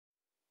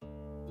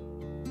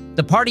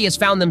The party has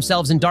found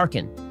themselves in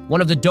Darken, one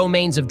of the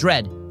domains of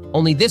dread,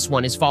 only this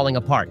one is falling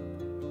apart.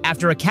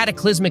 After a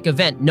cataclysmic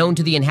event known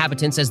to the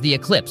inhabitants as the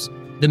Eclipse,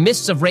 the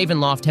mists of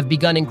Ravenloft have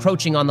begun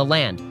encroaching on the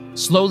land,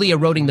 slowly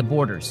eroding the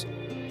borders.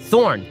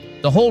 Thorn,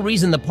 the whole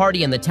reason the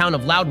party and the town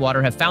of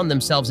Loudwater have found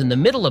themselves in the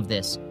middle of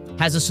this,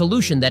 has a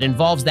solution that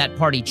involves that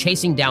party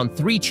chasing down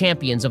 3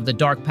 champions of the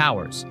Dark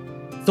Powers.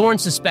 Thorn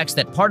suspects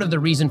that part of the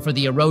reason for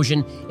the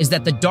erosion is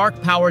that the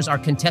Dark Powers are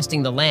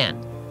contesting the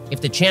land. If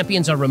the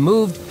champions are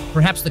removed,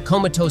 perhaps the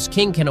comatose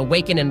king can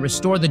awaken and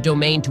restore the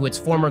domain to its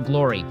former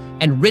glory,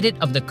 and rid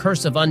it of the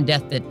curse of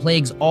undeath that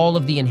plagues all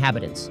of the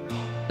inhabitants.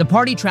 The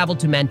party traveled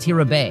to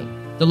Mantira Bay,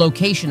 the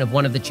location of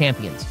one of the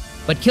champions.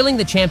 But killing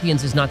the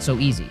champions is not so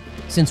easy,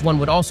 since one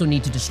would also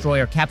need to destroy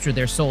or capture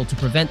their soul to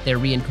prevent their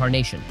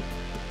reincarnation.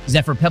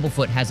 Zephyr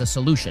Pebblefoot has a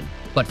solution,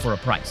 but for a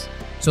price.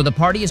 So the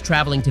party is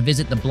traveling to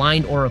visit the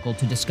Blind Oracle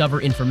to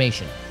discover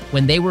information,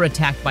 when they were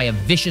attacked by a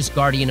vicious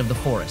guardian of the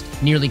forest,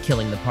 nearly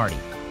killing the party.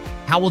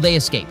 How will they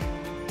escape?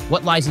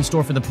 What lies in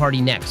store for the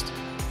party next?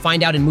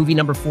 Find out in movie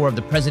number 4 of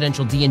the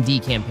Presidential D&D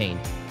Campaign,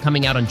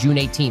 coming out on June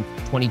 18th,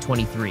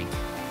 2023.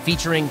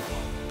 Featuring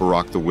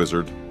Barak the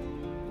Wizard,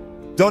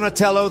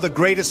 Donatello, the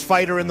greatest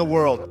fighter in the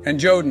world, and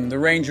Joden, the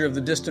ranger of the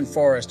distant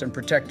forest and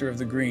protector of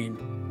the green.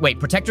 Wait,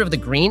 Protector of the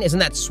Green? Isn't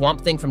that Swamp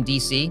Thing from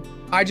DC?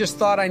 I just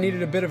thought I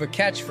needed a bit of a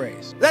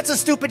catchphrase. That's a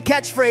stupid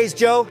catchphrase,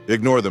 Joe.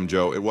 Ignore them,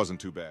 Joe. It wasn't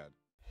too bad.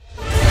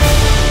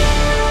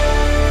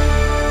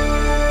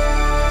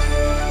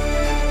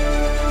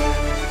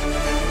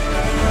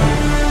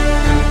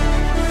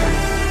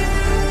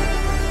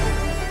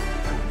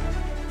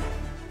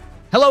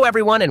 Hello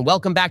everyone, and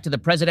welcome back to the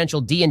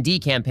Presidential D&D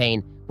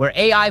Campaign, where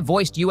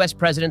AI-voiced US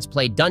presidents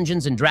play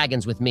Dungeons &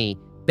 Dragons with me,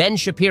 Ben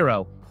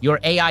Shapiro, your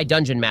AI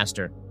Dungeon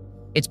Master.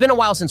 It's been a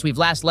while since we've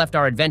last left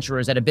our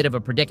adventurers at a bit of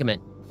a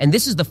predicament, and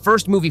this is the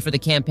first movie for the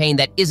campaign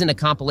that isn't a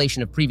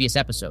compilation of previous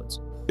episodes.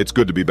 It's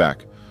good to be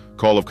back.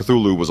 Call of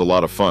Cthulhu was a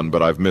lot of fun,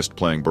 but I've missed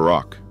playing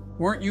Barak.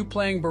 Weren't you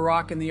playing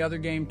Barak in the other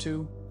game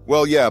too?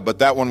 Well, yeah, but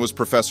that one was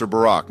Professor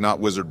Barak, not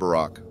Wizard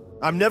Barak.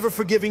 I'm never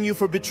forgiving you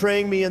for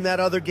betraying me in that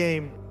other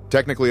game.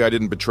 Technically, I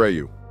didn't betray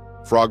you.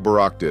 Frog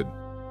Barak did.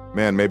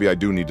 Man, maybe I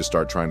do need to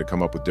start trying to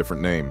come up with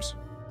different names.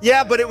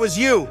 Yeah, but it was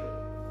you.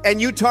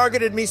 And you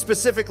targeted me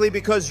specifically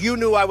because you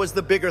knew I was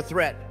the bigger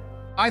threat.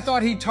 I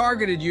thought he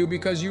targeted you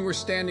because you were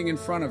standing in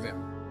front of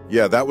him.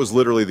 Yeah, that was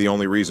literally the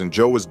only reason.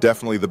 Joe was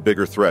definitely the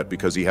bigger threat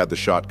because he had the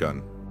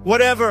shotgun.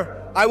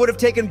 Whatever. I would have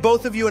taken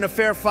both of you in a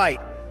fair fight.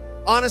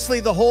 Honestly,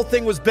 the whole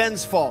thing was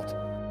Ben's fault.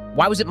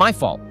 Why was it my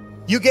fault?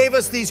 You gave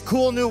us these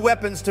cool new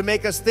weapons to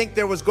make us think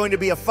there was going to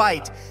be a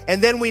fight,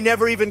 and then we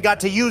never even got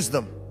to use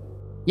them.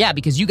 Yeah,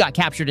 because you got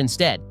captured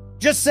instead.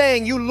 Just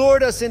saying, you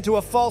lured us into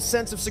a false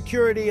sense of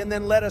security and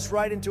then led us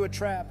right into a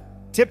trap.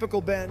 Typical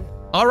Ben.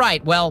 All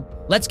right, well,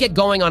 let's get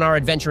going on our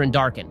adventure in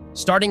Darken,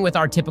 starting with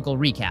our typical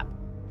recap.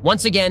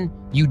 Once again,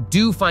 you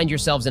do find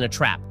yourselves in a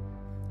trap.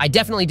 I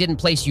definitely didn't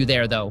place you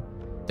there, though.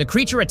 The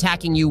creature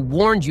attacking you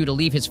warned you to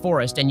leave his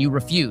forest, and you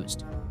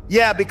refused.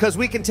 Yeah, because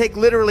we can take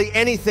literally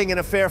anything in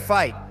a fair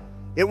fight.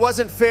 It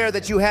wasn't fair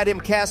that you had him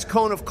cast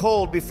Cone of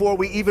Cold before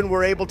we even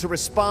were able to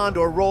respond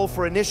or roll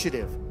for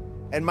initiative.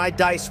 And my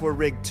dice were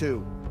rigged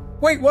too.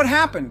 Wait, what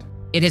happened?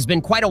 It has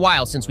been quite a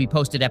while since we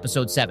posted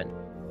episode 7.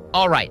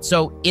 All right,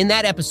 so in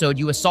that episode,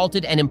 you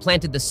assaulted and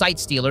implanted the Sight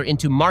Stealer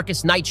into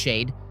Marcus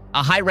Nightshade,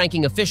 a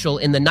high-ranking official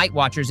in the Night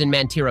Watchers in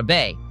Mantira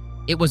Bay.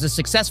 It was a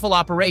successful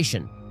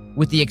operation,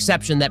 with the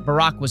exception that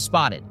Barak was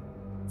spotted.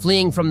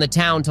 Fleeing from the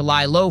town to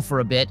lie low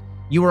for a bit,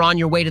 you were on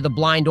your way to the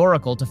Blind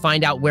Oracle to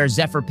find out where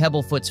Zephyr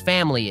Pebblefoot's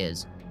family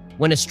is,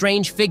 when a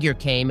strange figure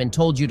came and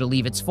told you to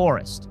leave its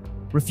forest.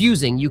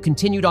 Refusing, you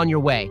continued on your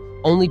way,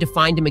 only to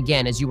find him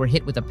again as you were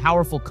hit with a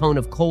powerful Cone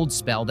of Cold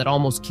spell that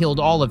almost killed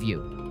all of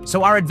you.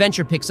 So our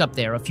adventure picks up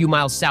there, a few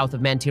miles south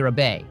of Mantira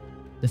Bay.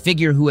 The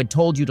figure who had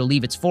told you to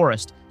leave its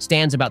forest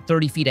stands about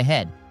 30 feet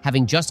ahead,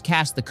 having just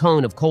cast the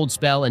Cone of Cold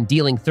spell and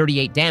dealing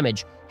 38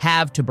 damage,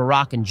 halved to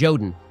Barak and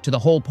Joden, to the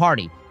whole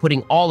party,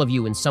 putting all of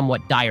you in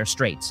somewhat dire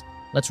straits.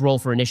 Let's roll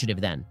for initiative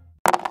then.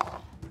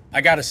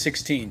 I got a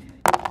 16.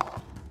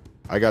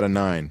 I got a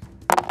 9.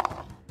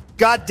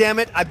 God damn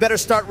it, I better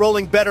start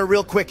rolling better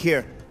real quick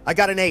here. I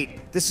got an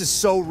 8. This is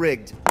so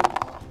rigged.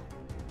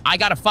 I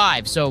got a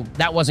 5, so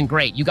that wasn't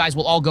great. You guys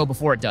will all go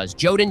before it does.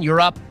 Joden,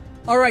 you're up.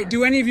 All right,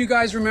 do any of you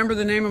guys remember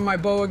the name of my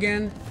bow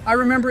again? I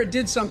remember it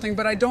did something,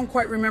 but I don't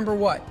quite remember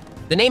what.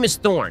 The name is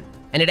Thorn,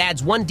 and it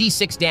adds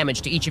 1d6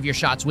 damage to each of your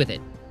shots with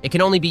it. It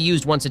can only be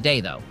used once a day,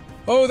 though.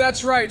 Oh,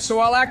 that's right, so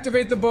I'll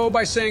activate the bow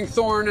by saying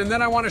Thorn, and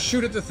then I want to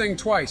shoot at the thing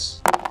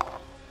twice.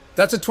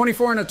 That's a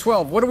 24 and a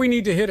 12. What do we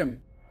need to hit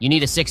him? You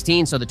need a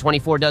 16, so the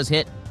 24 does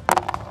hit.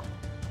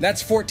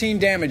 That's 14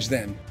 damage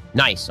then.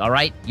 Nice, all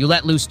right. You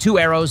let loose 2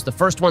 arrows, the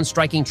first one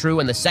striking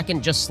true and the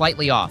second just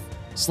slightly off,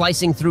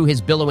 slicing through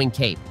his billowing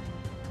cape.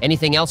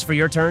 Anything else for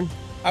your turn?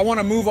 I want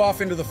to move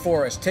off into the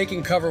forest,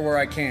 taking cover where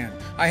I can.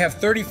 I have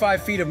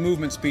 35 feet of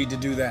movement speed to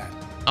do that.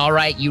 All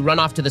right, you run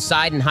off to the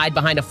side and hide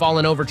behind a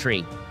fallen over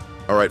tree.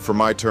 All right, for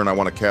my turn, I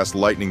want to cast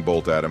Lightning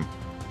Bolt at him.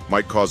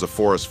 Might cause a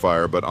forest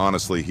fire, but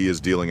honestly, he is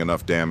dealing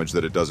enough damage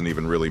that it doesn't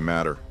even really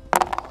matter.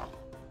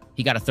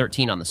 He got a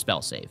 13 on the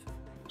spell save.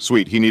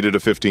 Sweet, he needed a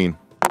 15.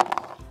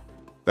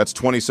 That's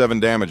 27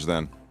 damage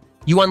then.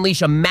 You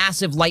unleash a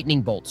massive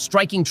lightning bolt,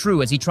 striking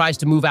true as he tries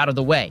to move out of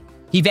the way.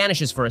 He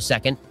vanishes for a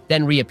second,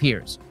 then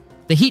reappears.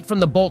 The heat from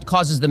the bolt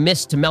causes the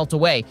mist to melt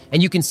away,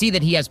 and you can see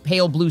that he has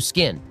pale blue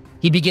skin.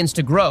 He begins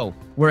to grow,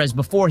 whereas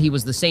before he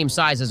was the same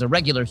size as a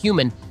regular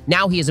human,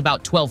 now he is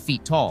about 12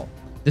 feet tall.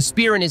 The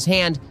spear in his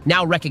hand,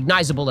 now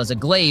recognizable as a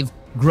glaive,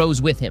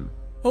 grows with him.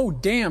 Oh,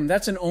 damn,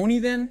 that's an Oni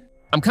then?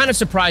 I'm kind of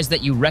surprised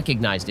that you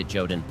recognized it,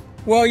 Joden.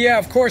 Well, yeah,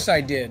 of course I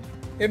did.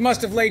 It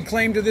must have laid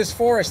claim to this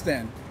forest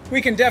then.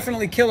 We can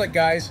definitely kill it,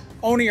 guys.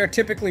 Oni are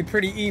typically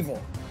pretty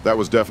evil. That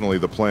was definitely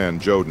the plan,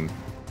 Joden.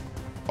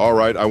 All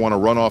right, I want to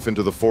run off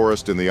into the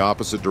forest in the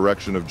opposite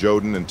direction of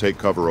Joden and take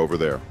cover over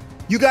there.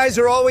 You guys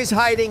are always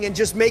hiding and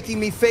just making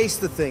me face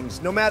the things.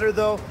 No matter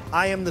though,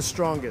 I am the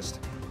strongest.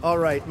 All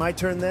right, my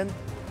turn then?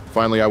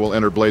 Finally, I will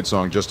enter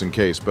Bladesong just in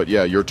case, but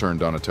yeah, your turn,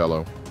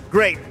 Donatello.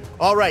 Great.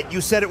 All right, you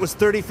said it was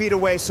 30 feet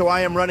away, so I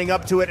am running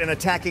up to it and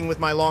attacking with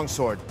my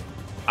longsword.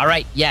 All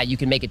right, yeah, you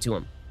can make it to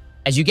him.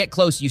 As you get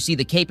close, you see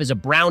the cape is a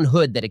brown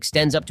hood that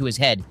extends up to his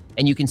head,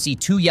 and you can see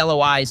 2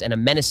 yellow eyes and a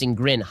menacing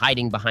grin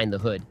hiding behind the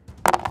hood.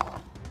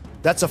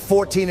 That's a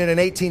 14 and an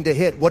 18 to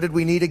hit. What did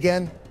we need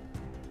again?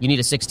 You need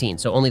a 16,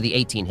 so only the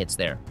 18 hits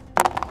there.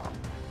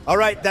 All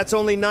right, that's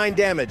only 9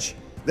 damage.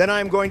 Then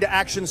I'm going to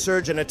action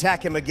surge and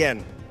attack him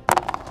again.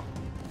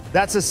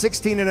 That's a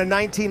 16 and a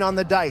 19 on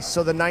the dice,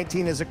 so the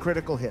 19 is a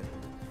critical hit.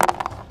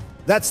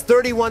 That's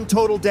 31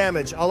 total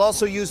damage. I'll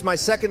also use my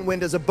second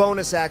wind as a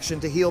bonus action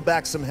to heal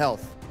back some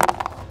health.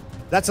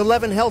 That's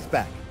 11 health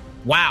back.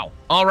 Wow,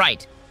 all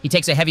right. He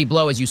takes a heavy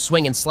blow as you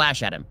swing and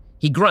slash at him.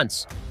 He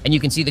grunts, and you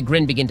can see the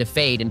grin begin to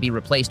fade and be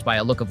replaced by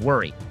a look of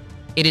worry.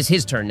 It is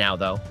his turn now,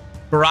 though.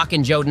 Barak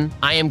and Joden,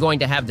 I am going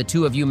to have the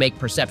 2 of you make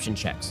perception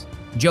checks.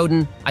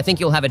 Joden, I think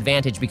you'll have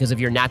advantage because of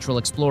your natural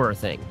explorer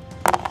thing.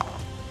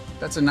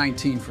 That's a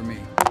 19 for me.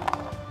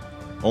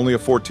 Only a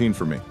 14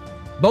 for me.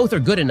 Both are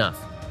good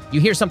enough. You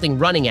hear something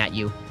running at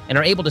you and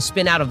are able to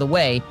spin out of the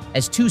way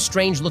as 2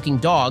 strange-looking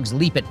dogs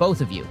leap at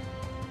both of you.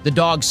 The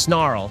dogs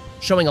snarl,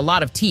 showing a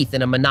lot of teeth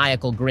and a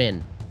maniacal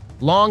grin.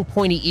 Long,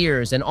 pointy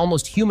ears and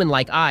almost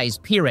human-like eyes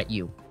peer at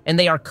you, and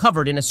they are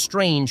covered in a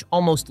strange,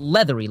 almost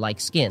leathery-like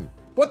skin.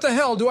 What the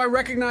hell? Do I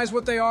recognize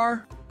what they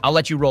are? I'll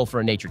let you roll for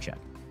a nature check.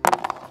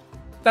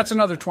 That's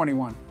another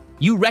 21.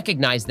 You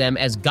recognize them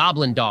as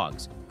goblin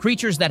dogs,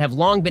 creatures that have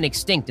long been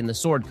extinct in the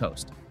Sword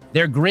Coast.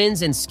 Their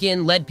grins and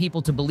skin led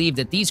people to believe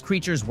that these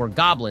creatures were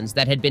goblins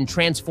that had been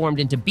transformed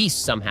into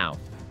beasts somehow.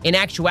 In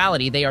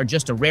actuality, they are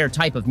just a rare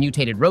type of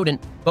mutated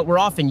rodent, but were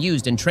often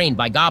used and trained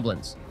by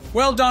goblins.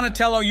 Well,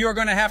 Donatello, you're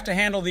going to have to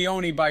handle the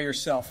Oni by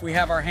yourself. We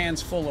have our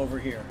hands full over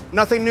here.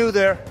 Nothing new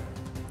there.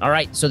 All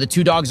right, so the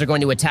 2 dogs are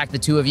going to attack the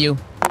 2 of you.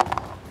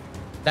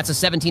 That's a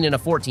 17 and a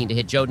 14 to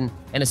hit Joden,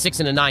 and a 6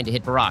 and a 9 to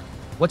hit Barak.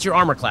 What's your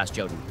armor class,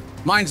 Joden?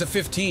 Mine's a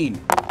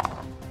 15.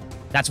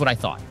 That's what I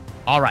thought.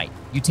 All right,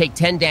 you take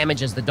 10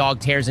 damage as the dog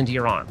tears into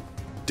your arm.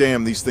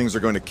 Damn, these things are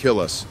going to kill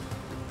us.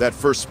 That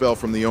first spell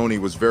from the Oni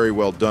was very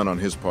well done on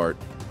his part.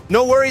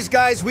 No worries,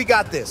 guys. We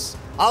got this.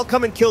 I'll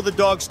come and kill the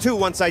dogs, too,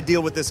 once I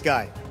deal with this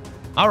guy.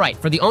 All right,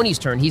 for the Oni's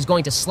turn, he's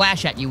going to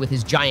slash at you with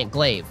his giant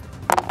glaive.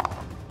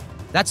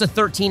 That's a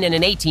 13 and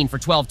an 18 for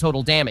 12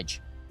 total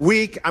damage.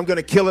 Weak. I'm going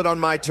to kill it on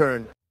my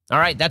turn. All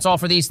right, that's all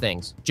for these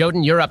things.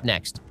 Joden, you're up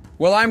next.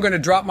 Well, I'm going to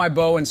drop my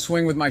bow and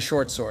swing with my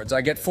short swords. I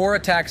get 4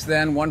 attacks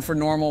then, 1 for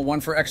normal, 1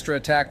 for extra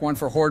attack, 1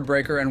 for horde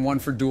breaker, and 1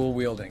 for dual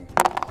wielding.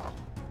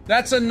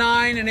 That's a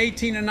 9, an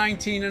 18, a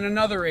 19, and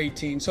another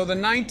 18. So the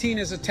 19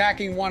 is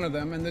attacking one of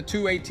them, and the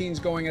 2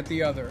 18s going at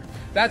the other.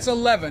 That's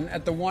 11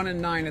 at the 1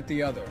 and 9 at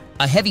the other.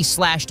 A heavy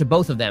slash to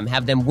both of them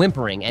have them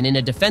whimpering and in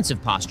a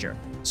defensive posture,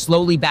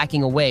 slowly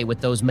backing away with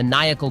those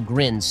maniacal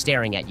grins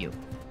staring at you.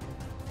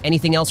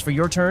 Anything else for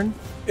your turn?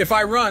 If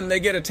I run,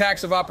 they get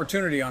attacks of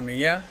opportunity on me,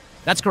 yeah?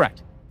 That's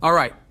correct. All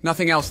right,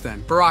 nothing else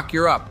then. Barak,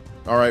 you're up.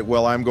 All right,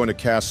 well, I'm going to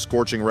cast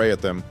Scorching Ray at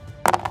them.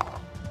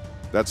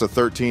 That's a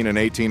 13, an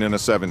 18, and a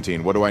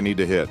 17. What do I need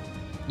to hit?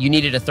 You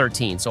needed a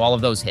 13, so all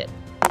of those hit.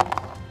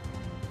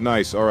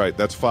 Nice, all right,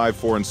 that's 5,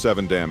 4, and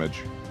 7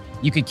 damage.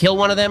 You could kill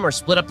one of them or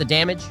split up the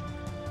damage.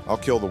 I'll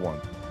kill the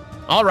one.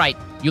 All right,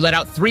 you let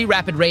out 3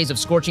 rapid rays of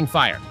scorching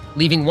fire,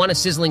 leaving one a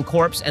sizzling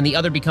corpse and the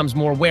other becomes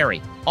more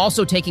wary,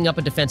 also taking up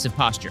a defensive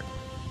posture.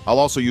 I'll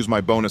also use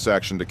my bonus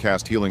action to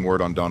cast Healing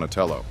Word on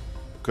Donatello.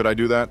 Could I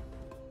do that?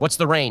 What's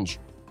the range?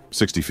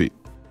 60 feet.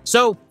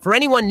 So, for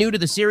anyone new to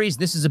the series,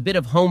 this is a bit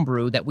of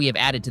homebrew that we have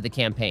added to the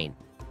campaign.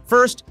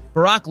 First,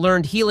 Barak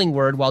learned Healing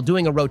Word while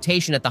doing a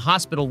rotation at the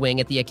hospital wing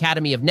at the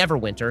Academy of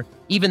Neverwinter,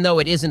 even though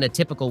it isn't a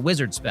typical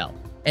wizard spell.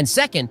 And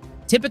second,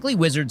 typically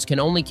wizards can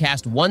only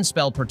cast 1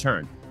 spell per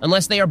turn,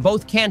 unless they are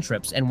both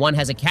cantrips and one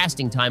has a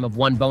casting time of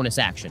 1 bonus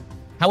action.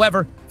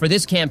 However, for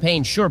this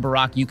campaign, sure,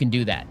 Barak, you can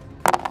do that.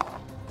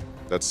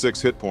 That's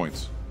 6 hit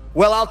points.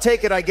 Well, I'll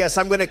take it, I guess.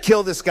 I'm going to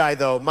kill this guy,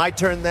 though. My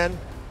turn, then?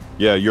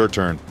 Yeah, your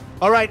turn.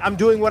 All right, I'm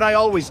doing what I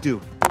always do.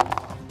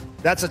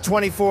 That's a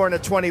 24 and a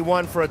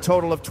 21 for a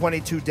total of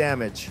 22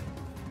 damage.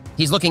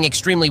 He's looking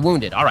extremely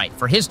wounded. All right,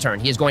 for his turn,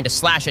 he is going to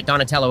slash at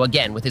Donatello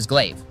again with his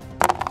glaive.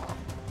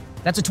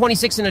 That's a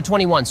 26 and a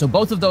 21, so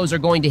both of those are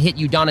going to hit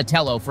you,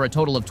 Donatello, for a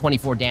total of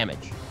 24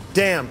 damage.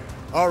 Damn.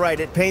 All right,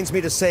 it pains me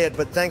to say it,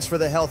 but thanks for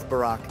the health,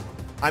 Barack.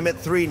 I'm at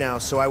 3 now,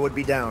 so I would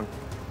be down.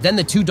 Then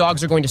the two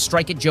dogs are going to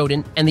strike at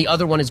Joden, and the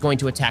other one is going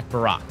to attack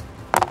Barack.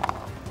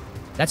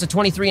 That's a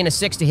 23 and a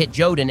 6 to hit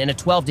Joden, and a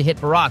 12 to hit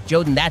Barack.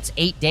 Joden, that's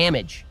 8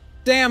 damage.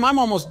 Damn, I'm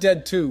almost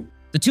dead too.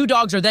 The two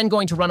dogs are then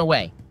going to run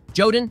away.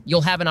 Joden,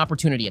 you'll have an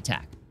opportunity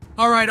attack.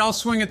 All right, I'll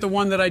swing at the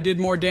one that I did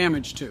more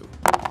damage to.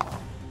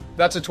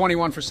 That's a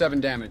 21 for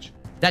 7 damage.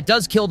 That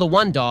does kill the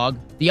one dog.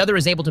 The other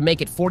is able to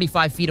make it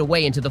 45 feet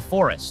away into the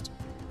forest.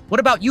 What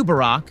about you,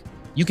 Barack?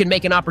 You can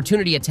make an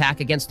opportunity attack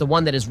against the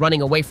one that is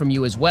running away from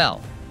you as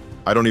well.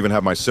 I don't even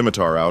have my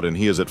scimitar out, and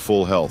he is at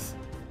full health.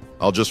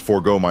 I'll just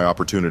forego my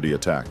opportunity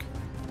attack.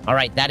 All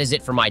right, that is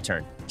it for my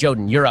turn.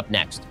 Joden, you're up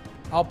next.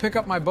 I'll pick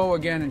up my bow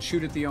again and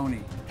shoot at the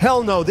Oni.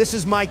 Hell no, this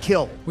is my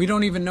kill. We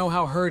don't even know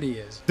how hurt he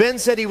is. Ben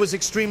said he was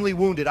extremely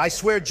wounded. I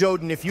swear,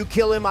 Joden, if you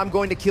kill him, I'm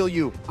going to kill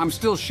you. I'm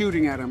still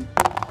shooting at him.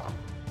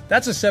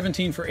 That's a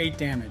 17 for 8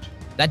 damage.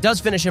 That does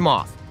finish him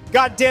off.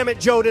 God damn it,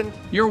 Joden.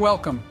 You're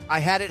welcome. I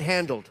had it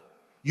handled.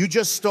 You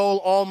just stole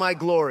all my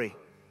glory.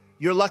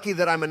 You're lucky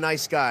that I'm a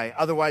nice guy.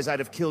 Otherwise, I'd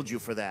have killed you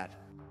for that.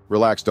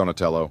 Relax,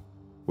 Donatello.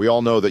 We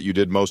all know that you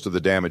did most of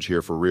the damage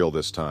here for real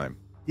this time.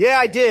 Yeah,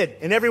 I did,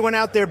 and everyone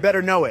out there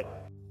better know it.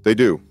 They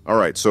do. All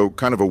right, so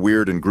kind of a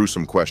weird and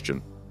gruesome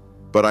question.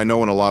 But I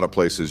know in a lot of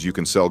places you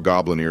can sell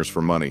goblin ears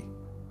for money.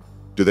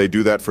 Do they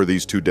do that for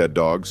these two dead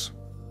dogs?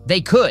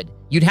 They could.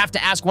 You'd have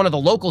to ask one of the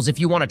locals if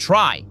you want to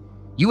try.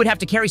 You would have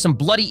to carry some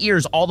bloody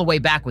ears all the way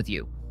back with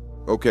you.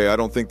 Okay, I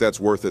don't think that's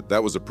worth it.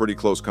 That was a pretty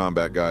close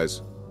combat,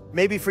 guys.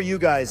 Maybe for you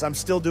guys, I'm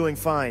still doing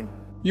fine.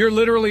 You're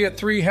literally at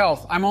 3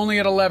 health. I'm only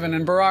at 11,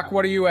 and Barack,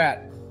 what are you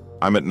at?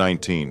 I'm at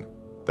 19.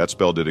 That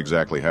spell did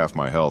exactly half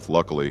my health.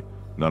 Luckily,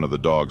 none of the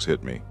dogs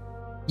hit me.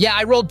 Yeah,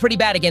 I rolled pretty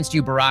bad against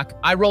you, Barack.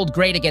 I rolled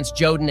great against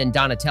Joden and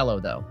Donatello,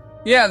 though.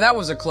 Yeah, that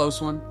was a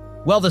close one.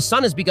 Well, the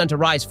sun has begun to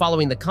rise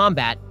following the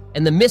combat,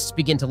 and the mists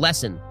begin to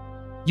lessen.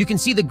 You can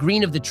see the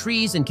green of the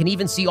trees and can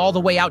even see all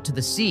the way out to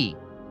the sea.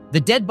 The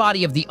dead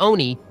body of the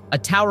Oni, a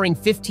towering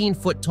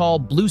 15-foot-tall,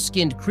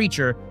 blue-skinned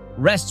creature,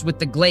 rests with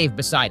the glaive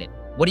beside it.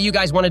 What do you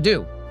guys want to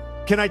do?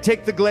 Can I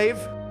take the glaive?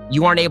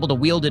 You aren't able to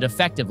wield it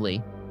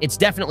effectively. It's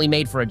definitely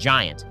made for a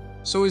giant.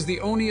 So is the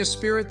Oni a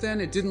spirit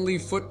then? It didn't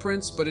leave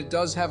footprints, but it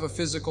does have a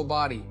physical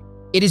body.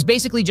 It is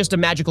basically just a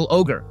magical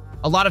ogre.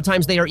 A lot of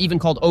times they are even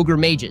called ogre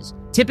mages.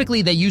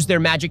 Typically they use their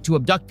magic to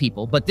abduct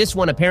people, but this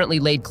one apparently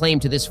laid claim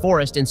to this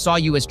forest and saw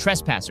you as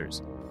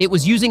trespassers. It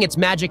was using its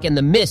magic and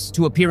the mist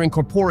to appear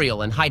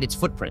incorporeal and hide its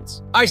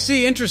footprints. I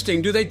see,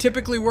 interesting. Do they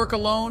typically work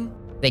alone?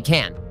 They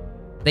can.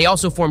 They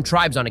also form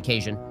tribes on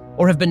occasion,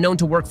 or have been known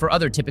to work for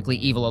other typically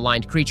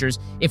evil-aligned creatures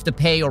if the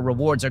pay or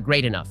rewards are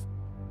great enough.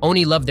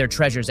 Oni love their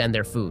treasures and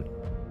their food.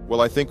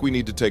 Well, I think we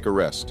need to take a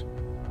rest.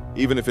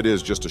 Even if it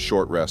is just a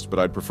short rest, but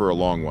I'd prefer a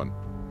long one.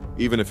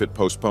 Even if it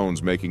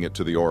postpones making it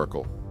to the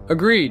Oracle.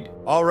 Agreed.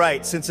 All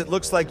right, since it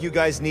looks like you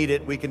guys need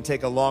it, we can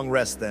take a long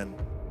rest then.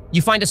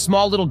 You find a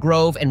small little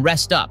grove and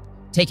rest up,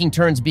 taking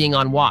turns being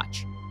on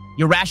watch.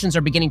 Your rations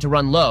are beginning to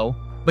run low,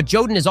 but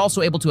Joden is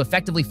also able to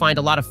effectively find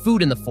a lot of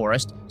food in the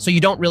forest, so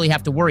you don't really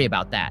have to worry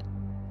about that.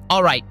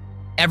 All right,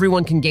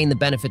 everyone can gain the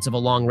benefits of a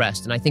long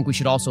rest, and I think we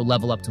should also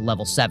level up to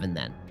level 7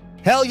 then.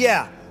 Hell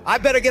yeah! I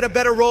better get a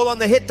better roll on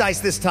the hit dice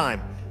this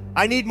time.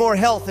 I need more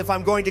health if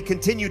I'm going to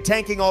continue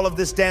tanking all of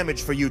this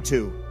damage for you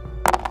two.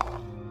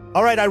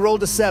 All right, I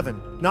rolled a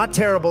 7. Not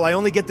terrible, I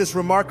only get this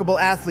remarkable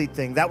athlete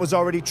thing. That was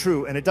already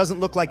true, and it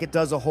doesn't look like it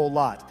does a whole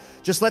lot.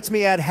 Just lets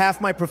me add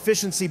half my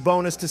proficiency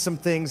bonus to some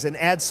things and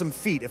add some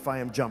feet if I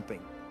am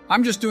jumping.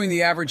 I'm just doing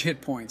the average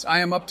hit points. I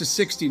am up to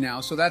 60 now,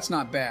 so that's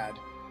not bad.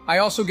 I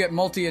also get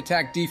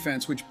multi-attack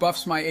defense, which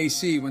buffs my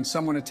AC when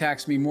someone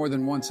attacks me more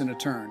than once in a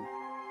turn.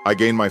 I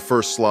gain my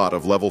first slot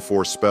of level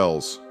 4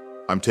 spells.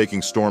 I'm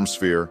taking Storm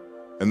Sphere,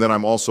 and then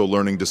I'm also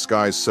learning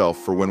Disguise Self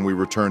for when we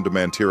return to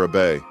Mantira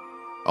Bay.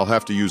 I'll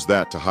have to use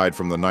that to hide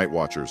from the Night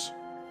Watchers.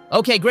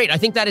 Okay, great. I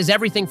think that is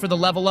everything for the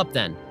level up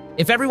then.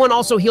 If everyone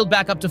also healed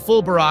back up to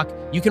full,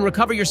 Barack, you can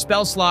recover your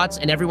spell slots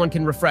and everyone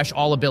can refresh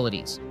all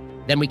abilities.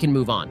 Then we can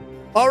move on.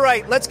 All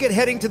right, let's get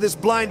heading to this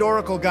blind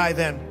oracle guy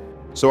then.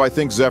 So I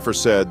think Zephyr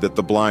said that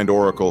the blind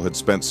oracle had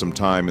spent some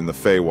time in the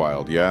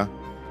Feywild, yeah?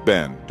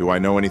 Ben, do I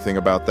know anything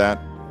about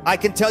that? I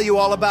can tell you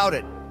all about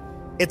it.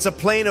 It's a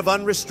plane of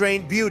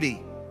unrestrained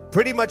beauty.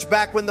 Pretty much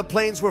back when the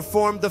planes were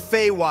formed, the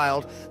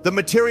Feywild, the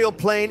material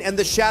plane, and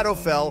the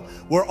Shadowfell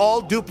were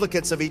all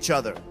duplicates of each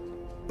other.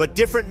 But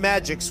different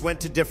magics went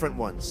to different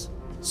ones.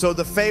 So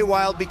the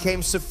Feywild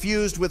became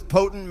suffused with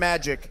potent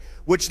magic,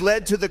 which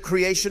led to the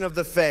creation of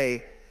the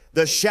Fey.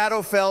 The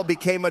Shadowfell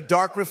became a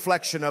dark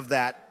reflection of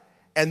that,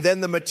 and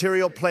then the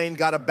material plane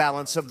got a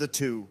balance of the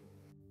two.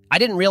 I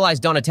didn't realize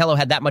Donatello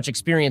had that much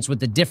experience with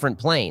the different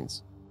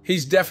planes.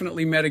 He's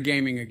definitely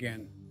metagaming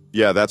again.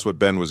 Yeah, that's what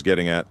Ben was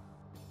getting at.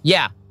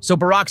 Yeah, so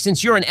Barack,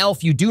 since you're an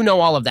elf, you do know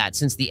all of that,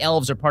 since the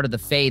elves are part of the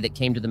Fae that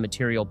came to the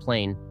material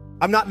plane.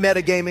 I'm not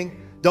metagaming.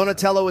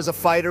 Donatello is a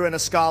fighter and a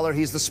scholar.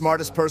 He's the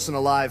smartest person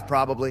alive,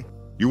 probably.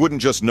 You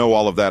wouldn't just know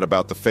all of that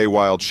about the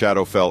Feywild,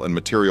 Shadowfell, and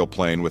material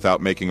plane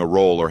without making a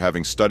roll or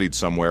having studied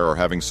somewhere or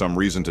having some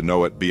reason to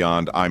know it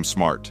beyond I'm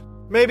smart.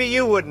 Maybe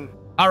you wouldn't.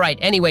 All right,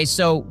 anyway,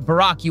 so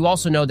Barack, you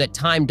also know that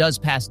time does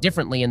pass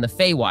differently in the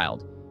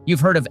Feywild. You've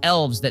heard of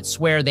elves that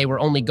swear they were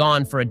only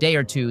gone for a day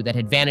or two that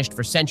had vanished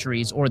for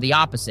centuries, or the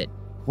opposite,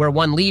 where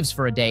one leaves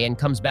for a day and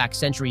comes back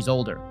centuries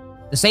older.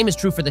 The same is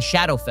true for the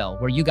Shadowfell,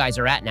 where you guys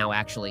are at now,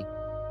 actually.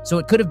 So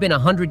it could have been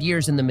 100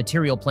 years in the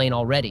material plane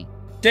already.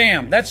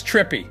 Damn, that's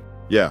trippy.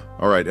 Yeah,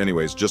 alright,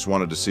 anyways, just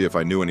wanted to see if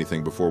I knew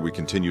anything before we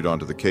continued on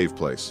to the cave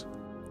place.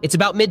 It's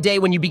about midday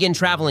when you begin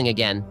traveling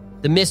again,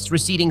 the mists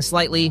receding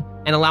slightly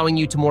and allowing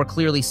you to more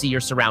clearly see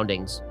your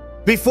surroundings.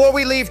 Before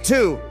we leave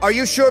too, are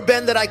you sure,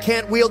 Ben, that I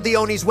can't wield the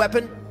Oni's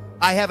weapon?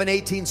 I have an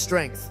 18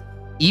 strength.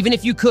 Even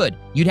if you could,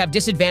 you'd have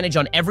disadvantage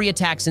on every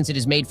attack since it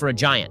is made for a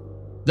giant.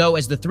 Though,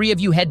 as the three of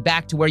you head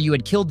back to where you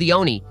had killed the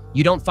Oni,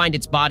 you don't find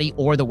its body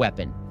or the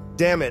weapon.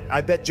 Damn it,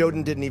 I bet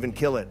Joden didn't even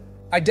kill it.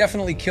 I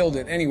definitely killed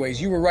it.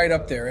 Anyways, you were right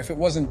up there. If it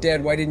wasn't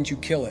dead, why didn't you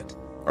kill it?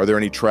 Are there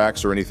any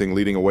tracks or anything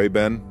leading away,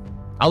 Ben?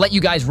 I'll let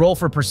you guys roll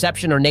for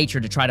perception or nature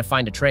to try to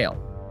find a trail.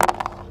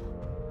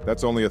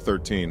 That's only a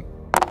 13.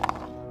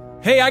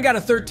 Hey, I got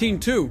a 13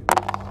 too.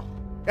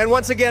 And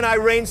once again, I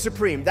reign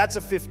supreme. That's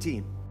a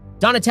 15.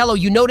 Donatello,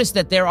 you notice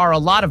that there are a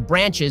lot of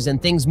branches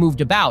and things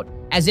moved about,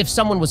 as if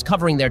someone was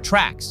covering their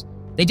tracks.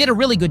 They did a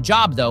really good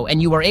job, though,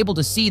 and you are able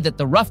to see that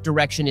the rough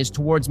direction is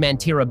towards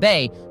Mantira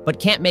Bay, but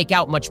can't make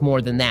out much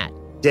more than that.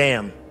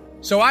 Damn.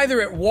 So either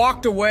it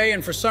walked away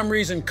and for some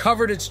reason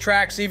covered its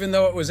tracks even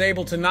though it was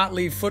able to not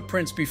leave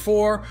footprints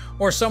before,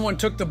 or someone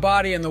took the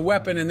body and the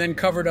weapon and then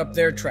covered up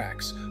their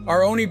tracks.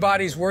 Are Oni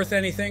bodies worth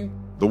anything?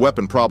 The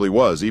weapon probably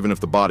was, even if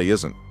the body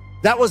isn't.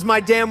 That was my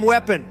damn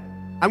weapon.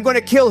 I'm going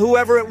to kill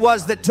whoever it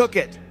was that took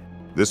it.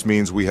 This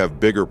means we have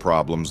bigger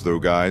problems, though,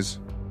 guys.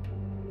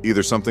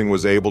 Either something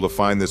was able to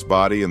find this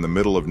body in the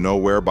middle of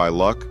nowhere by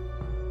luck,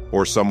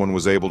 or someone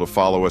was able to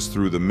follow us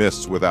through the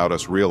mists without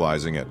us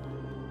realizing it.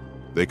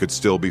 They could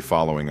still be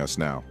following us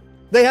now.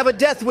 They have a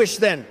death wish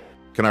then.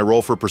 Can I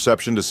roll for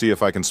perception to see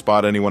if I can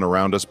spot anyone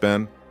around us,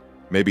 Ben?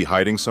 Maybe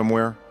hiding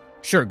somewhere?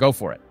 Sure, go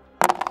for it.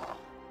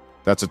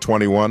 That's a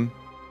 21.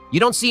 You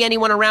don't see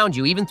anyone around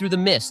you, even through the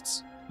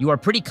mists. You are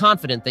pretty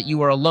confident that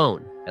you are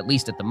alone, at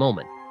least at the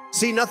moment.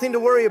 See, nothing to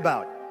worry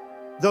about.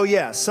 Though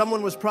yeah,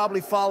 someone was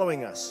probably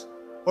following us.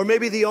 Or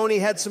maybe the Oni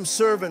had some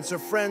servants or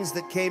friends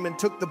that came and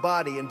took the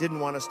body and didn't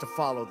want us to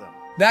follow them.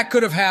 That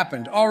could have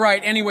happened. All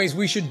right, anyways,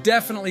 we should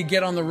definitely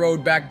get on the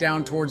road back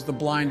down towards the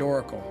Blind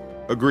Oracle.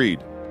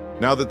 Agreed.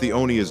 Now that the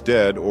Oni is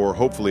dead, or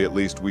hopefully at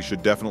least, we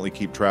should definitely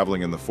keep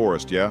traveling in the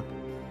forest, yeah?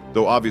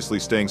 Though obviously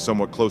staying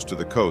somewhat close to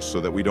the coast so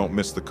that we don't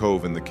miss the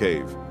cove in the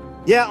cave.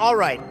 Yeah, all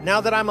right. Now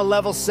that I'm a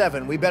level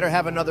 7, we better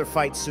have another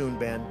fight soon,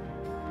 Ben.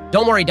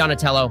 Don't worry,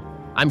 Donatello.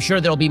 I'm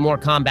sure there'll be more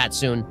combat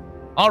soon.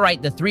 All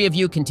right, the three of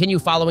you continue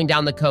following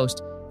down the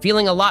coast,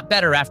 feeling a lot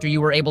better after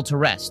you were able to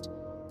rest.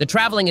 The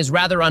traveling is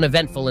rather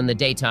uneventful in the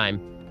daytime.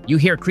 You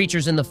hear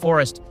creatures in the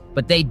forest,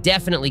 but they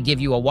definitely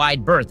give you a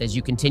wide berth as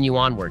you continue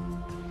onward.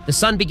 The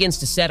sun begins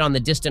to set on the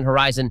distant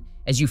horizon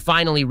as you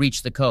finally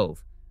reach the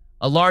cove.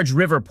 A large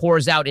river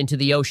pours out into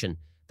the ocean,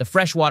 the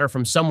fresh water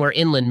from somewhere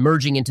inland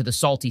merging into the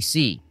salty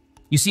sea.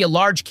 You see a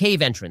large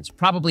cave entrance,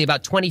 probably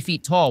about 20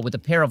 feet tall, with a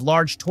pair of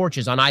large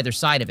torches on either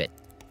side of it.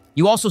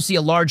 You also see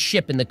a large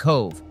ship in the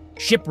cove,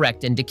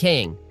 shipwrecked and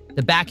decaying,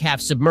 the back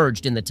half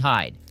submerged in the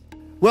tide.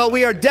 Well,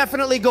 we are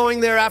definitely going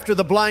there after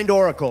the Blind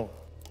Oracle.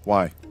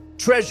 Why?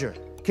 Treasure.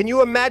 Can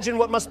you imagine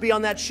what must be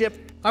on that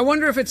ship? I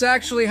wonder if it's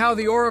actually how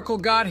the Oracle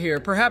got here.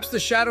 Perhaps the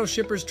Shadow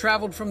Shippers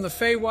traveled from the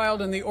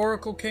Feywild and the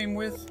Oracle came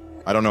with?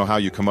 I don't know how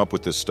you come up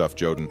with this stuff,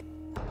 Joden.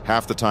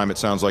 Half the time it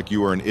sounds like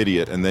you are an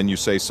idiot, and then you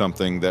say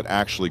something that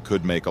actually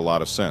could make a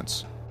lot of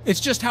sense. It's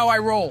just how I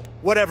roll.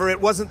 Whatever, it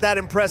wasn't that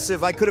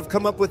impressive. I could have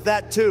come up with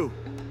that too.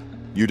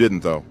 You didn't,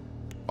 though.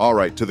 All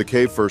right, to the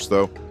cave first,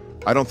 though.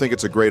 I don't think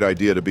it's a great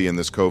idea to be in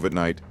this cove at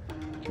night.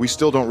 We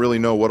still don't really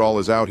know what all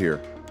is out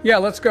here. Yeah,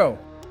 let's go.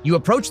 You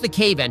approach the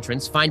cave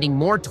entrance, finding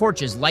more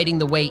torches lighting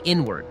the way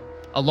inward.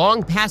 A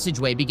long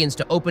passageway begins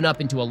to open up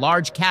into a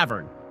large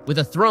cavern, with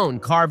a throne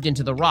carved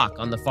into the rock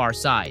on the far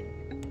side.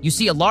 You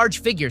see a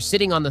large figure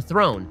sitting on the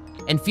throne,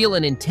 and feel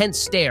an intense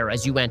stare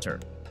as you enter.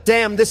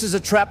 Damn, this is a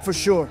trap for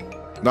sure.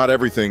 Not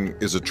everything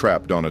is a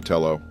trap,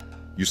 Donatello.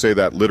 You say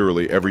that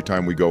literally every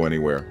time we go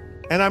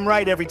anywhere. And I'm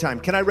right every time.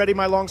 Can I ready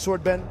my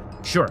longsword, Ben?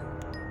 Sure.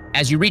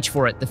 As you reach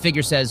for it, the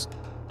figure says,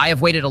 "I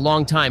have waited a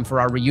long time for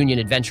our reunion,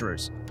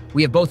 adventurers.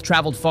 We have both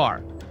traveled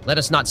far. Let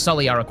us not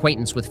sully our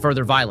acquaintance with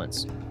further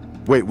violence."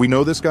 Wait, we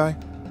know this guy?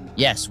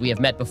 Yes, we have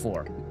met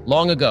before.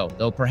 Long ago,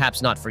 though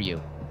perhaps not for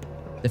you.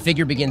 The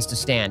figure begins to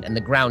stand, and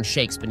the ground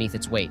shakes beneath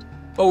its weight.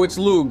 Oh, it's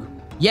Lug.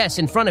 Yes,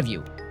 in front of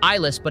you,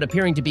 eyeless but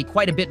appearing to be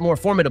quite a bit more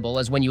formidable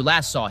as when you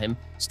last saw him,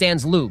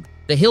 stands Lug,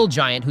 the hill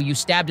giant who you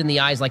stabbed in the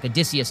eyes like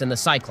Odysseus and the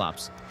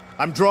Cyclops.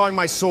 I'm drawing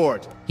my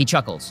sword. He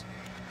chuckles.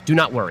 Do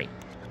not worry.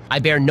 I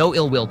bear no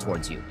ill will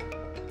towards you.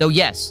 Though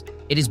yes,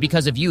 it is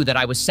because of you that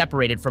I was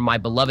separated from my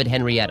beloved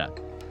Henrietta,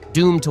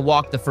 doomed to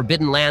walk the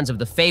forbidden lands of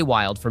the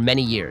Feywild for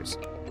many years.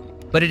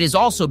 But it is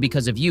also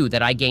because of you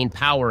that I gained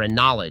power and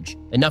knowledge,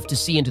 enough to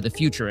see into the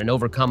future and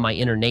overcome my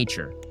inner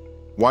nature.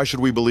 Why should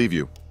we believe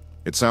you?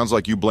 It sounds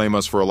like you blame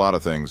us for a lot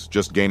of things.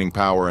 Just gaining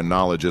power and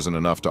knowledge isn't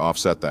enough to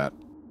offset that.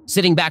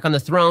 Sitting back on the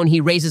throne,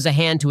 he raises a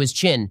hand to his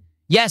chin.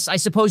 Yes, I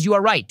suppose you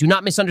are right. Do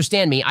not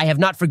misunderstand me. I have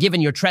not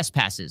forgiven your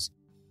trespasses.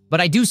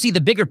 But I do see the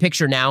bigger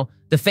picture now.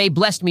 The Fae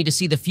blessed me to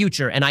see the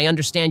future, and I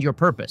understand your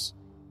purpose.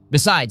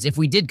 Besides, if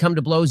we did come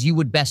to blows, you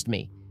would best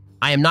me.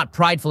 I am not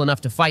prideful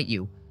enough to fight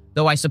you,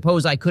 though I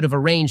suppose I could have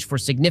arranged for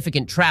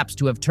significant traps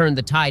to have turned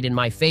the tide in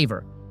my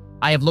favor.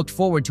 I have looked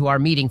forward to our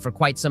meeting for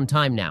quite some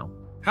time now.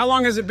 How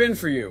long has it been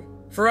for you?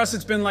 For us,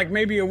 it's been like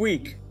maybe a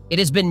week. It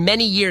has been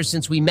many years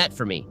since we met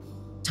for me.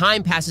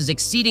 Time passes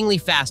exceedingly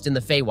fast in the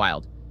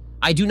Feywild.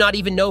 I do not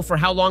even know for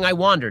how long I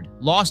wandered,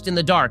 lost in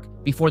the dark,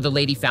 before the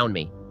lady found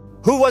me.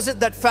 Who was it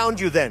that found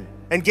you then,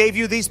 and gave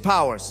you these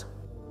powers?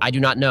 I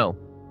do not know.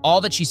 All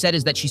that she said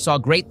is that she saw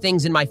great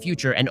things in my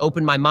future and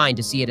opened my mind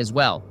to see it as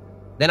well.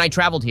 Then I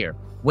traveled here,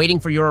 waiting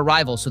for your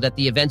arrival so that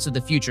the events of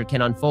the future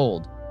can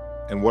unfold.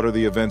 And what are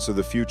the events of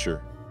the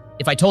future?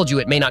 If I told you,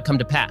 it may not come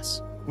to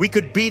pass. We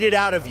could beat it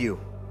out of you.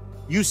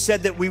 You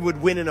said that we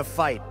would win in a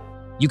fight.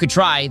 You could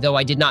try, though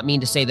I did not mean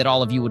to say that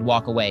all of you would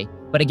walk away.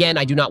 But again,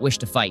 I do not wish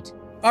to fight.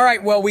 All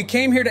right, well, we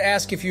came here to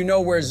ask if you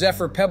know where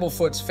Zephyr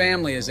Pebblefoot's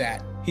family is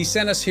at. He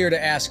sent us here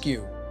to ask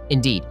you.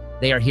 Indeed,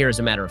 they are here as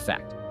a matter of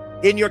fact.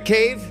 In your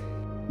cave?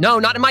 No,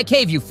 not in my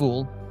cave, you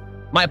fool.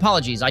 My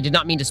apologies, I did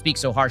not mean to speak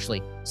so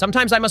harshly.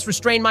 Sometimes I must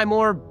restrain my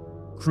more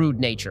crude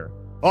nature.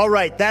 All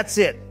right, that's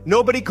it.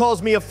 Nobody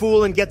calls me a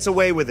fool and gets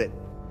away with it.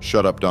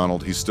 Shut up,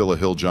 Donald. He's still a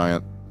hill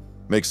giant.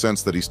 Makes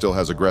sense that he still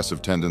has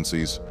aggressive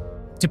tendencies.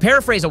 To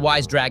paraphrase a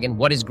wise dragon,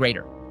 what is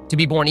greater? To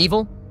be born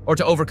evil, or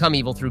to overcome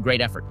evil through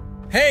great effort?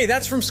 Hey,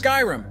 that's from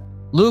Skyrim.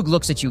 Lug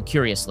looks at you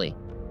curiously.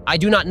 I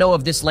do not know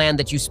of this land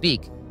that you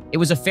speak. It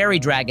was a fairy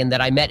dragon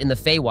that I met in the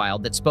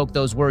Feywild that spoke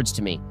those words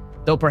to me,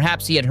 though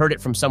perhaps he had heard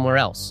it from somewhere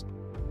else.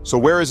 So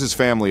where is his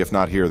family if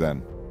not here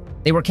then?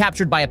 They were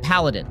captured by a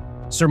paladin,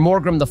 Sir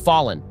Morgrim the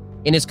Fallen,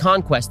 in his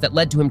conquest that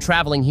led to him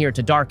traveling here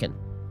to Darken.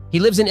 He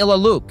lives in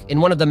Ilaluk,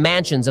 in one of the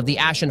mansions of the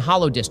Ashen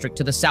Hollow district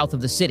to the south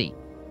of the city.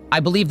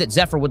 I believe that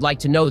Zephyr would like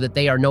to know that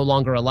they are no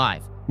longer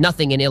alive.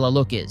 Nothing in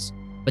Ilaluk is,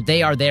 but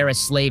they are there as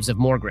slaves of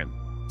Morgrim.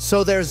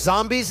 So they're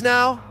zombies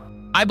now?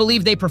 I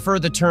believe they prefer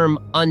the term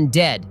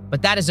undead,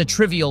 but that is a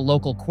trivial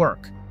local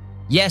quirk.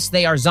 Yes,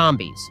 they are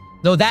zombies,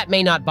 though that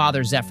may not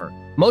bother Zephyr.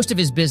 Most of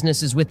his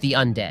business is with the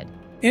undead.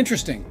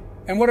 Interesting.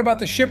 And what about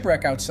the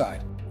shipwreck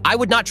outside? I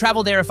would not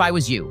travel there if I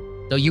was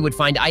you, though you would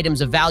find items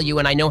of value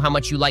and I know how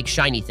much you like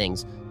shiny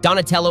things.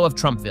 Donatello of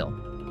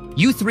Trumpville.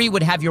 You three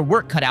would have your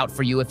work cut out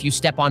for you if you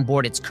step on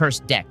board its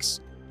cursed decks.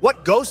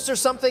 What, ghosts or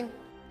something?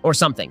 Or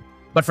something.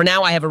 But for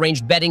now, I have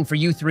arranged bedding for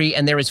you three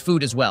and there is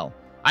food as well.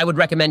 I would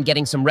recommend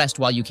getting some rest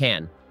while you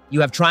can.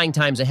 You have trying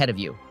times ahead of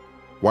you.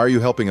 Why are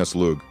you helping us,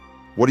 Lug?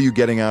 What are you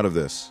getting out of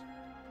this?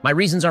 My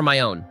reasons are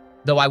my own,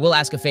 though I will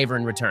ask a favor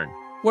in return.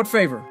 What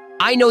favor?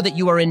 I know that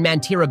you are in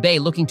Mantira Bay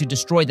looking to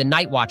destroy the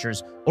Night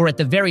Watchers, or at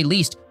the very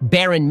least,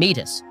 Baron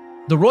Metis.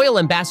 The Royal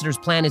Ambassador's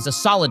plan is a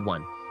solid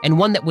one, and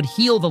one that would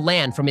heal the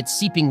land from its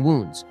seeping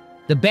wounds.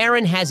 The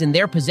Baron has in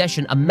their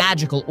possession a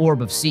magical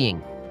orb of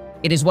seeing.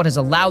 It is what has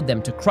allowed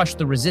them to crush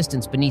the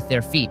resistance beneath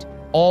their feet,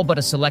 all but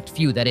a select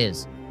few, that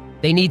is.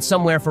 They need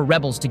somewhere for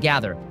rebels to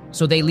gather,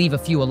 so they leave a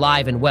few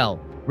alive and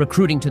well,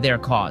 recruiting to their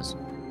cause.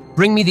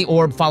 Bring me the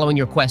orb following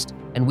your quest,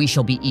 and we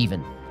shall be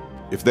even.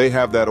 If they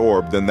have that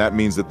orb, then that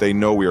means that they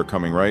know we are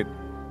coming, right?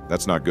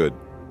 That's not good.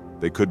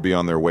 They could be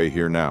on their way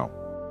here now.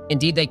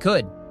 Indeed they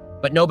could,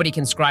 but nobody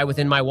can scry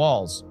within my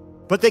walls.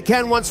 But they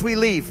can once we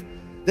leave.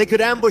 They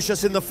could ambush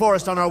us in the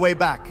forest on our way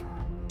back.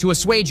 To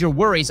assuage your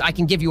worries, I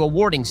can give you a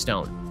warding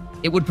stone.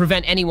 It would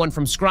prevent anyone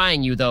from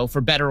scrying you, though,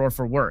 for better or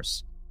for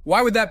worse.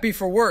 Why would that be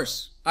for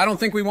worse? I don't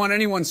think we want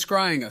anyone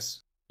scrying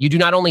us. You do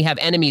not only have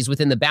enemies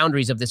within the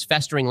boundaries of this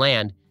festering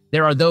land,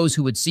 there are those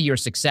who would see your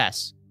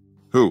success.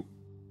 Who?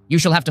 You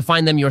shall have to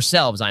find them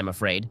yourselves, I'm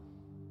afraid.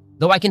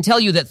 Though I can tell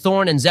you that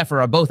Thorn and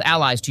Zephyr are both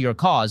allies to your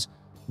cause,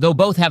 though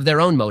both have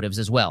their own motives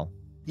as well.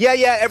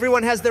 Yeah,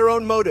 everyone has their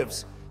own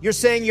motives. You're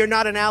saying you're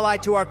not an ally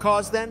to our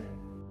cause, then?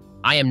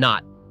 I am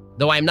not,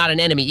 though I am not an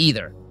enemy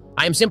either.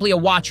 I am simply a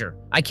watcher.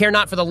 I care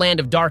not for the land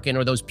of Darken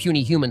or those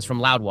puny humans from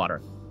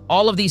Loudwater.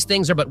 All of these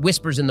things are but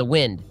whispers in the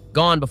wind,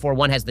 gone before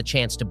one has the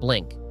chance to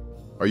blink.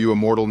 Are you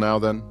immortal now,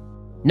 then?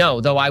 No,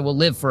 though I will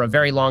live for a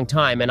very long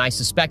time, and I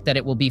suspect that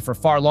it will be for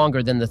far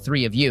longer than the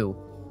three of you.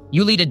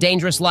 You lead a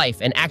dangerous life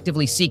and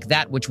actively seek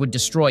that which would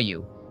destroy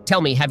you.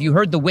 Tell me, have you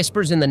heard the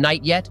whispers in the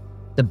night yet?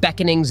 The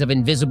beckonings of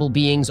invisible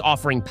beings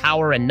offering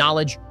power and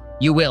knowledge?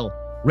 You will.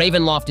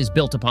 Ravenloft is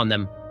built upon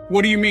them.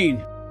 What do you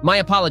mean? My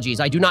apologies,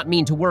 I do not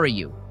mean to worry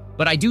you,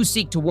 but I do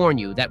seek to warn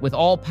you that with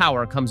all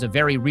power comes a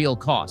very real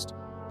cost.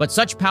 But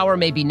such power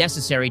may be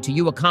necessary to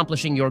you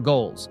accomplishing your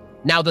goals.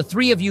 Now the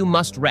three of you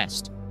must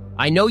rest.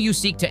 I know you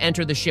seek to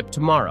enter the ship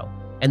tomorrow,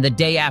 and the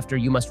day after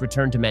you must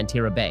return to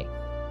Mantira Bay.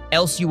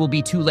 else you will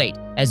be too late,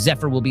 as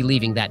Zephyr will be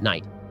leaving that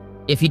night.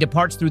 If he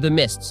departs through the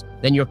mists,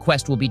 then your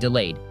quest will be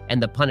delayed,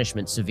 and the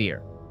punishment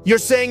severe. You're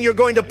saying you're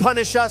going to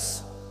punish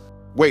us?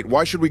 Wait,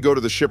 why should we go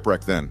to the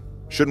shipwreck then?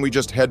 Shouldn't we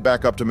just head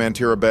back up to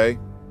Mantira Bay?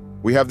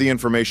 We have the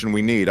information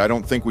we need. I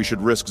don't think we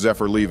should risk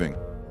Zephyr leaving.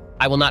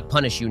 I will not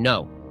punish you,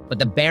 no, but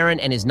the Baron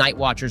and his Night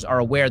Watchers are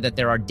aware that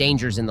there are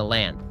dangers in the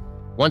land.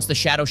 Once the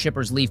Shadow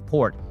Shippers leave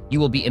port, you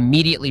will be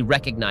immediately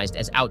recognized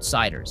as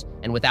outsiders,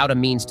 and without a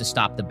means to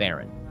stop the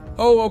Baron.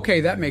 Oh,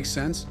 okay, that makes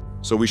sense.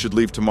 So we should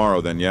leave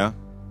tomorrow then, yeah?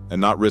 And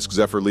not risk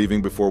Zephyr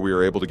leaving before we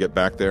are able to get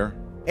back there?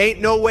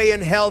 Ain't no way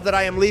in hell that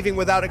I am leaving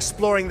without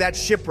exploring that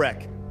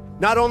shipwreck.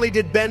 Not only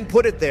did Ben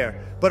put it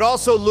there, but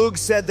also Lug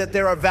said that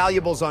there are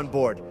valuables on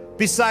board.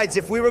 Besides,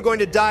 if we were going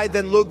to die,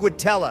 then Lug would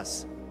tell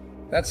us.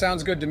 That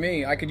sounds good to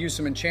me. I could use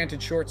some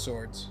enchanted short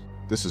swords.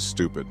 This is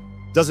stupid.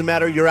 Doesn't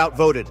matter, you're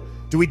outvoted.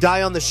 Do we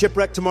die on the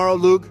shipwreck tomorrow,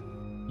 Lug?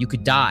 You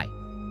could die.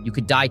 You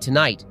could die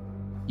tonight.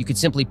 You could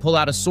simply pull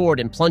out a sword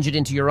and plunge it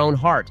into your own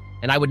heart,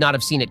 and I would not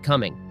have seen it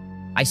coming.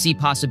 I see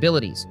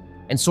possibilities,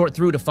 and sort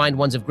through to find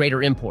ones of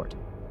greater import.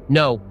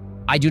 No,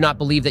 I do not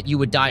believe that you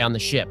would die on the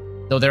ship,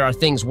 though there are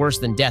things worse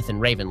than death in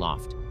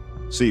Ravenloft.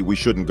 See, we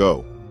shouldn't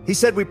go. He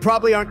said we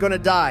probably aren't going to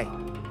die.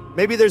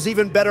 Maybe there's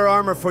even better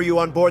armor for you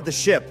on board the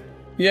ship.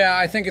 Yeah,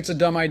 I think it's a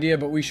dumb idea,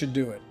 but we should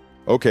do it.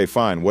 Okay,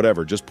 fine,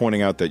 whatever. Just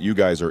pointing out that you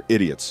guys are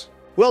idiots.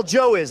 Well,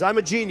 Joe is. I'm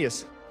a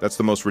genius. That's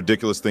the most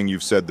ridiculous thing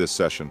you've said this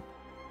session.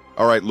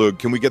 All right, Lug,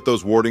 can we get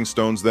those warding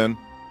stones then?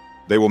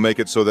 They will make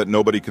it so that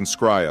nobody can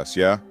scry us,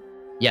 yeah?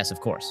 Yes, of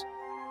course.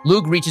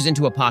 Lug reaches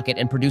into a pocket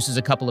and produces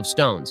a couple of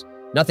stones,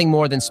 nothing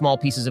more than small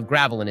pieces of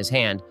gravel in his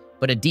hand,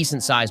 but a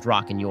decent-sized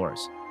rock in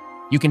yours.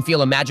 You can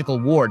feel a magical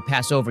ward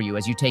pass over you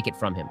as you take it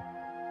from him.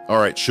 All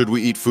right, should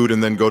we eat food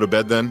and then go to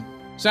bed then?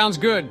 Sounds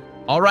good.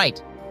 All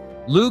right.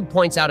 Lug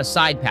points out a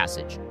side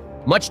passage.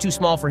 Much too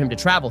small for him to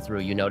travel through,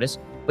 you notice,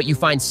 but you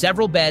find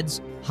several beds,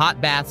 hot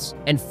baths,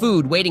 and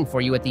food waiting for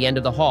you at the end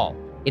of the hall.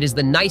 It is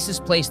the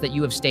nicest place that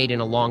you have stayed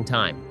in a long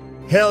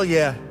time. Hell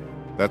yeah.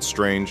 That's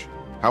strange.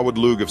 How would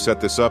Lug have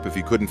set this up if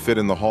he couldn't fit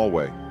in the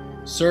hallway?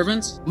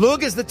 Servants?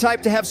 Lug is the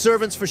type to have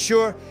servants for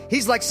sure.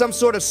 He's like some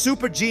sort of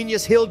super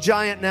genius hill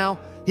giant now.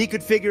 He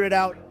could figure it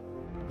out.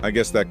 I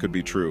guess that could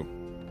be true.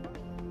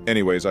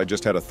 Anyways, I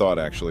just had a thought,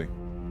 actually.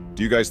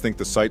 Do you guys think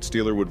the Sight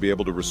Stealer would be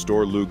able to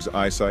restore Lug's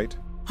eyesight?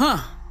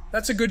 Huh,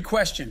 that's a good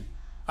question.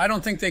 I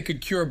don't think they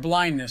could cure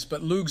blindness,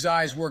 but Lug's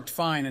eyes worked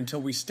fine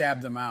until we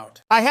stabbed them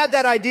out. I had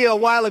that idea a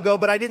while ago,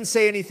 but I didn't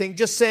say anything,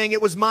 just saying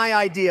it was my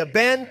idea.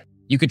 Ben?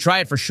 You could try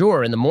it for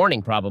sure in the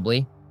morning,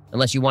 probably,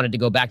 unless you wanted to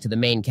go back to the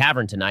main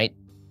cavern tonight.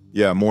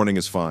 Yeah, morning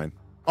is fine.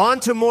 On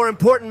to more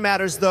important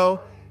matters,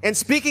 though. And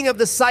speaking of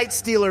the Sight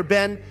Stealer,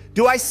 Ben,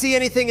 do I see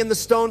anything in the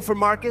stone for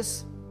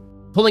Marcus?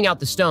 Pulling out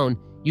the stone,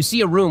 you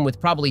see a room with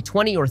probably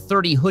 20 or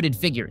 30 hooded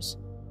figures.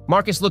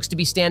 Marcus looks to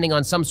be standing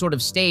on some sort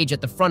of stage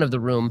at the front of the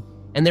room,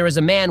 and there is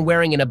a man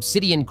wearing an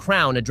obsidian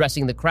crown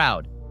addressing the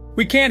crowd.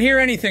 We can't hear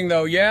anything,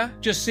 though, yeah?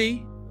 Just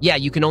see? Yeah,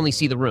 you can only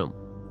see the room.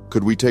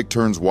 Could we take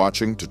turns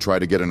watching to try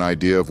to get an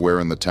idea of where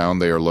in the town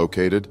they are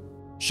located?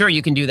 Sure,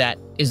 you can do that.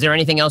 Is there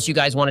anything else you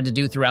guys wanted to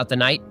do throughout the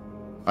night?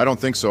 I don't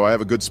think so. I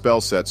have a good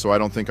spell set, so I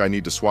don't think I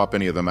need to swap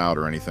any of them out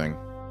or anything.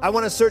 I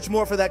want to search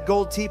more for that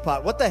gold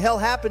teapot. What the hell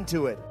happened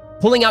to it?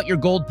 Pulling out your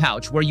gold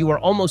pouch, where you are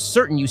almost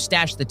certain you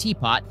stashed the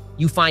teapot,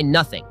 you find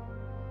nothing.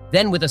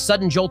 Then, with a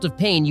sudden jolt of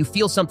pain, you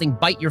feel something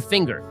bite your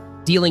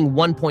finger, dealing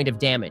 1 point of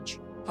damage.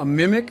 A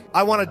mimic?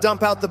 I want to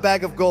dump out the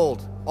bag of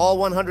gold, all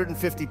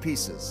 150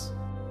 pieces.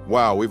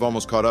 Wow, we've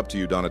almost caught up to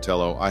you,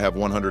 Donatello. I have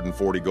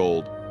 140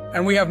 gold.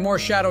 And we have more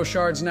shadow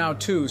shards now,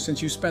 too,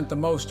 since you spent the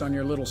most on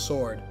your little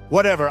sword.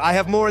 Whatever, I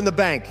have more in the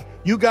bank.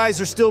 You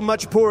guys are still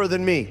much poorer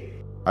than me.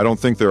 I don't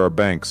think there are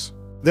banks.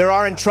 There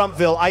are in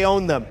Trumpville. I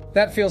own them.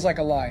 That feels like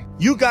a lie.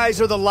 You guys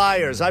are the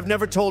liars. I've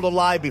never told a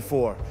lie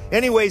before.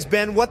 Anyways,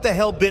 Ben, what the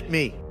hell bit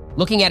me?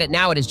 Looking at it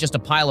now, it is just a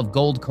pile of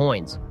gold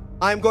coins.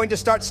 I'm going to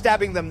start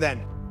stabbing them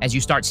then. As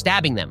you start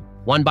stabbing them,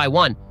 one by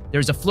one,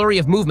 there's a flurry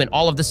of movement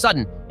all of the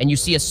sudden, and you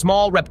see a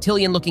small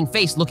reptilian-looking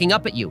face looking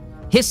up at you,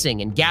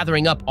 hissing and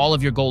gathering up all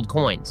of your gold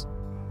coins.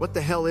 What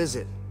the hell is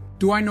it?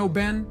 Do I know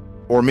Ben?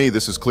 Or me,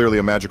 this is clearly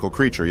a magical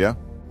creature, yeah?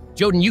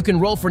 Joden, you can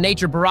roll for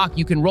Nature, Barak,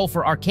 you can roll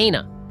for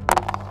Arcana.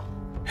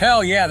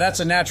 Hell yeah,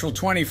 that's a natural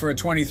 20 for a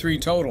 23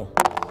 total.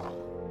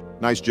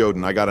 Nice,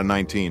 Joden. I got a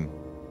 19.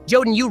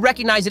 Joden, you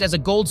recognize it as a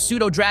gold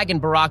pseudo-dragon,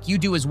 Barak. You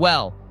do as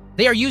well.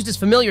 They are used as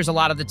familiars a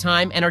lot of the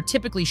time and are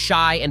typically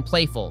shy and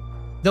playful,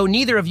 though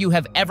neither of you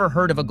have ever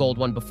heard of a gold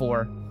one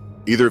before.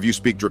 Either of you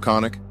speak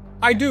Draconic?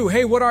 I do.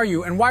 Hey, what are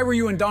you? And why were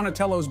you in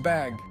Donatello's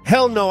bag?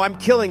 Hell no, I'm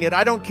killing it.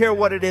 I don't care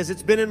what it is.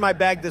 It's been in my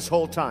bag this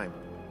whole time.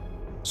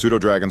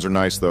 Pseudo-dragons are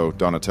nice, though,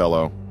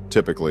 Donatello.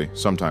 Typically.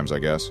 Sometimes, I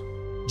guess.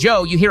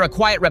 Joe, you hear a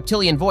quiet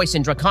reptilian voice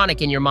in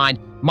Draconic in your mind.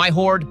 My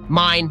horde,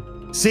 mine.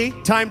 See?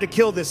 Time to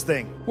kill this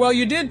thing. Well,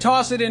 you did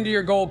toss it into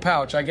your gold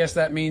pouch. I guess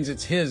that means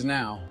it's his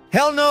now.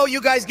 Hell no,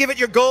 you guys give it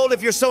your gold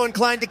if you're so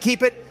inclined to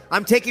keep it.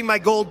 I'm taking my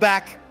gold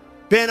back.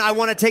 Ben, I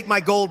want to take my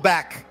gold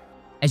back.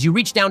 As you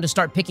reach down to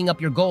start picking up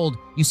your gold,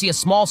 you see a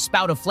small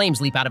spout of flames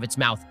leap out of its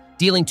mouth,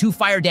 dealing 2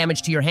 fire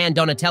damage to your hand,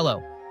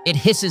 Donatello. It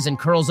hisses and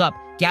curls up,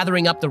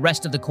 gathering up the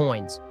rest of the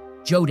coins.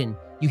 Joden,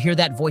 you hear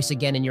that voice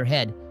again in your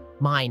head.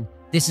 Mine.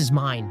 This is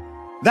mine.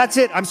 That's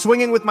it. I'm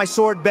swinging with my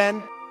sword,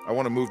 Ben. I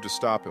want to move to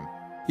stop him.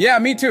 Yeah,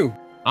 me too.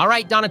 All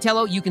right,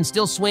 Donatello, you can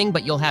still swing,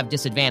 but you'll have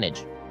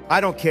disadvantage.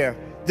 I don't care.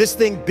 This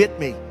thing bit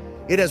me.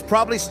 It has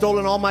probably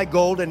stolen all my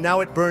gold, and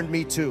now it burned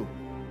me too.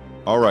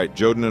 All right,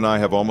 Joden and I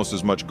have almost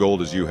as much gold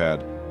as you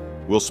had.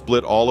 We'll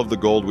split all of the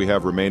gold we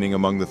have remaining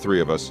among the 3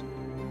 of us,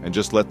 and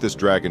just let this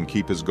dragon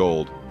keep his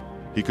gold.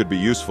 He could be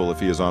useful if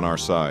he is on our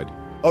side.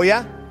 Oh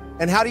yeah?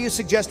 And how do you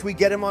suggest we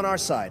get him on our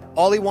side?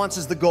 All he wants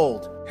is the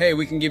gold. Hey,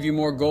 we can give you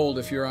more gold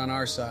if you're on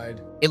our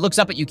side. It looks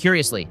up at you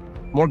curiously.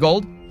 More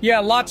gold? Yeah,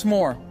 lots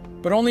more,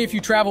 but only if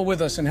you travel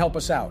with us and help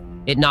us out.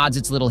 It nods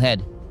its little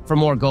head. For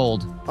more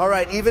gold. All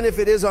right, even if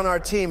it is on our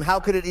team, how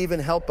could it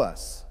even help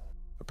us?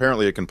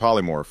 Apparently it can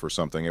polymorph or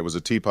something. It was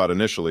a teapot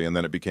initially, and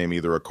then it became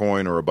either a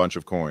coin or a bunch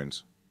of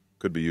coins.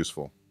 Could be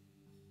useful.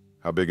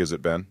 How big is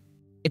it, Ben?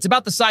 It's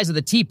about the size of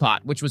the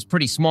teapot, which was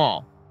pretty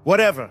small.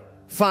 Whatever.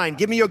 Fine,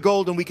 give me your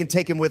gold and we can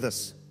take him with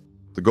us.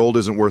 The gold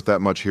isn't worth that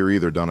much here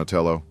either,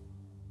 Donatello.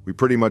 We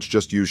pretty much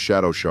just use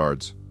shadow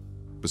shards.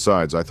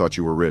 Besides, I thought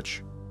you were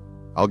rich.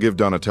 I'll give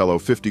Donatello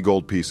 50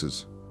 gold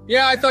pieces.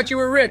 Yeah, I thought you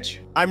were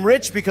rich. I'm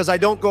rich because I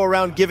don't go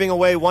around giving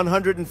away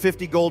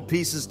 150 gold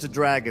pieces to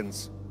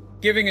dragons.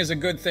 Giving is a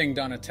good thing,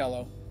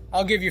 Donatello.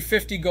 I'll give you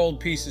 50 gold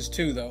pieces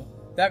too, though.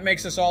 That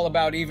makes us all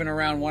about even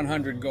around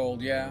 100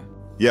 gold, yeah?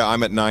 Yeah,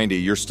 I'm at 90.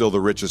 You're still the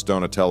richest,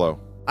 Donatello.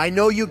 I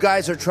know you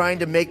guys are trying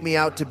to make me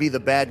out to be the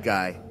bad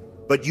guy,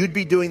 but you'd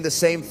be doing the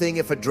same thing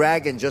if a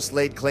dragon just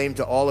laid claim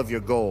to all of your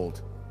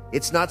gold.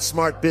 It's not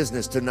smart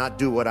business to not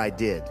do what I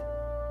did.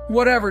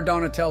 Whatever,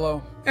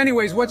 Donatello.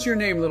 Anyways, what's your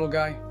name, little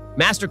guy?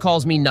 Master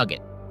calls me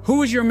Nugget.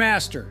 Who is your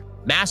master?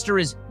 Master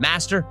is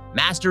master.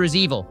 Master is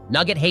evil.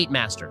 Nugget hate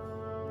master.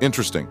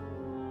 Interesting.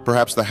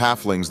 Perhaps the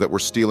halflings that were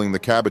stealing the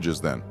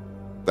cabbages then.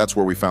 That's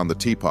where we found the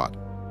teapot.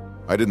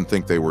 I didn't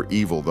think they were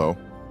evil, though.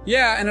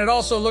 Yeah, and it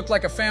also looked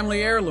like a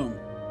family heirloom.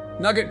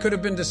 Nugget could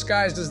have been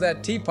disguised as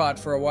that teapot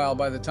for a while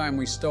by the time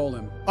we stole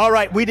him. All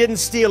right, we didn't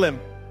steal him.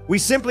 We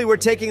simply were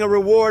taking a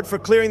reward for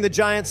clearing the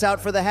giants out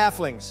for the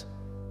halflings.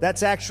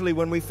 That's actually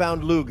when we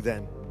found Lug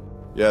then.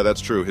 Yeah,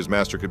 that's true. His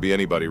master could be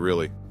anybody,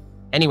 really.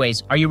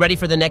 Anyways, are you ready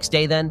for the next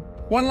day then?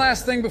 One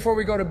last thing before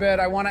we go to bed.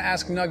 I want to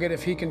ask Nugget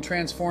if he can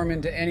transform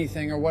into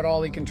anything or what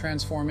all he can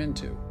transform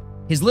into.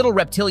 His little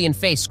reptilian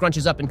face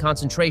scrunches up in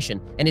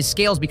concentration, and his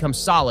scales become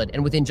solid,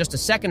 and within just a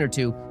second or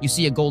two, you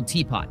see a gold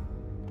teapot.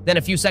 Then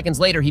a few seconds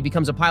later, he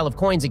becomes a pile of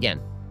coins again.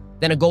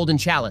 Then a golden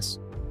chalice.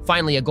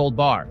 Finally, a gold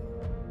bar.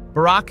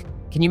 Barack,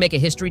 can you make a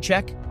history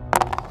check?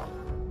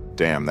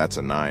 Damn, that's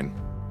a 9.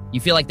 You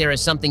feel like there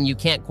is something you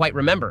can't quite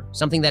remember,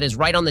 something that is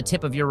right on the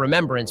tip of your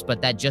remembrance,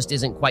 but that just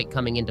isn't quite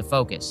coming into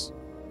focus.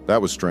 That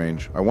was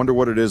strange. I wonder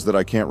what it is that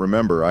I can't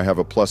remember. I have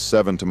a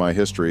 +7 to my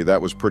history. That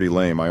was pretty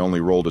lame. I only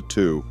rolled a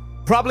 2.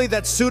 Probably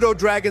that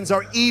pseudo-dragons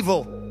are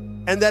evil,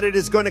 and that it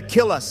is going to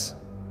kill us.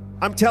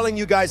 I'm telling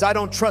you guys, I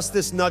don't trust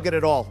this Nugget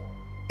at all.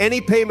 Any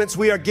payments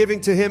we are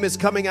giving to him is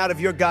coming out of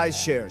your guys'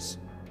 shares.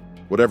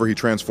 Whatever he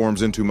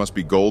transforms into must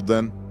be gold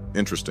then?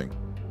 Interesting.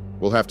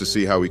 We'll have to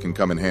see how he can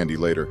come in handy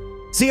later.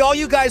 See, all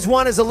you guys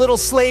want is a little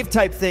slave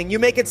type thing. You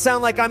make it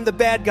sound like I'm the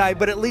bad guy,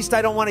 but at least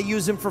I don't want to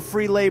use him for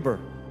free labor.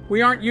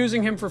 We aren't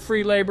using him for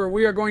free labor.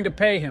 We are going to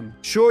pay him.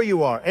 Sure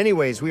you are.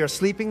 Anyways, we are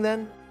sleeping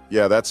then?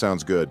 Yeah, that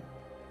sounds good.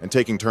 And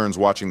taking turns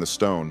watching the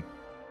stone.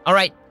 All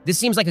right, this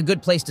seems like a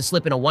good place to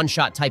slip in a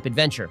one-shot type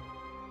adventure.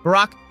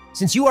 Barack,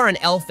 since you are an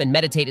elf and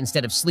meditate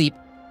instead of sleep,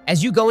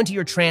 as you go into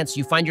your trance,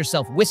 you find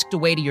yourself whisked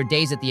away to your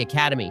days at the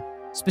academy,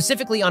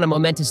 specifically on a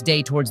momentous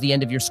day towards the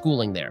end of your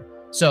schooling there.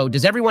 So,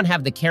 does everyone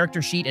have the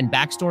character sheet and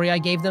backstory I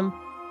gave them?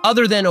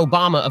 Other than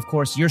Obama, of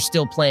course, you're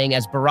still playing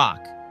as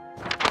Barack.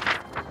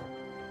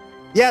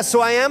 Yeah,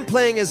 so I am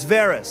playing as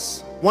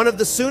Varus, one of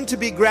the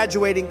soon-to-be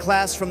graduating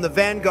class from the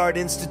Vanguard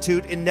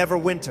Institute in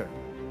Neverwinter.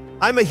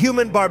 I'm a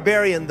human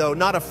barbarian, though,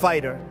 not a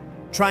fighter,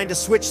 trying to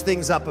switch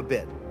things up a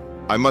bit.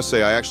 I must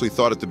say, I actually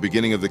thought at the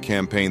beginning of the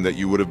campaign that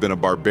you would have been a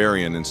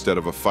barbarian instead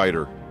of a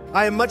fighter.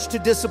 I am much too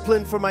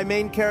disciplined for my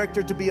main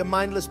character to be a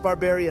mindless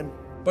barbarian.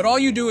 But all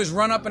you do is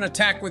run up and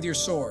attack with your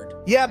sword.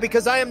 Yeah,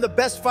 because I am the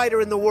best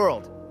fighter in the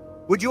world.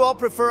 Would you all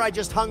prefer I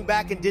just hung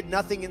back and did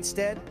nothing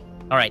instead?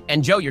 All right,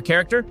 and Joe, your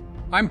character?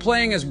 I'm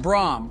playing as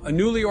Brahm, a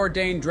newly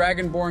ordained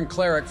dragonborn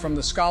cleric from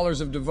the Scholars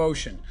of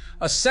Devotion,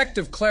 a sect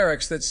of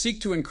clerics that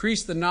seek to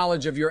increase the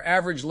knowledge of your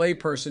average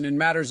layperson in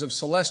matters of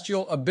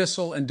celestial,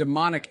 abyssal, and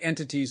demonic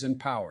entities and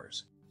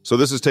powers. So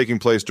this is taking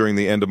place during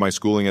the end of my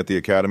schooling at the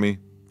academy?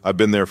 I've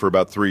been there for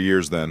about 3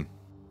 years then.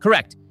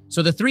 Correct.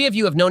 So the three of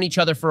you have known each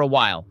other for a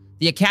while.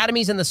 The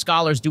academies and the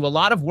scholars do a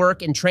lot of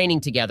work and training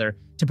together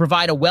to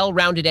provide a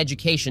well-rounded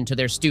education to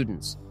their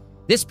students.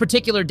 This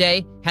particular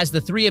day has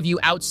the three of you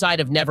outside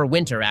of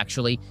Neverwinter,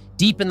 actually,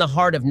 deep in the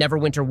heart of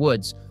Neverwinter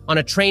Woods, on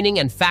a training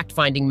and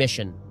fact-finding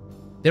mission.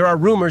 There are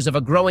rumors of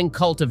a growing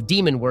cult of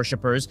demon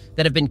worshippers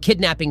that have been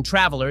kidnapping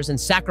travelers and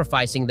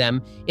sacrificing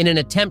them in an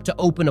attempt to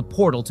open a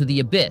portal to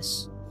the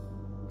abyss.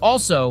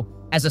 Also,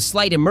 As a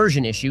slight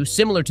immersion issue,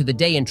 similar to the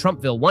Day in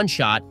Trumpville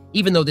one-shot,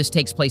 even though this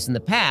takes place in the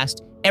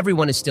past,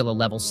 everyone is still a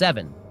level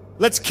 7.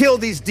 Let's kill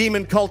these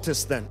demon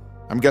cultists then.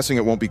 I'm guessing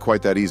it won't be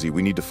quite that easy.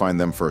 We need to find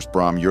them first.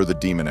 Brom, you're the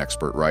demon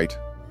expert, right?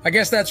 I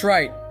guess that's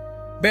right.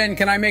 Ben,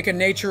 can I make a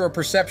nature or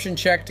perception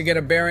check to get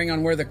a bearing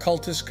on where the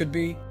cultists could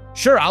be?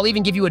 Sure, I'll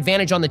even give you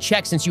advantage on the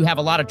check since you have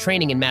a lot of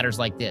training in matters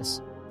like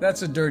this.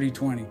 That's a dirty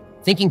 20.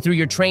 Thinking through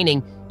your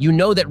training, you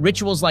know that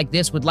rituals like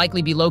this would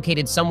likely be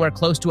located somewhere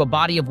close to a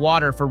body of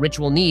water for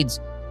ritual needs,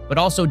 but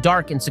also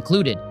dark and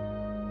secluded.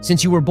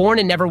 Since you were born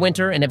in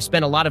Neverwinter and have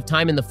spent a lot of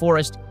time in the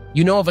forest,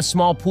 you know of a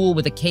small pool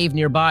with a cave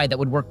nearby that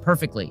would work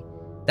perfectly.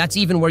 That's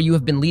even where you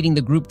have been leading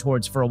the group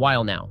towards for a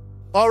while now.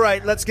 All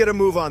right, let's get a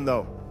move on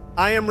though.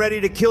 I am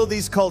ready to kill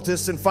these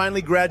cultists and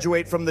finally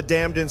graduate from the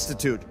damned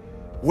institute.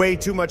 Way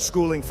too much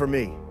schooling for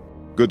me.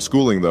 Good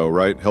schooling though,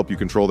 right? Help you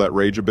control that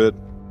rage a bit?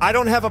 I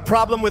don't have a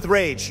problem with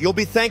rage. You'll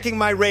be thanking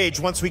my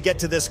rage once we get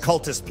to this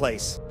cultist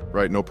place.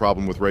 Right, no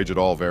problem with rage at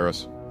all,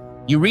 Varys.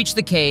 You reach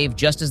the cave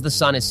just as the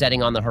sun is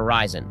setting on the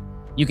horizon.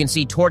 You can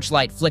see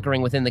torchlight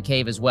flickering within the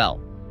cave as well.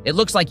 It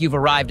looks like you've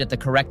arrived at the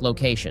correct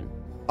location.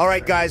 All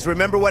right, guys,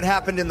 remember what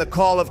happened in the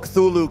Call of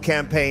Cthulhu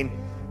campaign?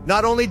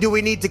 Not only do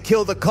we need to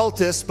kill the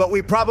cultists, but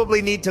we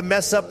probably need to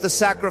mess up the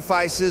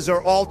sacrifices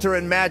or altar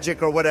and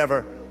magic or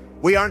whatever.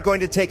 We aren't going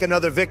to take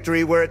another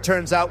victory where it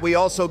turns out we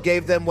also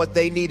gave them what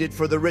they needed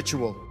for the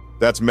ritual.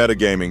 That's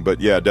metagaming,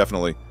 but yeah,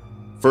 definitely.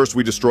 First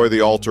we destroy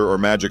the altar or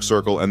magic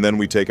circle, and then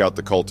we take out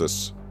the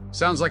cultists.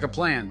 Sounds like a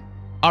plan.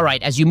 All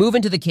right, as you move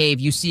into the cave,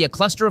 you see a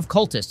cluster of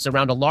cultists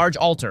around a large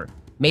altar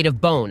made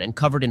of bone and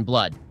covered in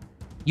blood.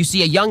 You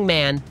see a young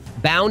man,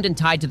 bound and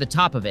tied to the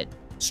top of it,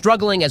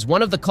 struggling as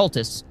one of the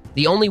cultists,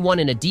 the only one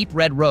in a deep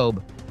red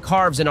robe,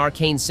 carves an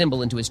arcane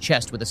symbol into his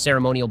chest with a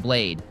ceremonial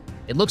blade.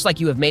 It looks like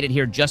you have made it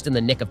here just in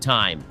the nick of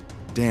time.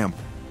 Damn,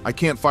 I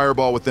can't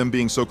fireball with them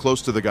being so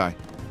close to the guy.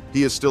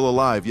 He is still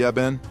alive, yeah,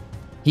 Ben?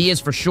 He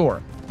is for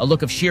sure, a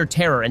look of sheer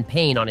terror and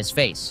pain on his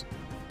face.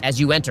 As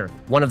you enter,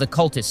 one of the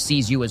cultists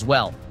sees you as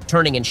well,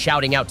 turning and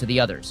shouting out to the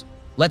others.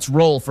 Let's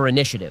roll for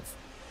initiative.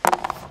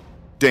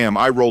 Damn,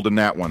 I rolled a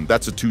nat one.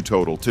 That's a 2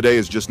 total. Today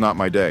is just not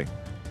my day.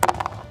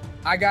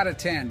 I got a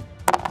 10.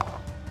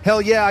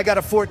 Hell yeah, I got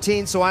a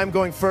 14, so I'm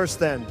going first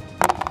then.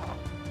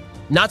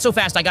 Not so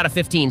fast, I got a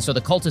 15, so the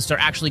cultists are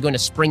actually going to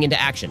spring into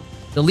action.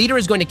 The leader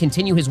is going to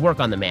continue his work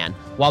on the man,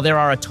 while there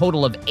are a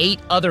total of 8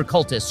 other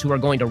cultists who are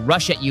going to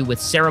rush at you with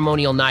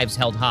ceremonial knives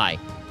held high.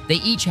 They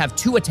each have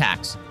 2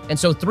 attacks, and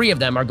so 3 of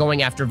them are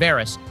going after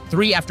Varys,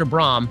 3 after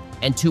Brom,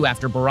 and 2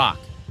 after Barack.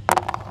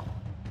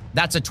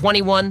 That's a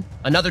 21,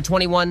 another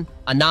 21,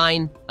 a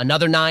 9,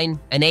 another 9,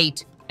 an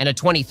 8, and a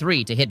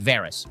 23 to hit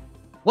Varys.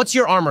 What's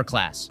your armor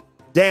class?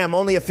 Damn,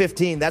 only a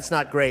 15. That's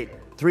not great.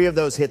 3 of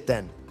those hit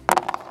then.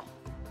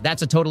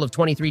 That's a total of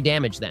 23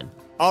 damage then.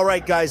 All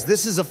right, guys,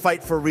 this is a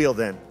fight for real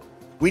then.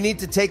 We need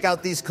to take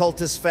out these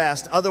cultists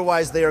fast,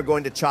 otherwise they are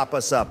going to chop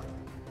us up.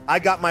 I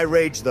got my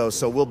rage though,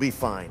 so we'll be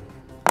fine.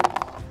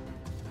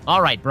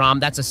 All right, Brom,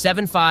 that's a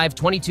 7, 5,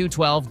 22,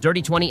 12,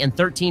 dirty 20, and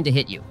 13 to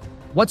hit you.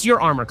 What's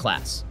your armor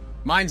class?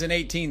 Mine's an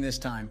 18 this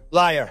time.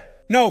 Liar.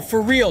 No,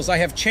 for reals, I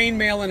have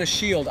chainmail and a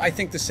shield. I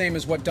think the same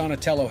as what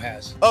Donatello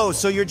has. Oh,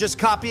 so you're just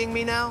copying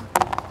me now?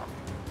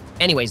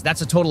 Anyways,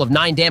 that's a total of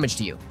 9 damage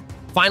to you.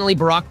 Finally,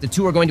 Barack, the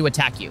 2 are going to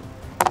attack you.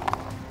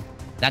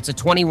 That's a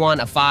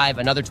 21, a 5,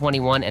 another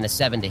 21, and a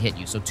 7 to hit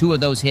you. So 2 of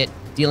those hit,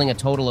 dealing a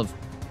total of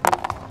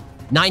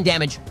 9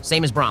 damage,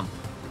 same as Brom.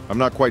 I'm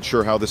not quite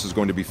sure how this is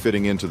going to be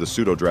fitting into the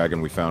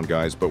pseudo-dragon we found,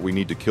 guys, but we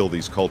need to kill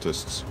these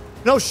cultists.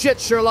 No shit,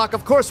 Sherlock.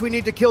 Of course we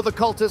need to kill the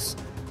cultists.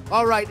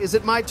 All right, is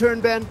it my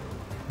turn, Ben?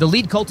 The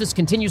lead cultist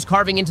continues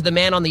carving into the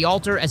man on the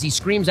altar as he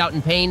screams out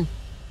in pain.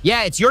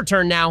 Yeah, it's your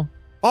turn now.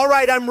 All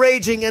right, I'm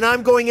raging, and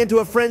I'm going into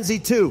a frenzy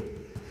too.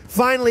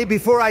 Finally,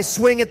 before I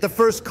swing at the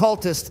first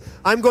cultist,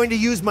 I'm going to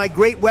use my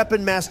Great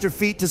Weapon Master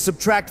feat to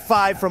subtract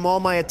 5 from all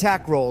my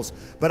attack rolls,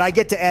 but I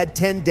get to add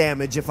 10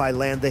 damage if I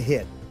land the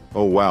hit.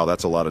 Oh wow,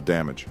 that's a lot of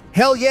damage.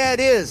 Hell yeah, it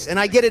is, and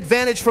I get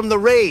advantage from the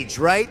rage,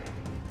 right?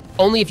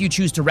 Only if you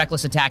choose to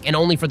reckless attack and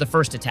only for the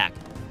first attack.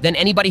 Then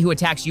anybody who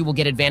attacks you will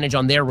get advantage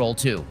on their roll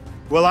too.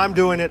 Well, I'm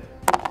doing it.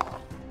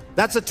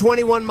 That's a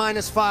 21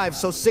 minus 5,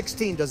 so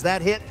 16. Does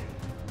that hit?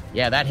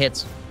 Yeah, that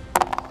hits.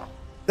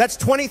 That's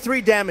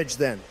 23 damage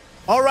then.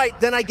 All right,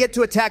 then I get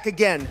to attack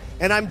again,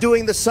 and I'm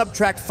doing the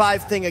subtract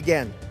 5 thing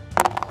again.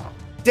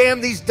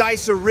 Damn, these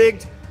dice are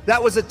rigged.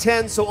 That was a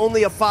 10, so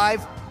only a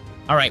 5.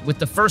 All right, with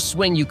the first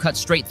swing, you cut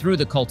straight through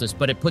the cultist,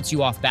 but it puts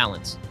you off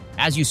balance.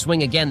 As you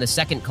swing again, the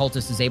second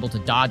cultist is able to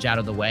dodge out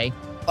of the way.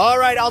 All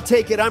right, I'll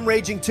take it. I'm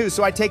raging too,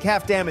 so I take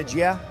half damage,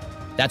 yeah?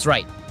 That's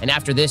right. And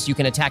after this, you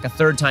can attack a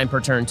 3rd time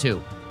per turn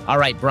too. All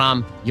right,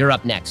 Brom, you're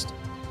up next.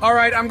 All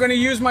right, I'm going to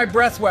use my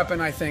breath weapon,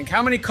 I think.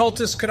 How many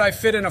cultists could I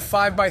fit in a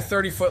 5 by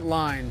 30-foot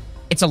line?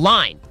 It's a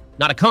line,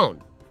 not a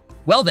cone.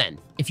 Well then,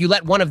 if you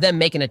let one of them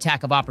make an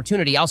attack of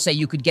opportunity, I'll say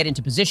you could get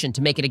into position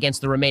to make it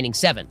against the remaining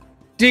 7.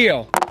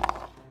 Deal.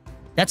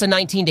 That's a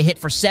 19 to hit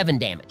for 7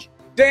 damage.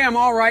 Damn,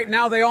 all right,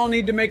 now they all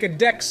need to make a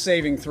dex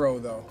saving throw,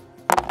 though.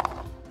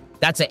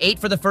 That's a 8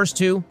 for the first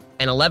 2,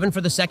 an 11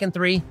 for the second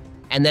 3,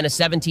 and then a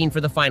 17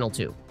 for the final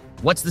two.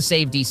 What's the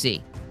save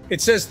DC? It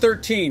says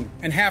 13,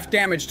 and half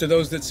damage to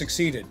those that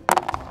succeeded.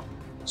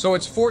 So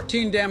it's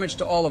 14 damage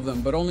to all of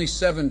them, but only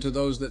 7 to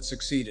those that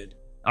succeeded.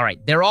 All right,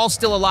 they're all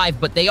still alive,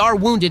 but they are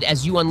wounded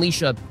as you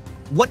unleash a...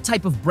 What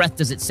type of breath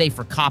does it say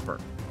for copper?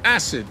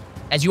 Acid.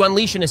 As you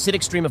unleash an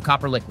acidic stream of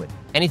copper liquid.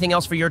 Anything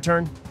else for your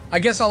turn? I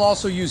guess I'll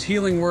also use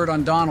Healing Word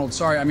on Donald.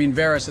 Sorry, I mean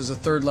Varys as a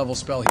 3rd level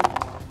spell.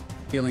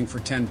 Healing for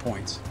 10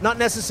 points. Not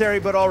necessary,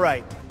 but all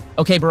right.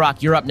 Okay,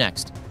 Barack, you're up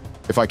next.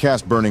 If I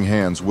cast Burning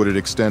Hands, would it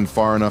extend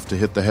far enough to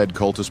hit the head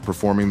cultist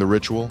performing the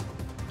ritual?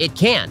 It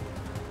can,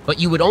 but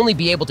you would only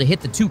be able to hit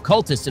the 2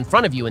 cultists in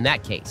front of you in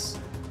that case.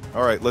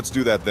 All right, let's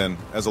do that then,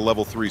 as a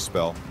level 3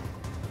 spell.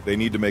 They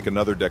need to make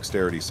another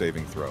dexterity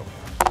saving throw.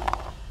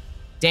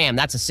 Damn,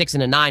 that's a 6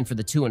 and a 9 for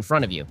the 2 in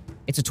front of you.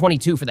 It's a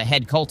 22 for the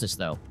head cultist,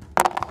 though.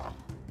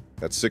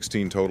 That's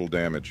 16 total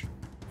damage.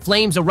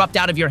 Flames erupt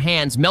out of your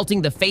hands,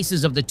 melting the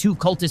faces of the 2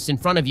 cultists in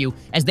front of you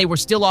as they were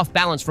still off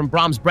balance from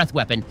Brahm's breath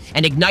weapon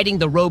and igniting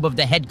the robe of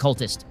the head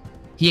cultist.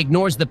 He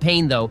ignores the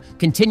pain, though,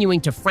 continuing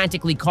to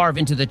frantically carve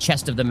into the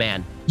chest of the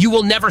man. "You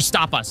will never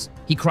stop us!"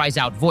 he cries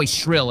out, voice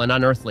shrill and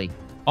unearthly.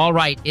 All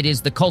right, it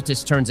is the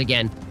cultist's turns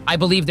again. I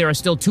believe there are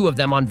still 2 of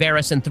them on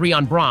Varys and 3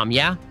 on Brahm,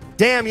 yeah?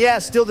 Damn, yeah,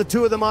 still the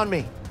 2 of them on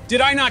me.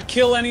 Did I not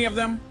kill any of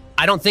them?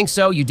 I don't think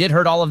so. You did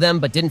hurt all of them,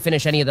 but didn't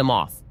finish any of them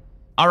off.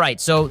 All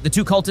right, so the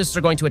 2 cultists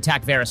are going to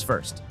attack Varys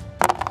first.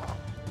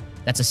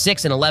 That's a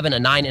 6, an 11, a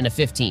 9, and a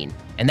 15.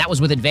 And that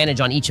was with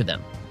advantage on each of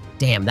them.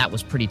 Damn, that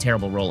was pretty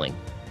terrible rolling.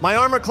 My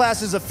armor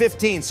class is a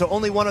 15, so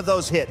only one of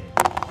those hit.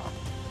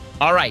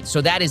 All right, so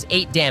that is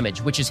 8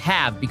 damage, which is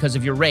halved because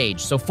of your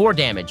rage, so 4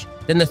 damage.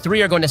 Then the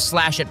 3 are going to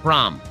slash at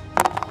Brahm.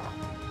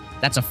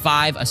 That's a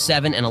 5, a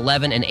 7, an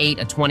 11, an 8,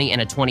 a 20,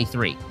 and a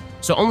 23.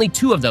 So only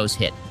 2 of those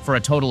hit, for a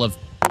total of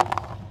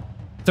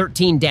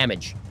 13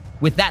 damage.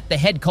 With that, the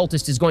head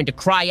cultist is going to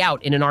cry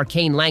out in an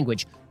arcane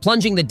language,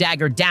 plunging the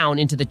dagger down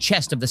into the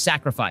chest of the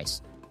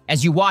sacrifice.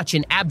 As you watch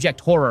in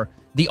abject horror,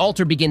 the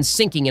altar begins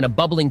sinking in a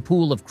bubbling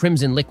pool of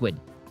crimson liquid.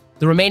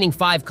 The remaining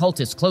 5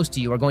 cultists close to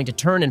you are going to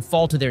turn and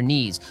fall to their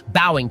knees,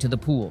 bowing to the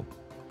pool.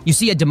 You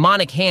see a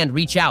demonic hand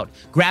reach out,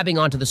 grabbing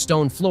onto the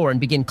stone floor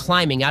and begin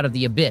climbing out of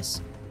the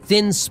abyss.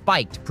 Thin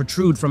spiked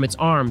protrude from its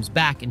arms,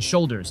 back, and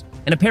shoulders,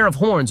 and a pair of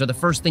horns are the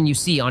first thing you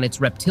see on its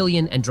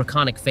reptilian and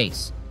draconic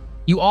face.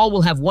 You all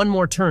will have one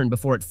more turn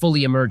before it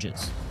fully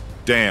emerges.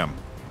 Damn.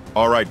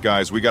 All right,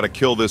 guys, we gotta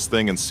kill this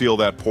thing and seal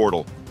that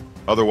portal.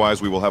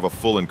 Otherwise, we will have a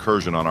full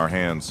incursion on our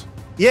hands.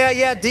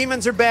 Yeah,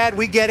 demons are bad,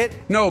 we get it.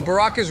 No,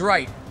 Barack is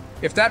right.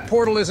 If that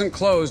portal isn't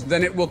closed,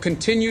 then it will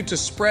continue to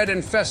spread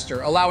and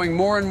fester, allowing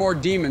more and more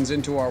demons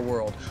into our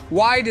world.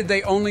 Why did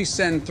they only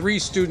send 3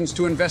 students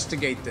to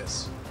investigate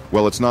this?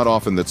 Well, it's not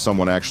often that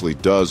someone actually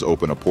does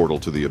open a portal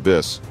to the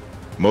abyss.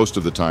 Most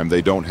of the time,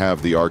 they don't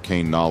have the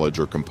arcane knowledge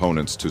or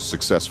components to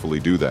successfully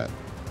do that.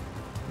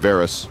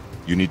 Varys,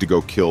 you need to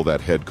go kill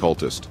that head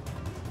cultist.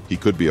 He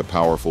could be a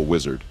powerful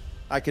wizard.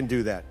 I can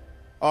do that.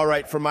 All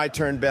right, for my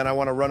turn, Ben, I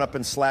want to run up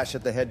and slash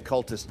at the head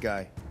cultist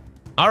guy.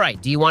 All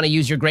right, do you want to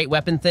use your great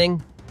weapon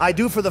thing? I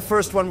do for the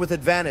first one with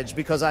advantage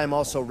because I am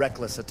also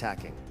reckless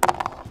attacking.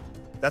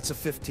 That's a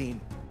 15.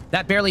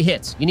 That barely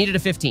hits. You needed a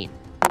 15.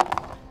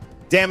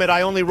 Damn it,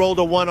 I only rolled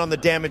a 1 on the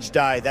damage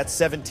die. That's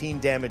 17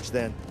 damage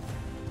then.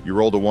 You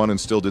rolled a 1 and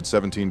still did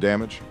 17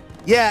 damage?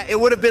 Yeah, it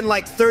would have been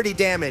like 30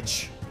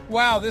 damage.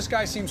 Wow, this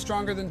guy seems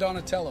stronger than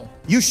Donatello.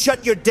 You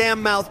shut your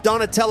damn mouth.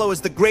 Donatello is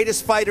the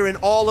greatest fighter in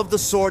all of the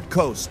Sword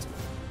Coast.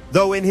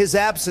 Though in his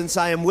absence,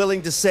 I am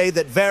willing to say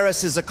that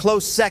Varys is a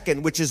close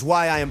second, which is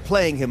why I am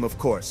playing him, of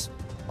course.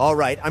 All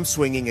right, I'm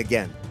swinging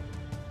again.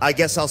 I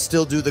guess I'll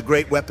still do the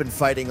great weapon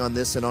fighting on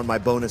this and on my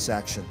bonus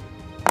action.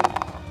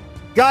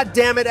 God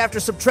damn it, after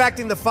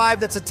subtracting the 5,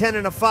 that's a 10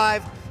 and a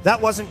 5. That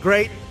wasn't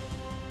great.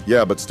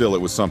 Yeah, but still,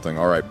 it was something.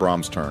 All right,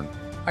 Brahm's turn.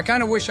 I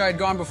kind of wish I had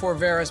gone before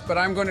Varys, but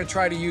I'm going to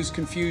try to use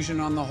confusion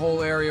on the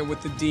whole area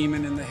with the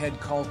demon and the head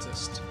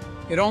cultist.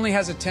 It only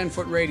has a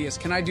 10-foot radius.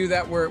 Can I do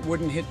that where it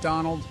wouldn't hit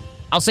Donald?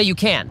 I'll say you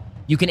can.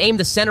 You can aim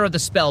the center of the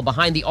spell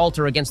behind the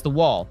altar against the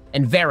wall,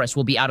 and Varys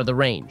will be out of the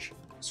range.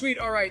 Sweet,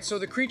 all right, so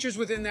the creatures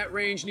within that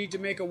range need to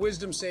make a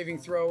wisdom saving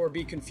throw or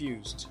be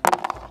confused.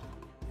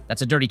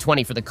 That's a dirty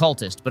 20 for the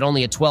cultist, but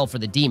only a 12 for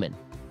the demon.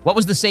 What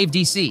was the save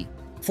DC?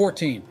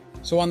 14.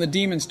 So on the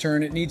demon's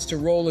turn, it needs to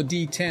roll a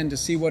d10 to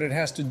see what it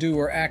has to do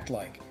or act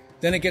like.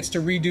 Then it gets to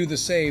redo the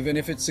save, and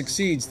if it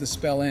succeeds, the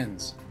spell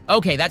ends.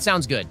 Okay, that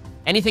sounds good.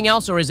 Anything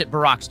else, or is it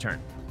Barack's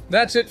turn?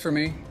 That's it for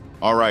me.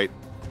 All right,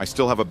 I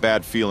still have a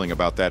bad feeling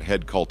about that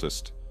head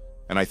cultist,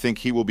 and I think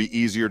he will be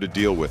easier to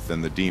deal with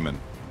than the demon.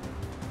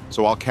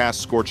 So I'll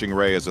cast Scorching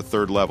Ray as a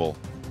 3rd level,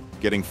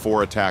 getting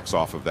 4 attacks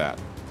off of that.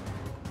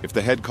 If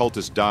the head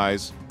cultist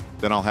dies,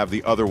 then I'll have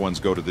the other ones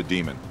go to the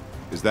demon.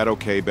 Is that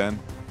okay, Ben?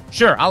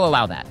 Sure, I'll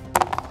allow that.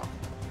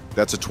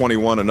 That's a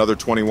 21, another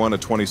 21, a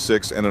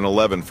 26, and an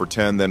 11 for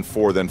 10, then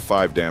 4, then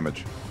 5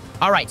 damage.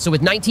 All right, so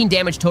with 19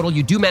 damage total,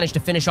 you do manage to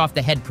finish off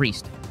the head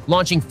priest.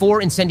 Launching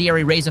 4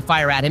 incendiary rays of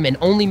fire at him and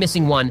only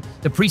missing 1,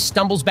 the priest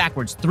stumbles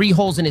backwards, 3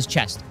 holes in his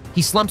chest.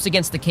 He slumps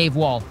against the cave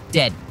wall,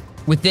 dead.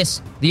 With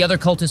this, the other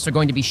cultists are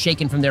going to be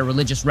shaken from their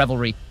religious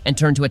revelry and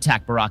turn to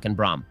attack Barak and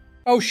Brahm.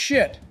 Oh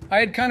shit, I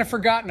had kind of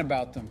forgotten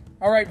about them.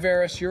 All right,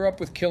 Varys, you're up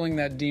with killing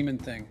that demon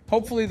thing.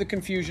 Hopefully the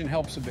confusion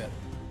helps a bit.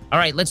 All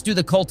right, let's do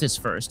the cultists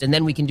first, and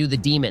then we can do the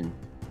demon.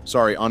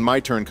 Sorry, on my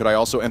turn, could I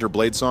also enter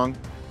Bladesong?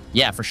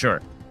 Yeah, for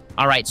sure.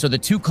 All right, so the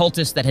 2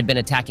 cultists that had been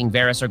attacking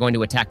Varys are going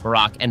to attack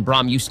Barak, and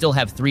Brahm, you still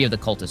have 3 of the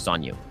cultists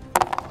on you.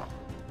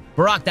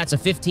 Barak, that's a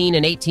 15,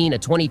 an 18, a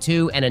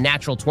 22, and a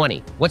natural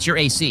 20. What's your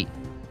AC?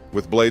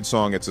 With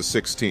Bladesong, it's a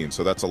 16,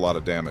 so that's a lot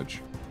of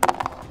damage.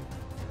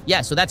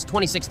 Yeah, so that's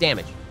 26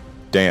 damage.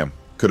 Damn,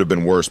 could have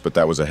been worse, but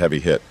that was a heavy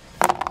hit.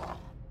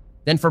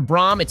 Then for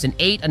Brahm, it's an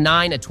 8, a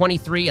 9, a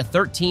 23, a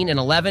 13, an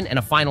 11, and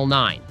a final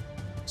 9.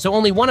 So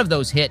only one of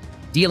those hit,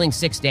 dealing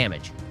 6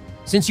 damage.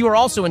 Since you are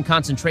also in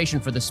concentration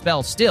for the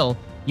spell still,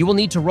 you will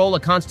need to roll a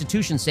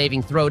Constitution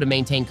saving throw to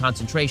maintain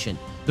concentration.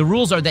 The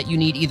rules are that you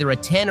need either a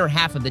 10 or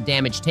half of the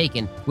damage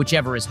taken,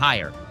 whichever is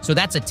higher. So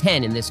that's a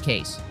 10 in this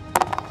case.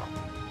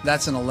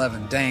 That's an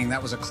 11. Dang,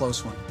 that was a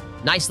close one.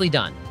 Nicely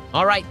done.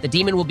 All right, the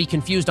demon will be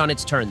confused on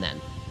its turn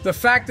then. The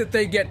fact that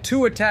they get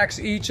 2 attacks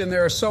each and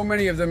there are so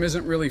many of them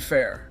isn't really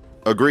fair.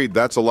 Agreed,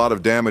 that's a lot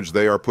of damage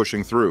they are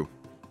pushing through.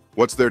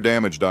 What's their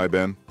damage die,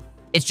 Ben?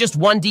 It's just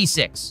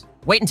 1d6.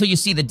 Wait until you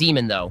see the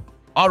demon, though.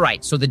 All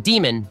right, so the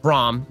demon,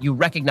 Brahm, you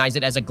recognize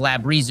it as a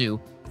Glabrizu,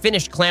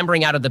 finished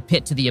clambering out of the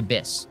pit to the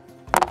abyss.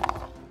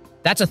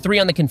 That's a 3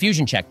 on the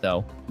confusion check,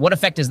 though. What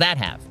effect does that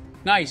have?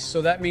 Nice,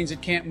 so that means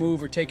it can't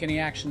move or take any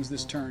actions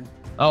this turn.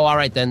 Oh, all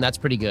right then, that's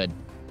pretty good.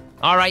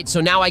 All right, so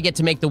now I get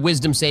to make the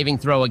wisdom saving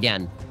throw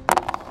again.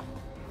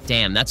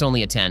 Damn, that's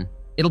only a 10.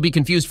 It'll be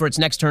confused for its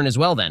next turn as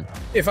well then.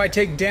 If I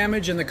take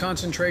damage and the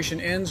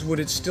concentration ends, would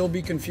it still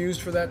be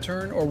confused for that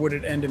turn, or would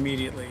it end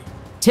immediately?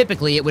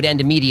 Typically, it would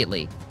end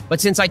immediately. But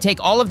since I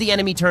take all of the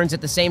enemy turns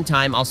at the same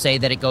time, I'll say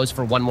that it goes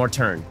for 1 more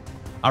turn.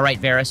 All right,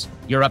 Varys,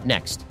 you're up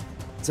next.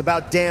 It's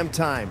about damn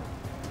time.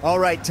 All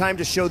right, time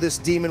to show this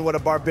demon what a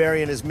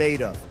barbarian is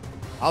made of.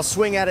 I'll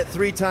swing at it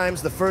 3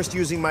 times, the first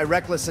using my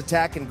reckless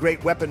attack and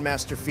great weapon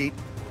master feat,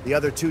 the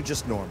other 2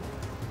 just normal.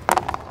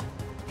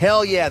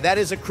 Hell yeah, that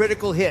is a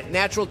critical hit.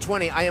 Natural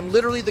 20. I am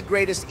literally the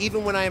greatest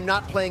even when I am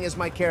not playing as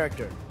my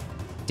character.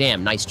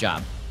 Damn, nice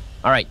job.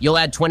 All right, you'll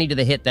add 20 to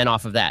the hit then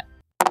off of that.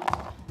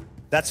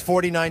 That's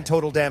 49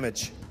 total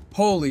damage.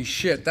 Holy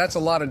shit, that's a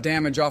lot of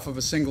damage off of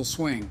a single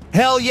swing.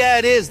 Hell yeah,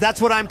 it is.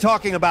 That's what I'm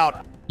talking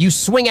about. You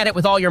swing at it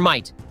with all your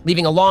might,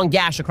 leaving a long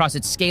gash across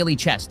its scaly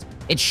chest.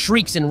 It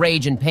shrieks in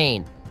rage and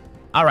pain.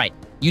 All right,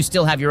 you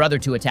still have your other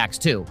 2 attacks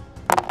too.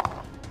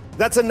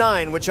 That's a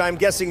 9, which I'm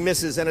guessing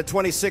misses, and a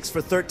 26 for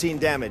 13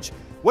 damage.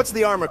 What's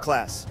the armor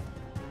class?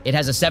 It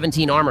has a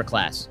 17 armor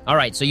class. All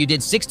right, so you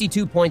did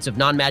 62 points of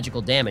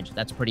non-magical damage.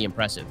 That's pretty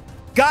impressive.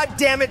 God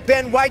damn it,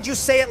 Ben, why'd you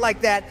say it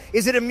like that?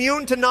 Is it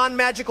immune to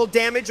non-magical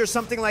damage or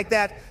something like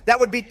that? That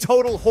would be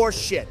total horse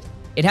shit.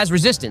 It has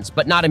resistance,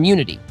 but not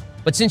immunity.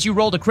 But since you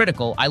rolled a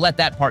critical, I let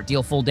that part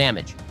deal full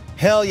damage.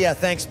 Hell yeah,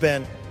 thanks,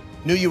 Ben.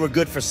 Knew you were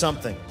good for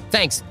something.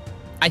 Thanks,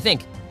 I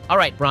think. All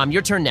right, Brahm,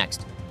 your turn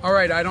next. All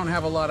right, I don't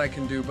have a lot I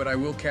can do, but I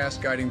will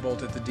cast Guiding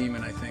Bolt at the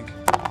demon, I think.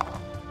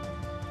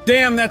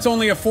 Damn, that's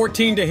only a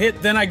 14 to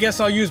hit. Then I guess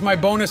I'll use my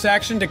bonus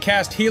action to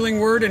cast Healing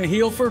Word and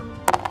heal for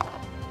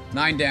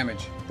 9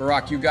 damage.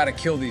 Barak, you gotta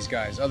kill these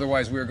guys,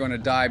 otherwise we're gonna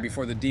die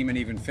before the demon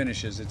even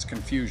finishes its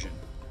confusion.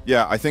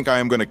 Yeah, I think I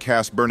am going to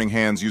cast Burning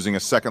Hands using a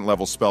 2nd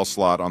level spell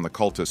slot on the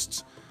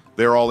cultists.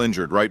 They're all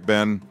injured, right,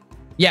 Ben?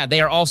 Yeah,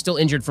 they are all still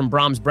injured from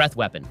Brahm's breath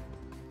weapon.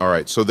 All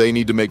right, so they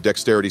need to make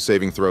dexterity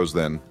saving throws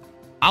then.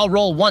 I'll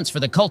roll once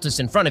for the cultists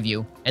in front of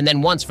you, and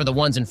then once for the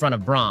ones in front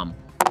of Brahm.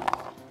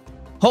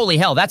 Holy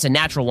hell, that's a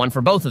natural one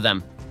for both of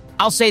them.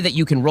 I'll say that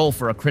you can roll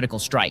for a critical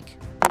strike.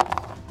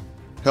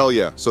 Hell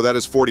yeah, so that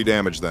is 40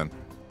 damage then.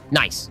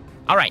 Nice.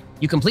 All right,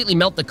 you completely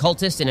melt the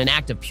cultist in an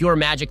act of pure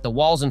magic, the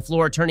walls and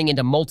floor turning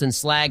into molten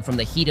slag from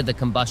the heat of the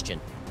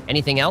combustion.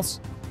 Anything else?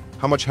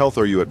 How much health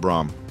are you at,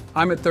 Brahm?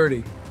 I'm at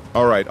 30.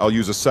 All right, I'll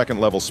use a 2nd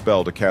level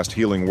spell to cast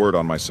Healing Word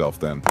on myself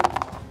then.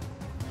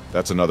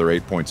 That's another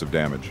 8 points of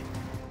damage.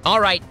 All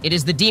right, it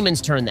is the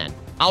demon's turn then.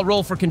 I'll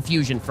roll for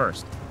confusion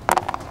first.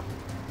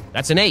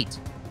 That's an 8.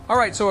 All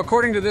right, so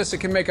according to this, it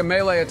can make a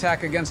melee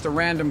attack against a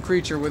random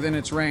creature within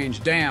its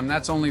range. Damn,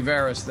 that's only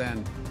Varys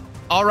then.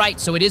 All right,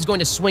 so it is going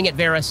to swing at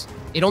Varys.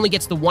 It only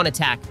gets the 1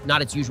 attack,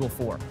 not its usual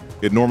 4.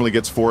 It normally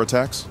gets 4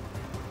 attacks?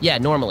 Yeah,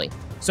 normally.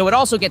 So it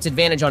also gets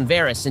advantage on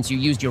Varys since you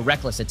used your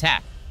reckless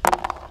attack.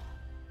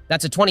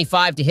 That's a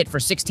 25 to hit for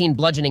 16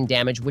 bludgeoning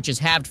damage, which is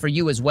halved for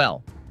you as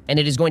well. And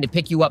it is going to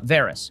pick you up,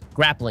 Varys,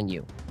 grappling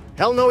you.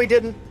 Hell no, he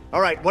didn't. All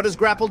right, what does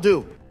grapple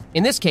do?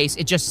 In this case,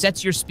 it just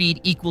sets your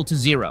speed equal to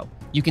 0.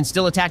 You can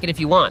still attack it if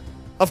you want.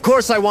 Of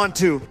course I want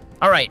to.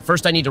 All right,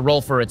 first I need to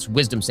roll for its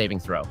wisdom saving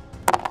throw.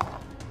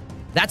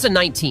 That's a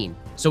 19,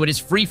 so it is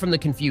free from the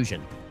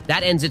confusion.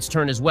 That ends its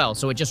turn as well,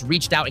 so it just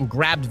reached out and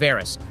grabbed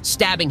Varys,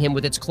 stabbing him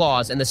with its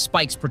claws and the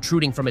spikes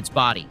protruding from its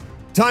body.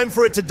 Time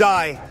for it to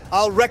die.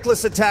 I'll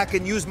reckless attack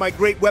and use my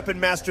great weapon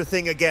master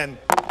thing again.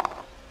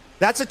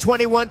 That's a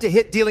 21 to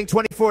hit, dealing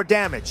 24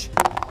 damage.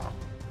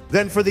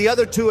 Then for the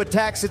other two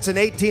attacks, it's an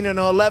 18 and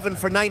an 11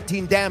 for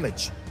 19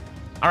 damage.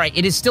 All right,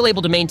 it is still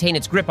able to maintain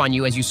its grip on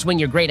you as you swing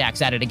your great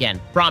axe at it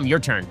again. Brom, your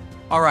turn.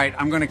 All right,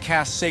 I'm going to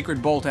cast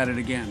Sacred Bolt at it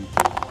again.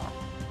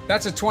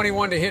 That's a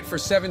 21 to hit for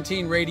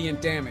 17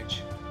 radiant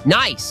damage.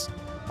 Nice!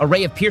 A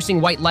ray of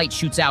piercing white light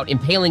shoots out,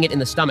 impaling it in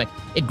the stomach.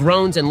 It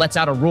groans and lets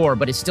out a roar,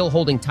 but is still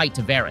holding tight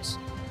to Varys.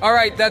 All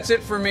right, that's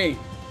it for me.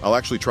 I'll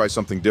actually try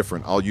something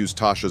different. I'll use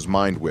Tasha's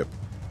Mind Whip.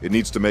 It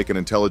needs to make an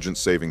intelligence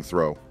saving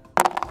throw.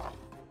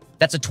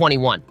 That's a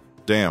 21.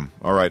 Damn.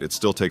 All right, it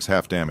still takes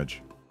half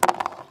damage.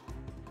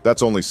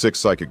 That's only 6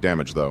 psychic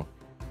damage, though.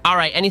 All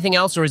right, anything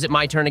else, or is it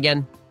my turn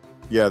again?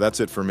 Yeah, that's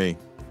it for me.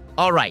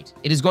 All right,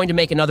 it is going to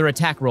make another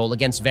attack roll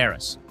against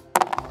Varys.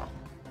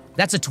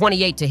 That's a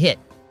 28 to hit.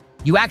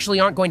 You actually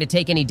aren't going to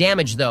take any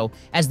damage, though,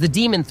 as the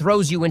demon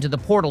throws you into the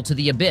portal to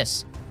the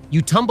abyss.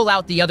 You tumble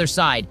out the other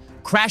side,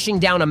 crashing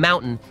down a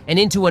mountain and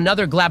into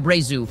another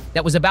Glabrezu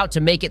that was about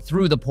to make it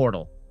through the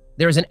portal.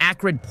 There is an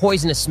acrid,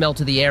 poisonous smell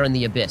to the air in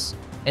the abyss,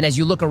 and as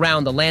you look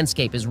around, the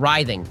landscape is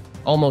writhing,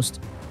 almost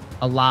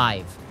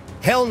alive.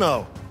 Hell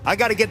no. I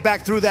gotta get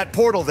back through that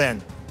portal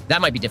then.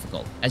 That might be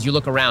difficult. As you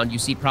look around, you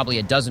see probably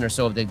a dozen or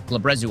so of the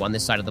Glabrezu on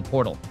this side of the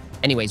portal.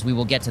 Anyways, we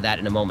will get to that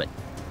in a moment.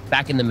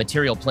 Back in the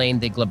material plane,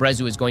 the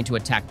Glabrezu is going to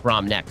attack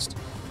Brom next.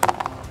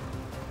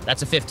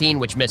 That's a 15,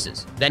 which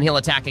misses. Then he'll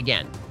attack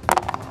again.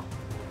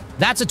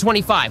 That's a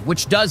 25,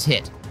 which does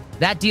hit.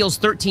 That deals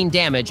 13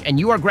 damage, and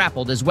you are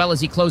grappled as well as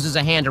he closes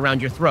a hand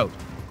around your throat.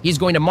 He's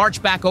going to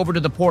march back over to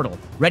the portal,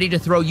 ready to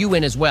throw you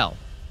in as well.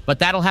 But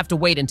that'll have to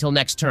wait until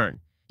next turn.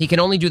 He can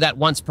only do that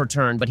once per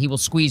turn, but he will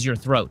squeeze your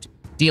throat,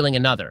 dealing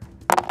another.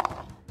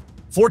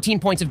 14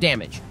 points of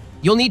damage.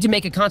 You'll need to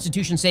make a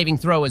Constitution saving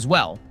throw as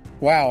well.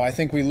 Wow, I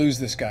think we lose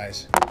this,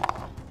 guys.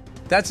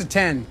 That's a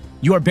 10.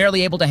 You are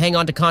barely able to hang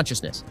on to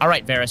consciousness. All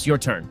right, Varys, your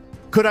turn.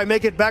 Could I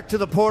make it back to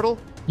the portal?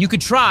 You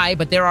could try,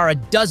 but there are a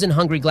dozen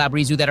hungry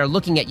Glabrezu that are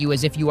looking at you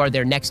as if you are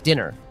their next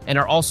dinner, and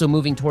are also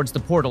moving towards the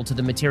portal to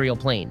the material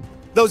plane.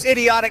 Those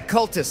idiotic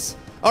cultists.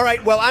 All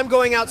right, well, I'm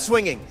going out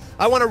swinging.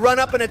 I want to run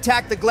up and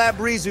attack the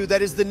Glabrezu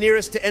that is the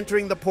nearest to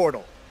entering the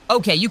portal.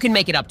 Okay, you can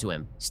make it up to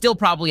him. Still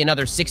probably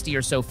another 60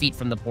 or so feet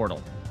from the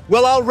portal.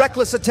 Well, I'll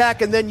reckless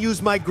attack and then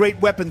use my great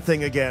weapon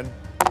thing again.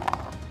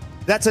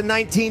 That's a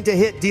 19 to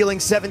hit, dealing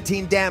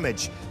 17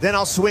 damage. Then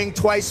I'll swing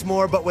twice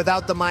more, but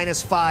without the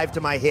 -5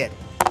 to my hit.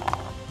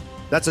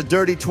 That's a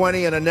dirty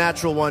 20 and a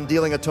natural one,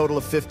 dealing a total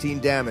of 15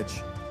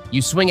 damage.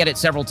 You swing at it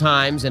several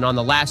times, and on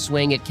the last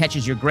swing, it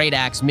catches your great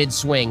axe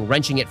mid-swing,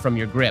 wrenching it from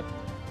your grip.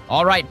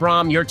 All right,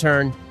 Brom, your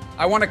turn.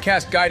 I want to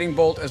cast Guiding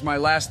Bolt as my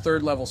last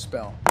 3rd level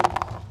spell.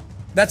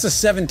 That's a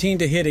 17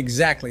 to hit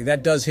exactly.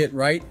 That does hit,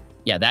 right?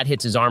 Yeah, that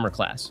hits his armor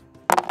class.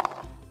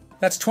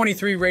 That's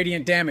 23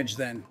 radiant damage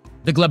then.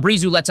 The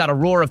Glabrezu lets out a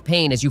roar of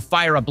pain as you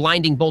fire a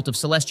blinding bolt of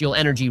celestial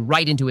energy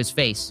right into his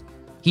face.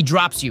 He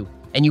drops you,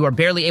 and you are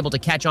barely able to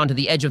catch onto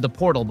the edge of the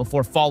portal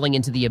before falling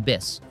into the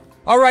abyss.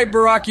 All right,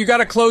 Barack, you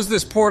gotta close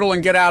this portal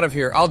and get out of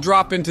here. I'll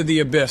drop into the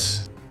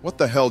abyss. What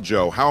the hell,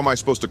 Joe? How am I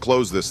supposed to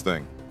close this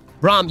thing?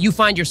 Brom, you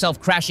find yourself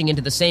crashing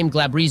into the same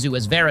Glabrezu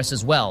as Varys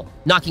as well,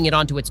 knocking it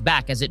onto its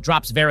back as it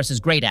drops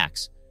Varys' great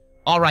axe.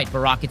 All right,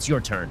 Barack, it's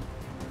your turn.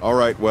 All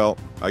right, well,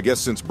 I guess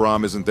since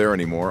Brom isn't there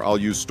anymore, I'll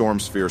use Storm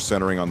Sphere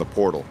centering on the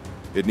portal.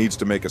 It needs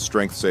to make a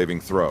strength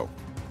saving throw.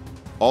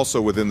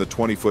 Also, within the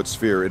 20-foot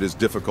sphere, it is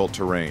difficult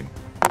terrain.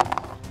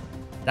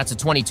 That's a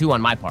 22 on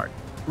my part.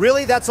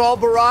 Really? That's all,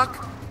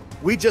 Barack?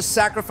 We just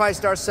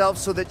sacrificed ourselves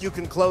so that you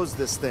can close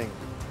this thing.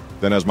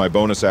 Then as my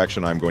bonus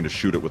action, I'm going to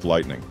shoot it with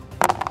lightning.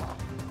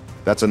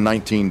 That's a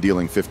 19,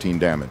 dealing 15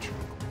 damage.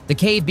 The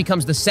cave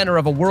becomes the center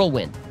of a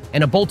whirlwind,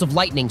 and a bolt of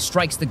lightning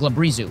strikes the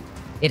Glabrezu.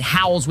 It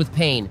howls with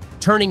pain,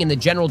 turning in the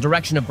general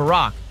direction of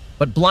Barack,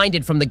 but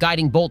blinded from the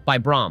guiding bolt by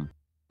Brom.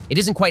 It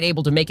isn't quite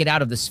able to make it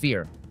out of the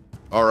sphere.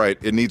 All right,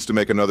 it needs to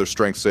make another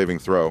strength saving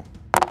throw.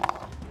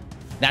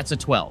 That's a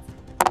 12.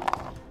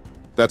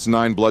 That's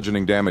 9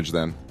 bludgeoning damage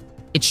then.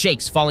 It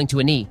shakes, falling to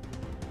a knee.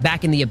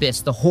 Back in the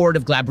abyss, the horde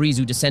of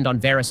Glabrezu descend on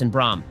Varys and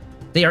Brom.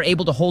 They are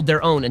able to hold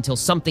their own until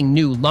something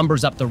new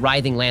lumbers up the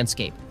writhing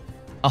landscape.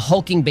 A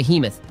hulking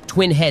behemoth,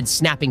 twin heads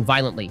snapping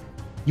violently.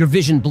 Your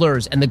vision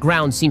blurs and the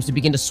ground seems to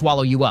begin to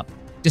swallow you up.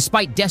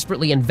 Despite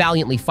desperately and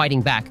valiantly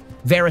fighting back,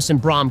 Varys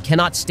and Brom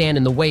cannot stand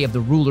in the way of the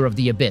ruler of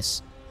the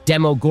abyss,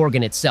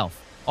 Demogorgon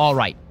itself. All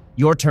right,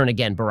 your turn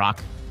again, Barack.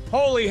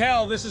 Holy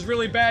hell, this is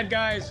really bad,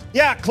 guys.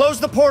 Yeah, close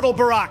the portal,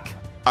 Barack.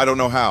 I don't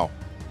know how.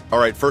 All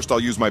right, first I'll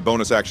use my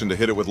bonus action to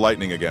hit it with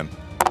lightning again.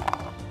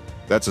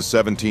 That's a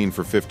 17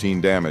 for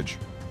 15 damage.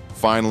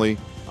 Finally,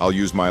 I'll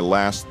use my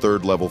last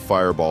 3rd level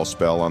fireball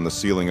spell on the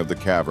ceiling of the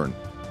cavern,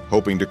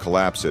 hoping to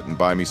collapse it and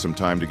buy me some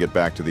time to get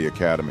back to the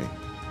academy.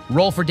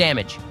 Roll for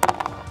damage.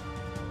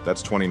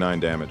 That's 29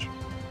 damage.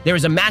 There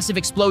is a massive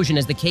explosion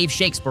as the cave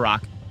shakes,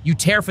 Barack. You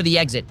tear for the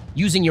exit,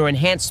 using your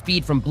enhanced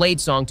speed from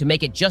Blade Song to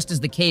make it just as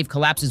the cave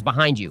collapses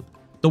behind you.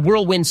 The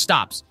whirlwind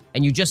stops,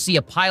 and you just see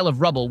a pile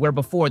of rubble where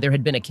before there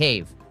had been a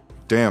cave.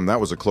 Damn, that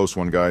was a close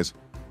one, guys.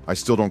 I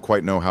still don't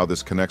quite know how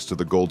this connects to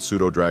the gold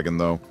pseudo-dragon,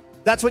 though.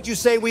 That's what you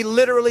say, we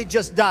literally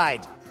just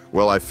died.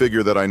 Well, I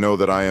figure that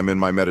I am in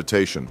my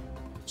meditation.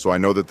 So I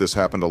know that this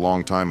happened a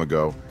long time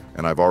ago,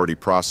 and I've already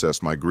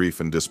processed my grief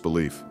and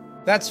disbelief.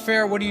 That's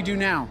fair. What do you do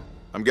now?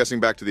 I'm guessing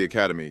back to the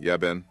academy, yeah,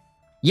 Ben?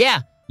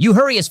 Yeah, you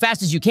hurry as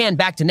fast as you can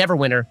back to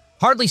Neverwinter,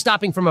 hardly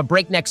stopping from a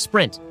breakneck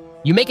sprint.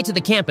 You make it to the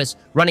campus,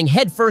 running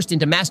headfirst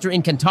into Master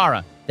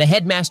Incantara, the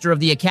headmaster of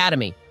the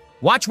academy.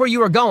 Watch where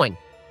you are going.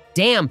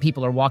 Damn,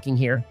 people are walking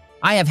here.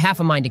 I have half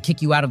a mind to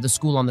kick you out of the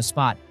school on the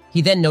spot.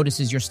 He then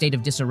notices your state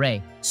of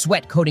disarray,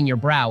 sweat coating your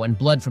brow and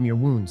blood from your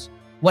wounds.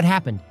 What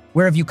happened?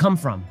 Where have you come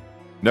from?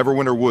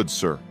 Neverwinter Woods,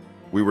 sir.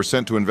 We were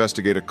sent to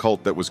investigate a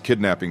cult that was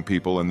kidnapping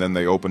people, and then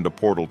they opened a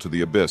portal to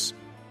the abyss.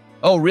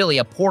 Oh, really,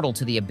 a portal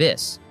to the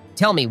abyss?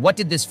 Tell me, what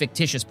did this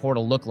fictitious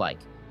portal look like?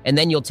 And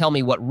then you'll tell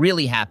me what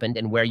really happened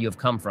and where you have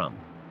come from.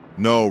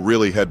 No,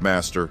 really,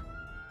 Headmaster.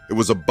 It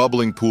was a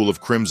bubbling pool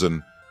of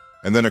crimson,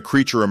 and then a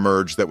creature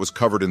emerged that was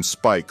covered in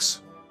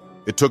spikes.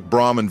 It took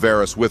Brahm and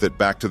Varys with it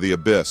back to the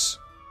abyss.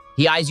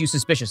 He eyes you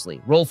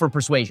suspiciously. Roll for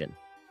persuasion.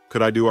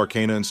 Could I do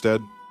Arcana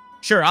instead?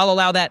 Sure, I'll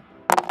allow that.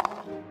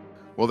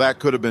 Well, that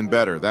could have been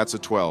better. That's a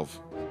 12.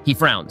 He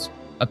frowns,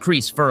 a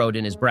crease furrowed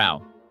in his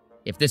brow.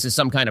 If this is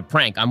some kind of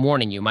prank, I'm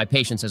warning you, my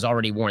patience has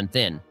already worn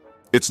thin.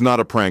 It's not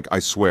a prank, I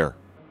swear.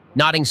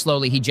 Nodding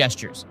slowly, he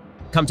gestures.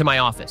 Come to my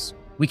office.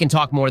 We can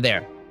talk more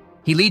there.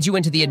 He leads you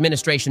into the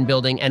administration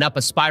building and up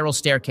a spiral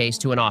staircase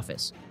to an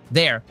office.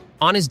 There,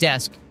 on his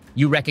desk,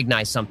 you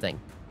recognize something.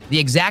 The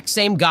exact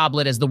same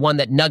goblet as the one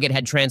that Nugget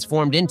had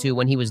transformed into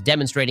when he was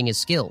demonstrating his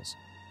skills.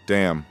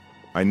 Damn,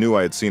 I knew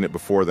I had seen it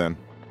before then.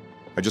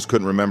 I just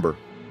couldn't remember.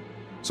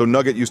 So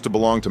Nugget used to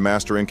belong to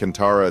Master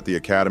Incantara at the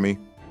Academy?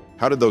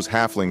 How did those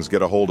halflings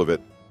get a hold of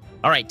it?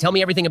 All right, tell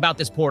me everything about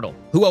this portal.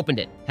 Who opened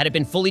it? Had it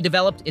been fully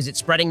developed? Is it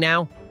spreading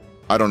now?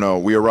 I don't know.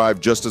 We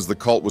arrived just as the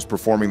cult was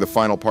performing the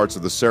final parts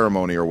of the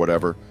ceremony or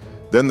whatever.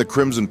 Then the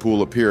Crimson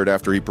Pool appeared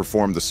after he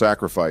performed the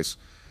sacrifice.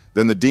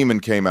 Then the demon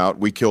came out,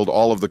 we killed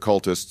all of the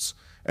cultists,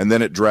 and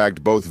then it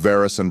dragged both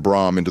Varys and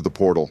Brahm into the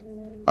portal.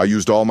 I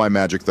used all my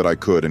magic that I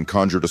could and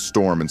conjured a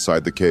storm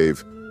inside the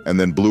cave, and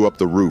then blew up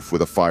the roof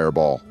with a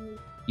fireball.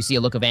 You see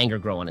a look of anger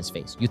grow on his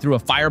face. You threw a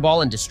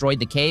fireball and destroyed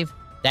the cave?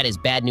 That is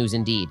bad news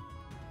indeed.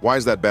 Why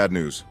is that bad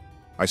news?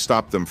 I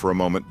stopped them for a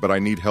moment, but I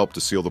need help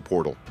to seal the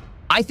portal.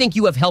 I think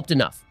you have helped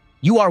enough.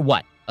 You are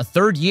what, a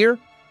third year?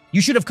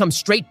 You should have come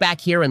straight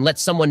back here and let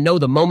someone know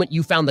the moment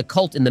you found the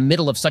cult in the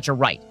middle of such a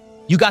rite.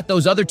 You got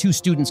those other 2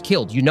 students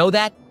killed, you know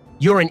that?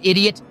 You're an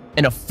idiot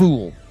and a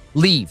fool.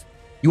 Leave.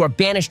 You are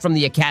banished from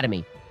the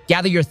academy.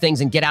 Gather your things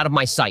and get out of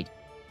my sight.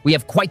 We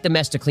have quite the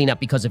mess to clean up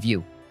because of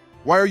you.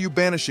 Why are you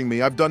banishing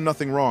me? I've done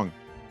nothing wrong.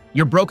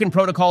 You've broken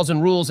protocols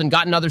and rules and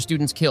gotten other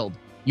students killed.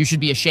 You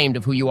should be ashamed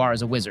of who you are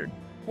as a wizard.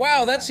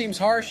 Wow, that seems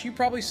harsh. You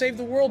probably saved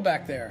the world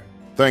back there.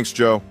 Thanks,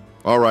 Joe.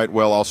 All right,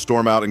 well, I'll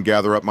storm out and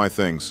gather up my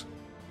things.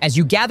 As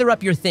you gather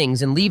up your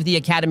things and leave the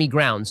academy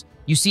grounds,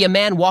 you see a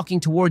man walking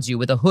towards you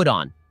with a hood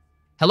on.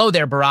 Hello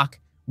there, Barack,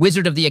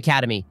 wizard of the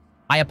academy.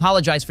 I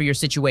apologize for your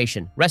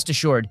situation. Rest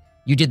assured,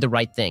 you did the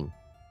right thing.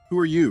 Who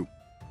are you?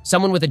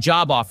 Someone with a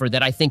job offer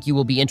that I think you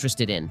will be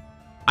interested in.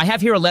 I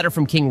have here a letter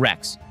from King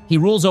Rex. He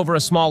rules over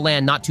a small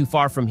land not too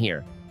far from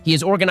here. He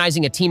is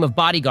organizing a team of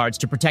bodyguards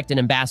to protect an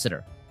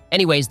ambassador.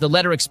 Anyways, the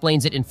letter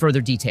explains it in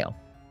further detail.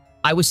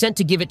 I was sent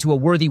to give it to a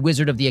worthy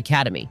wizard of the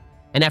academy,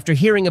 and after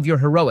hearing of your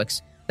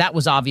heroics, that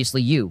was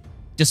obviously you,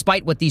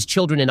 despite what these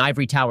children in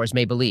ivory towers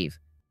may believe.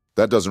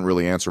 That doesn't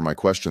really answer my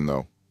question,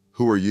 though.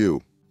 Who are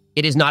you?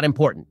 It is not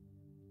important.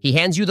 He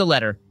hands you the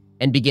letter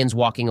and begins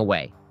walking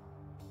away.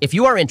 If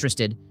you are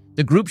interested,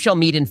 the group shall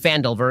meet in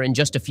Phandelver in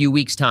just a few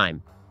weeks'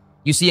 time.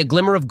 You see a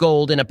glimmer of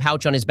gold in a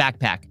pouch on his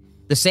backpack,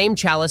 the same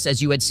chalice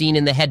as you had seen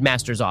in the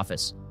headmaster's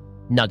office.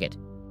 Nugget.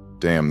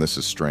 Damn, this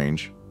is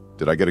strange.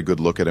 Did I get a good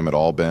look at him at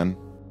all, Ben?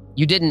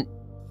 You didn't.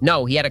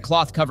 No, he had a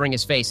cloth covering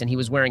his face and he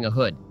was wearing a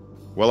hood.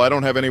 Well, I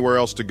don't have anywhere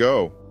else to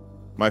go.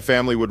 My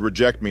family would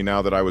reject me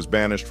now that I was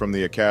banished from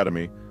the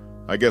academy.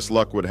 I guess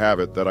luck would have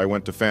it that I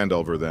went to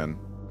Phandelver then.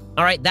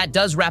 All right, that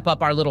does wrap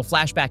up our little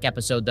flashback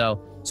episode,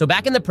 though. So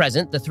back in the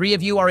present, the 3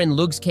 of you are in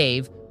Lug's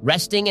cave,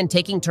 resting and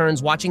taking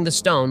turns watching the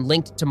stone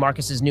linked to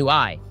Marcus's new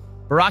eye.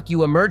 Barack,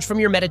 you emerge from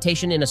your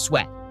meditation in a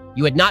sweat.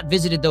 You had not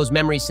visited those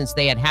memories since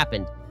they had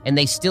happened, and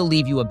they still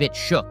leave you a bit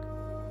shook.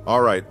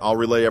 All right, I'll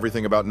relay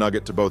everything about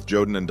Nugget to both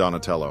Joden and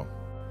Donatello.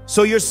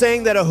 So you're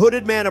saying that a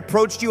hooded man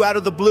approached you out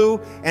of the blue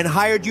and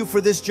hired you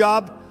for this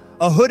job?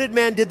 A hooded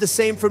man did the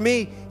same for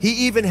me. He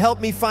even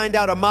helped me find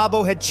out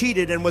Amabo had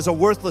cheated and was a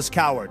worthless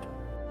coward.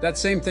 That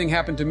same thing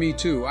happened to me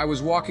too. I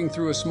was walking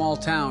through a small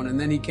town and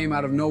then he came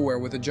out of nowhere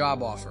with a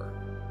job offer.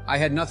 I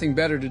had nothing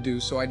better to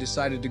do, so I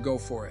decided to go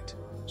for it.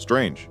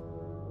 Strange.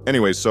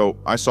 Anyway, so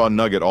I saw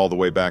Nugget all the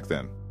way back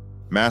then.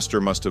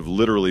 Master must have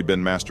literally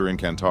been Master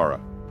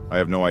Incantara. I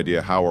have no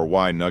idea how or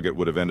why Nugget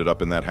would have ended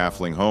up in that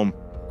halfling home.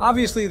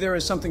 Obviously, there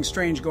is something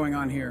strange going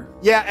on here.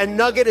 Yeah, and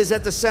Nugget is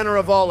at the center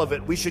of all of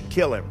it. We should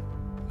kill him.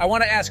 I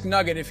want to ask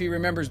Nugget if he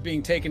remembers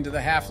being taken to the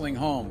halfling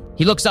home.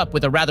 He looks up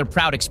with a rather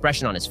proud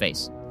expression on his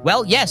face.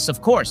 Well, yes,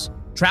 of course.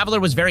 Traveler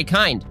was very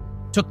kind.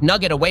 Took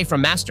Nugget away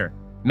from Master.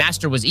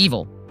 Master was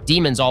evil.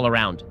 Demons all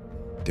around.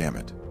 Damn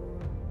it.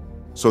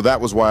 So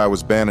that was why I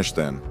was banished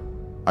then.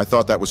 I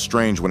thought that was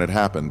strange when it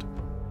happened,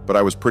 but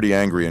I was pretty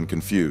angry and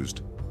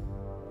confused.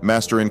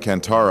 Master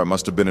Incantara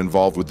must have been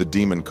involved with the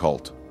demon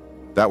cult.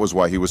 That was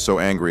why he was so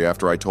angry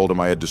after I told him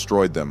I had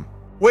destroyed them.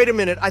 Wait a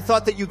minute, I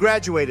thought that you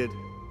graduated.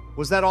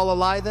 Was that all a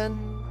lie then?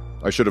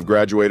 I should have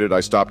graduated.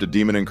 I stopped a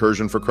demon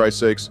incursion for Christ's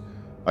sakes.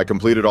 I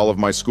completed all of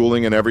my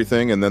schooling and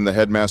everything, and then the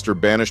headmaster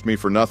banished me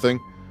for nothing.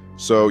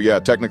 So yeah,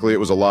 technically it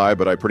was a lie,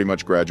 but I pretty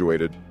much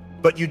graduated.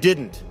 But you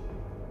didn't.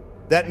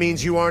 That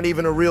means you aren't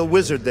even a real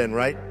wizard then,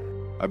 right?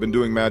 I've been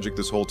doing magic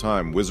this whole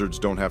time. Wizards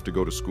don't have to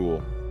go to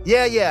school.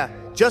 Yeah.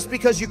 Just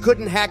because you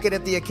couldn't hack it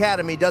at the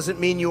academy doesn't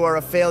mean you are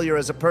a failure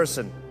as a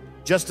person.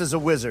 Just as a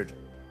wizard.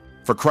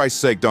 For Christ's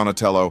sake,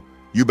 Donatello,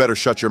 you better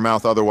shut your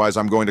mouth, otherwise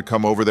I'm going to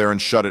come over there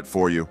and shut it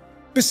for you.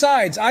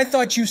 Besides, I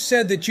thought you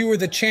said that you were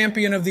the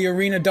champion of the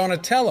arena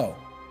Donatello,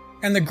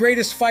 and the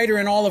greatest fighter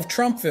in all of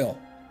Trumpville.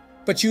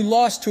 But you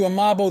lost to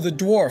Amabo the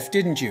dwarf,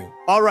 didn't you?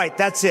 All right,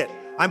 that's it.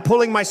 I'm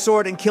pulling my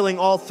sword and killing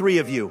all three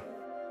of you.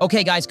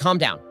 Okay, guys, calm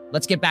down.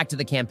 Let's get back to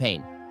the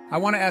campaign. I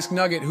want to ask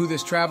Nugget who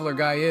this Traveler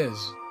guy is.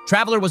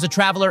 Traveler was a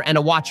traveler and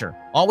a watcher,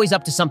 always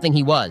up to something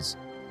he was,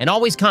 and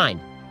always kind.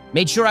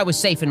 Made sure I was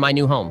safe in my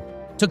new home.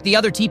 Took the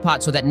other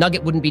teapot so that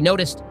Nugget wouldn't be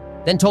noticed,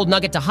 then told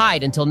Nugget to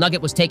hide until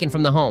Nugget was taken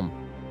from the home.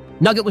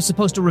 Nugget was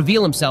supposed to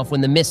reveal himself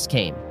when the mists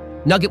came.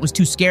 Nugget was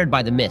too scared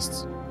by the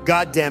mists.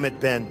 God damn it,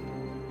 Ben.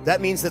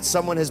 That means that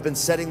someone has been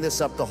setting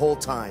this up the whole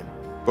time.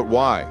 But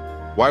why?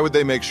 Why would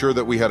they make sure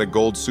that we had a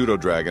gold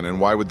pseudo-dragon, and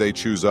why would they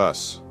choose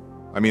us?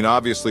 I mean,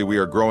 obviously we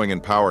are growing in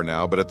power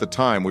now, but at the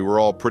time we were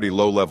all pretty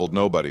low-leveled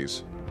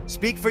nobodies.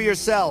 Speak for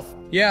yourself.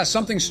 Yeah,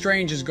 something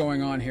strange is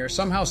going on here.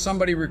 Somehow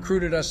somebody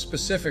recruited us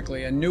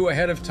specifically and knew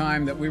ahead of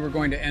time that we were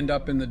going to end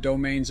up in the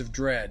domains of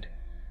dread.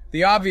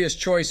 The obvious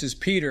choice is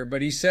Peter,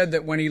 but he said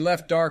that when he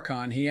left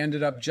Darkon, he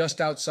ended up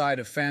just outside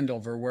of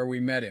Phandelver where we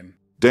met him.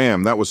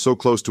 Damn, that was so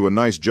close to a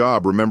nice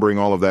job remembering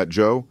all of that,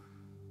 Joe.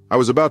 I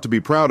was about to be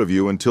proud of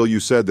you until you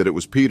said that it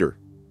was Peter.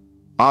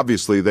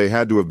 Obviously, they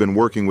had to have been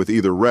working with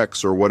either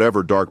Rex or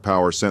whatever dark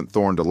power sent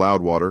Thorn to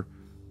Loudwater,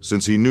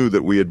 since he knew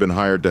that we had been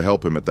hired to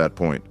help him at that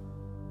point.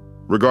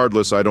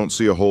 Regardless, I don't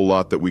see a whole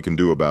lot that we can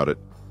do about it.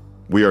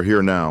 We are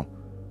here now,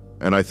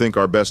 and I think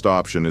our best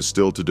option is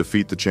still to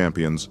defeat the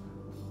champions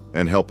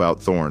and help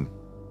out Thorn.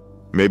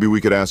 Maybe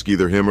we could ask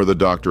either him or the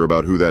doctor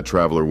about who that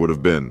traveler would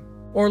have been.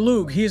 Or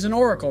Luke, he's an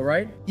oracle,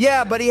 right?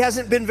 Yeah, but he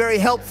hasn't been very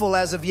helpful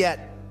as of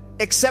yet,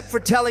 except for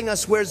telling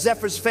us where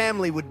Zephyr's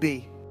family would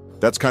be.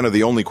 That's kind of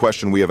the only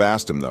question we have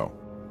asked him, though.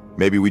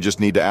 Maybe we just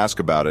need to ask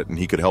about it and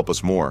he could help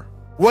us more.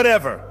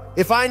 Whatever.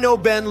 If I know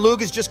Ben,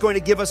 Luke is just going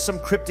to give us some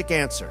cryptic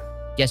answer.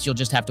 Guess you'll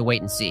just have to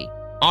wait and see.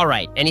 All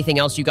right, anything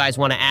else you guys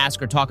want to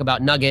ask or talk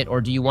about Nugget,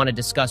 or do you want to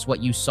discuss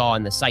what you saw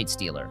in the Sight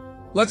Stealer?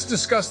 Let's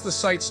discuss the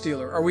Sight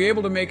Stealer. Are we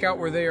able to make out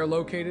where they are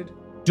located?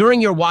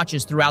 During your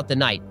watches throughout the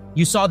night,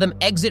 you saw them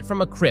exit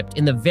from a crypt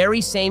in the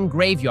very same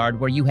graveyard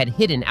where you had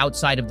hidden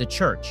outside of the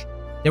church.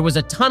 There was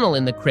a tunnel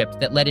in the crypt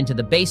that led into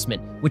the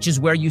basement, which is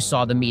where you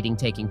saw the meeting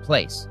taking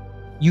place.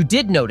 You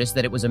did notice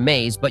that it was a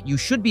maze, but you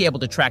should be able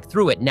to track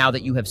through it now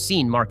that you have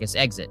seen Marcus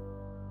exit.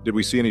 Did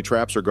we see any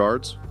traps or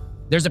guards?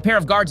 There's a pair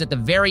of guards at the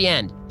very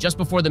end, just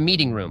before the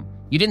meeting room.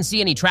 You didn't see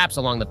any traps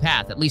along the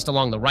path, at least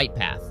along the right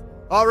path.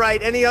 All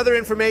right, any other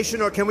information,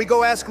 or can we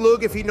go ask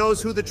Luke if he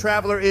knows who the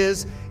traveler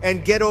is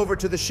and get over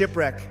to the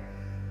shipwreck?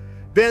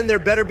 Ben, there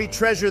better be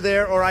treasure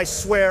there, or I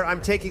swear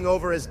I'm taking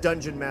over as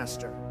Dungeon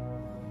Master.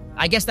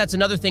 I guess that's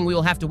another thing we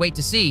will have to wait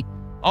to see.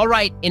 All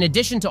right, in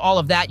addition to all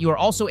of that, you are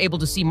also able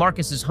to see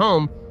Marcus's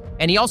home,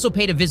 and he also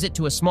paid a visit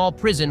to a small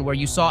prison where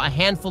you saw a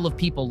handful of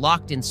people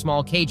locked in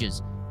small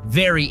cages,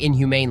 very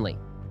inhumanely.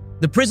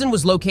 The prison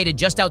was located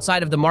just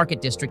outside of the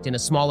market district in a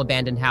small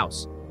abandoned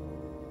house.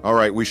 All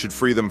right, we should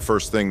free them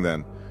first thing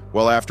then.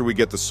 Well, after we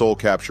get the soul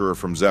capturer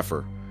from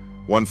Zephyr.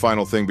 One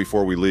final thing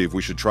before we leave,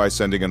 we should try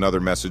sending another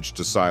message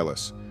to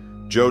Silas.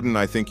 Joden,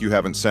 I think you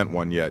haven't sent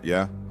one yet,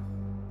 yeah?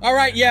 All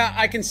right, yeah,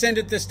 I can send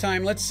it this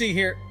time. Let's see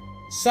here.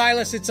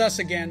 Silas, it's us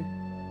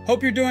again.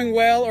 Hope you're doing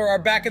well or are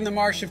back in the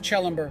marsh of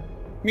Chelumber.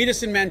 Meet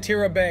us in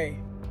Mantira Bay.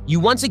 You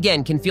once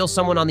again can feel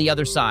someone on the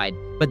other side,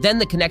 but then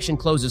the connection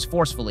closes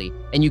forcefully,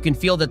 and you can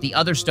feel that the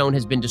other stone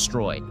has been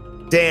destroyed.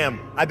 Damn,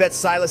 I bet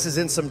Silas is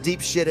in some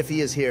deep shit if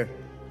he is here.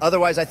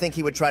 Otherwise, I think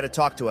he would try to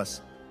talk to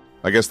us.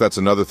 I guess that's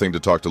another thing to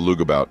talk to Luke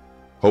about.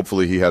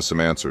 Hopefully he has some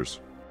answers.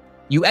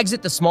 You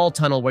exit the small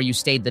tunnel where you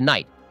stayed the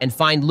night, and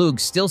find Lug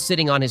still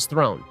sitting on his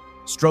throne,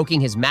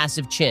 stroking his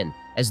massive chin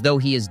as though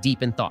he is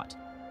deep in thought.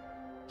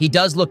 He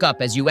does look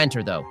up as you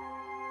enter, though.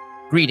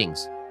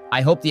 Greetings. I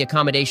hope the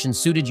accommodation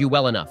suited you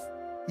well enough.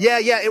 Yeah,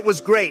 it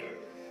was great.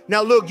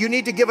 Now, Lug, you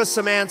need to give us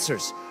some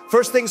answers.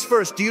 First things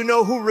first, do you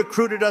know who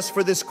recruited us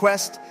for this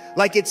quest?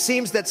 Like, it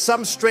seems that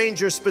some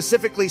stranger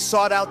specifically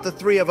sought out the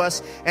three of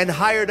us and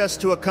hired us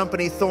to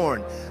accompany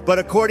Thorn. But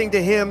according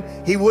to him,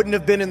 he wouldn't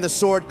have been in the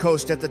Sword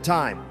Coast at the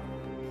time.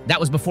 That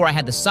was before I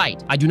had the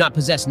sight. I do not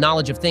possess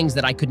knowledge of things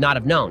that I could not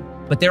have known.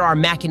 But there are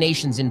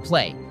machinations in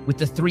play, with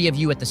the three of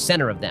you at the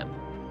center of them.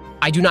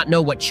 I do not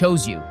know what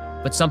chose you,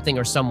 but something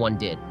or someone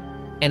did.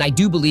 And I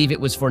do believe it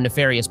was for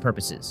nefarious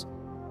purposes.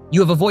 You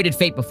have avoided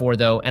fate before,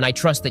 though, and I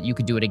trust that you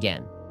could do it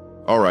again.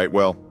 All right,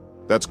 well,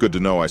 that's good to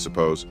know, I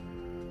suppose.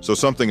 So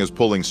something is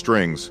pulling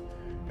strings,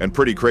 and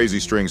pretty crazy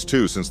strings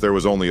too, since there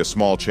was only a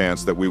small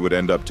chance that we would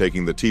end up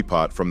taking the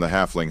teapot from the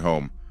halfling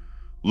home.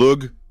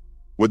 Lug,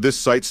 would this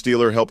sight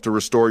stealer help to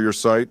restore your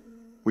sight?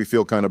 We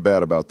feel kind of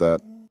bad about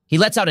that. He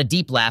lets out a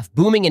deep laugh,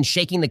 booming and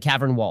shaking the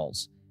cavern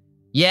walls.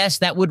 Yes,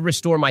 that would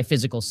restore my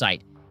physical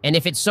sight, and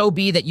if it so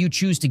be that you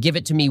choose to give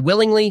it to me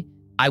willingly,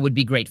 I would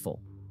be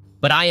grateful.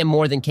 But I am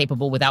more than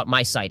capable without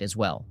my sight as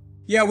well.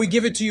 Yeah, we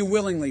give it to you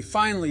willingly.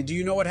 Finally, do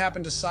you know what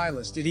happened to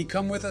Silas? Did he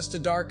come with us to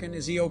Darken?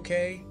 Is he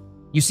okay?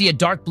 You see a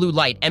dark blue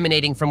light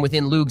emanating from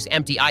within Lug's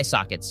empty eye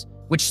sockets,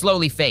 which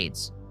slowly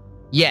fades.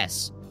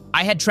 Yes,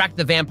 I had tracked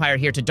the vampire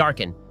here to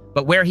Darken,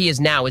 but where he is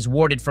now is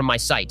warded from my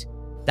sight.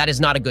 That is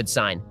not a good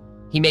sign.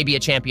 He may be a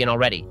champion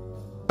already.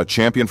 A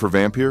champion for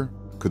Vampire?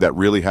 Could that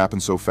really happen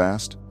so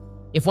fast?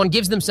 If one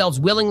gives themselves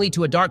willingly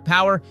to a dark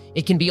power,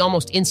 it can be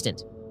almost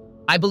instant.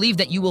 I believe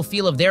that you will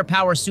feel of their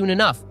power soon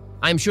enough.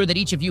 I am sure that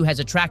each of you has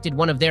attracted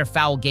one of their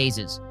foul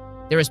gazes.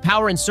 There is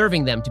power in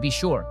serving them, to be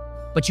sure,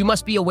 but you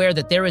must be aware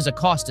that there is a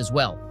cost as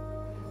well.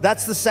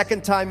 That's the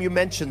second time you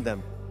mentioned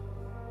them.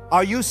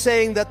 Are you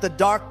saying that the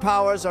dark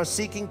powers are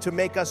seeking to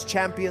make us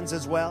champions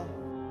as well?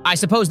 I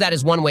suppose that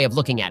is one way of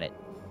looking at it,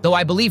 though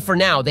I believe for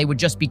now they would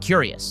just be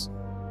curious.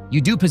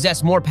 You do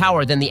possess more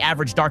power than the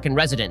average Darken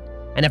resident,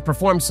 and have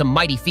performed some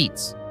mighty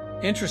feats.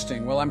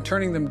 Interesting. Well, I'm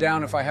turning them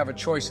down if I have a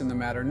choice in the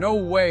matter. No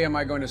way am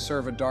I going to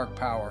serve a dark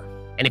power.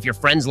 And if your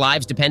friends'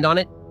 lives depend on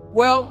it?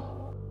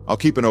 Well, I'll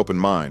keep an open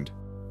mind,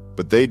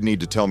 but they'd need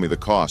to tell me the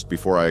cost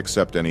before I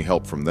accept any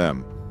help from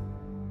them.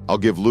 I'll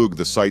give Lug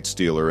the sight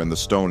stealer and the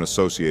stone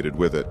associated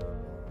with it,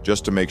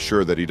 just to make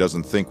sure that he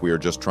doesn't think we are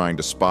just trying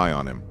to spy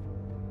on him.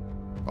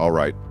 All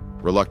right,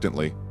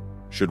 reluctantly,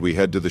 should we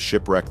head to the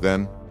shipwreck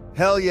then?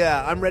 Hell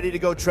yeah, I'm ready to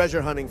go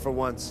treasure hunting for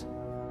once.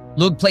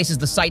 Lug places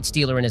the sight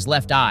stealer in his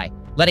left eye,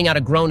 letting out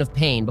a groan of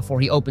pain before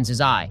he opens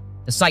his eye,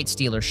 the sight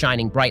stealer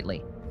shining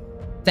brightly.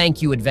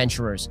 Thank you,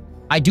 adventurers.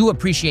 I do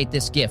appreciate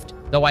this gift,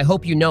 though I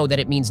hope you know that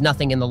it means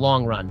nothing in the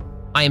long run.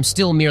 I am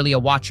still merely a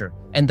watcher,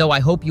 and though I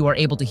hope you are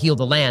able to heal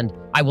the land,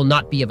 I will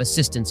not be of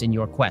assistance in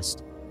your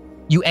quest.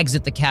 You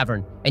exit the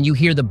cavern, and you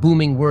hear the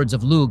booming words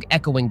of Lug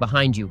echoing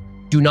behind you.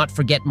 Do not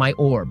forget my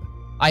orb.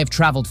 I have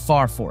traveled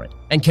far for it,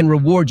 and can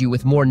reward you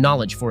with more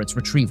knowledge for its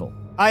retrieval.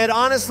 I had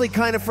honestly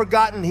kind of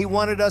forgotten he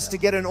wanted us to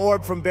get an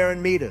orb from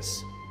Baron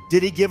Midas.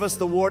 Did he give us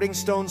the warding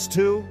stones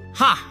too?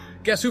 ha!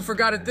 Guess who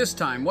forgot it this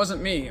time?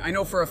 Wasn't me. I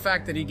know for a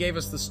fact that he gave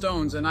us the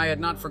stones, and I had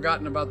not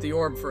forgotten about the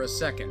orb for a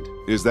second.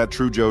 Is that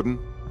true, Joden?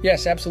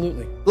 Yes,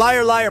 absolutely.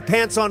 Liar, liar,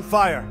 pants on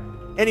fire.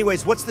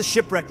 Anyways, what's the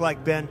shipwreck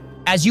like, Ben?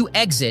 As you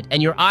exit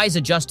and your eyes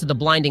adjust to the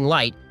blinding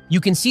light, you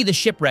can see the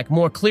shipwreck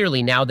more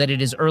clearly now that it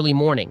is early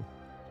morning.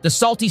 The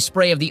salty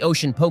spray of the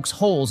ocean pokes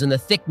holes in the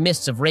thick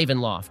mists of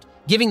Ravenloft,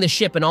 giving the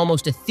ship an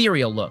almost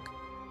ethereal look.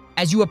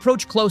 As you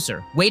approach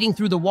closer, wading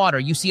through the water,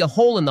 you see a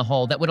hole in the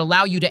hull that would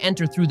allow you to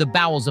enter through the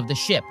bowels of the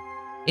ship.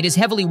 It is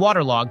heavily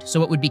waterlogged,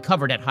 so it would be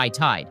covered at high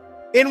tide.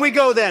 In we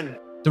go then.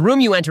 The room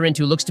you enter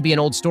into looks to be an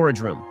old storage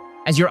room.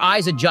 As your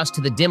eyes adjust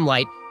to the dim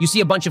light, you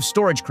see a bunch of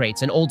storage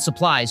crates and old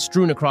supplies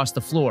strewn across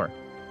the floor.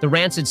 The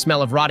rancid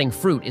smell of rotting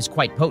fruit is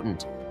quite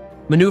potent.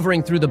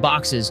 Maneuvering through the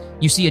boxes,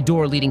 you see a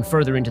door leading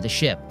further into the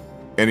ship.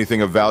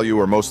 Anything of value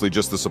or mostly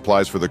just the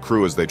supplies for the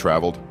crew as they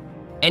traveled?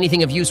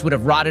 Anything of use would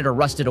have rotted or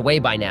rusted away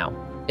by now.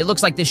 It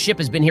looks like this ship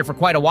has been here for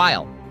quite a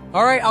while.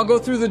 All right, I'll go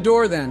through the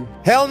door then.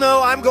 Hell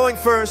no, I'm going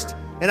first,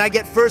 and I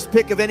get first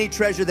pick of any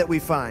treasure that we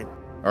find.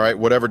 All right,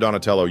 whatever,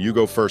 Donatello, you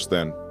go first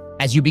then.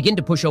 As you begin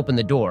to push open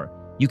the door,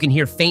 you can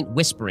hear faint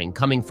whispering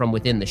coming from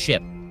within the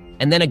ship,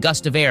 and then a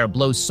gust of air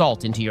blows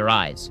salt into your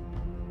eyes.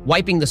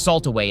 Wiping the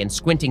salt away and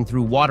squinting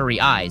through watery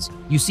eyes,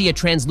 you see a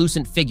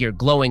translucent figure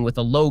glowing with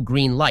a low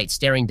green light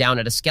staring down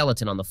at a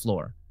skeleton on the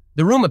floor.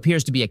 The room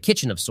appears to be a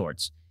kitchen of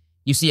sorts.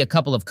 You see a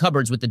couple of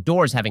cupboards with the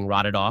doors having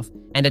rotted off,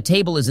 and a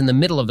table is in the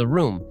middle of the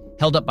room,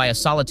 held up by a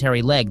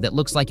solitary leg that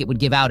looks like it would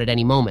give out at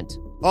any moment.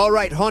 All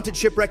right, haunted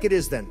shipwreck it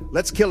is then.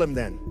 Let's kill him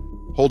then.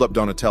 Hold up,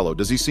 Donatello.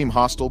 Does he seem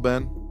hostile,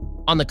 Ben?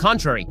 On the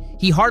contrary,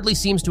 he hardly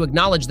seems to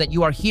acknowledge that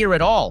you are here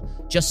at all,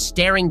 just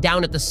staring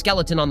down at the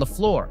skeleton on the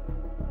floor.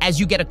 As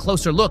you get a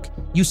closer look,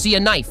 you see a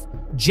knife,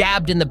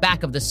 jabbed in the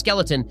back of the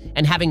skeleton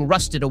and having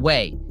rusted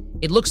away.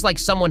 It looks like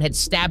someone had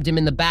stabbed him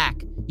in the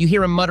back. You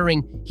hear him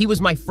muttering, "He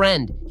was my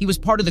friend. He was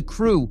part of the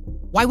crew.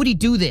 Why would he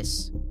do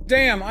this?"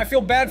 Damn, I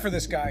feel bad for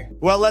this guy.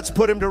 Well, let's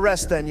put him to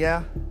rest then,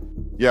 yeah?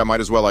 Yeah,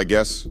 might as well, I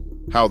guess.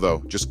 How,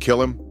 though? Just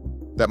kill him?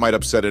 That might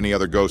upset any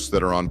other ghosts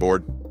that are on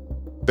board.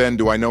 Ben,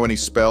 do I know any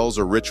spells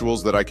or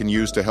rituals that I can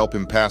use to help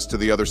him pass to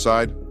the other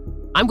side?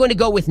 I'm going to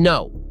go with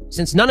no.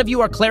 Since none of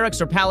you are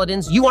clerics or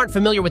paladins, you aren't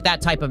familiar with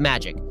that type of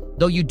magic,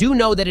 though you do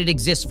know that it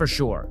exists for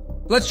sure.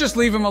 Let's just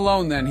leave him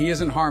alone then. He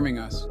isn't harming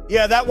us.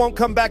 Yeah, that won't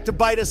come back to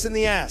bite us in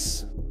the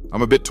ass.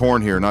 I'm a bit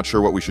torn here, not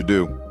sure what we should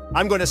do.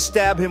 I'm going to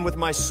stab him with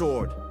my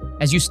sword.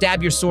 As you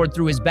stab your sword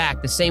through his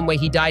back the same way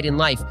he died in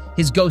life,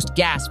 his ghost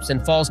gasps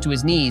and falls to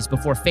his knees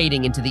before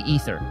fading into the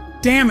ether.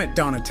 Damn it,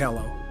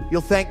 Donatello.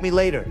 You'll thank me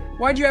later.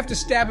 Why'd you have to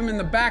stab him in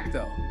the back,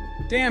 though?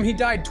 Damn, he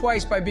died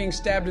twice by being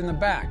stabbed in the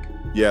back.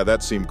 Yeah,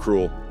 that seemed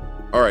cruel.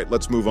 All right,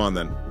 let's move on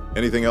then.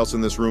 Anything else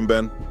in this room,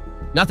 Ben?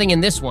 Nothing in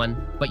this one,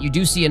 but you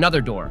do see another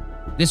door.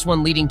 This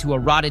one leading to a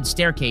rotted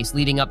staircase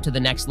leading up to the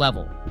next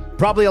level.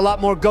 Probably a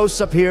lot more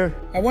ghosts up here.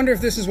 I wonder if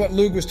this is what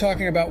Lug was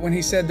talking about when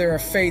he said there are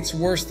fates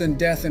worse than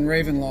death in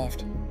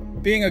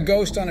Ravenloft. Being a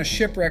ghost on a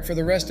shipwreck for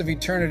the rest of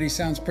eternity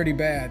sounds pretty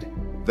bad.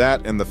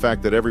 That and the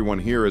fact that everyone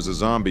here is a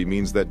zombie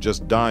means that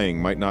just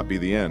dying might not be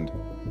the end,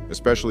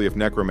 especially if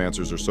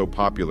necromancers are so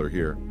popular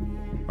here.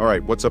 All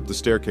right, what's up the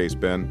staircase,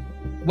 Ben?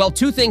 Well,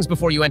 two things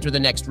before you enter the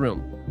next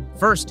room.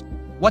 First,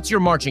 what's your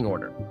marching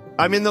order?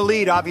 I'm in the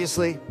lead,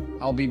 obviously.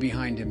 I'll be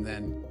behind him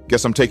then.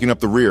 Guess I'm taking up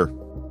the rear.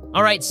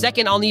 All right,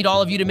 second, I'll need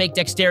all of you to make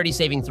dexterity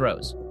saving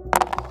throws.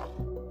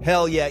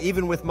 Hell yeah,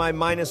 even with my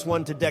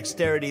 -1 to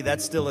dexterity,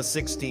 that's still a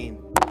 16.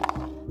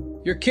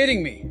 You're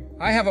kidding me.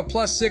 I have a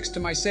 +6 to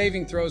my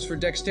saving throws for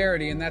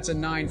dexterity, and that's a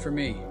 9 for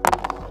me.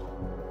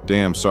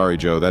 Damn, sorry,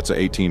 Joe. That's a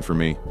 18 for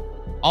me.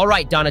 All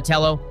right,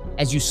 Donatello.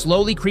 As you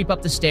slowly creep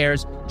up the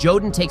stairs,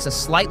 Joden takes a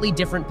slightly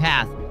different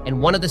path,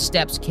 and one of the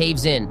steps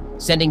caves in,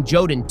 sending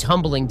Joden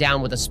tumbling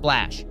down with a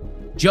splash.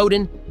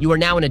 Joden, you are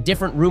now in a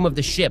different room of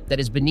the ship that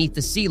is beneath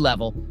the sea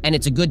level, and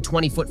it's a good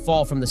 20-foot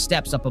fall from the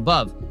steps up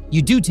above.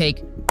 You do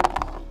take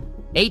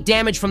 8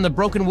 damage from the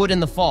broken wood in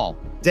the fall.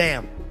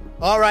 Damn.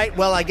 All right,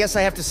 well, I guess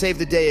I have to save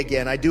the day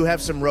again. I do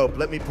have some rope.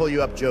 Let me pull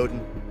you up, Joden.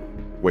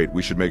 Wait,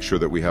 we should make sure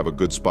that we have a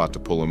good spot to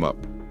pull him up.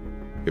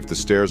 If the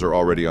stairs are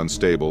already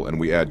unstable and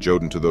we add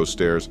Joden to those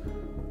stairs,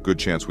 good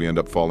chance we end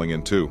up falling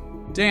in too.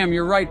 Damn,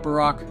 you're right,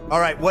 Barack. All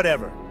right,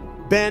 whatever.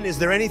 Ben, is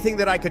there anything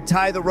that I could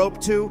tie the rope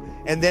to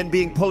and then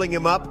pulling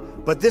him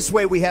up? But this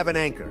way we have an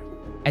anchor.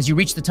 As you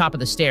reach the top of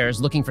the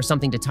stairs, looking for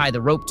something to tie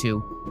the rope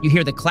to, you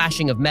hear the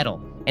clashing of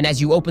metal, and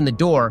as you open the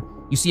door,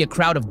 you see a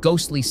crowd of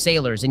ghostly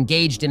sailors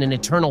engaged in an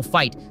eternal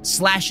fight,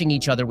 slashing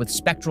each other with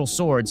spectral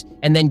swords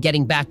and then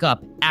getting back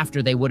up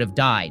after they would have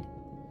died.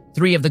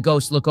 3 of the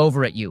ghosts look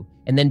over at you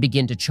and then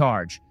begin to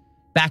charge.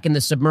 Back in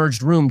the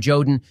submerged room,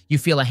 Joden, you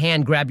feel a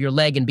hand grab your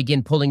leg and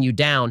begin pulling you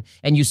down,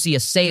 and you see a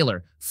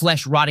sailor,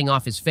 flesh rotting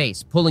off his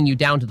face, pulling you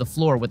down to the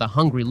floor with a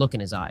hungry look in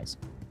his eyes.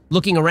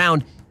 Looking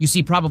around, you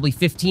see probably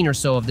 15 or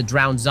so of the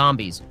drowned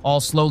zombies, all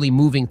slowly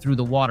moving through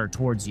the water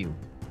towards you.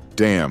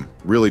 Damn,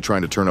 really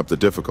trying to turn up the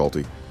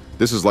difficulty.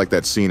 This is like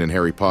that scene in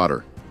Harry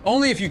Potter.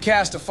 Only if you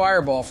cast a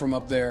fireball from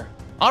up there.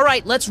 All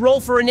right, let's roll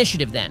for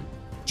initiative then.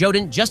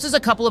 Joden, just as a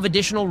couple of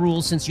additional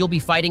rules since you'll be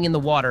fighting in the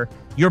water,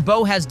 your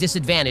bow has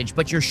disadvantage,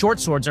 but your short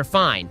swords are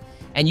fine,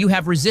 and you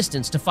have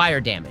resistance to fire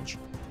damage.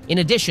 In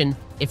addition,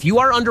 if you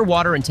are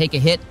underwater and take a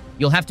hit,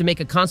 you'll have to make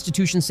a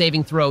Constitution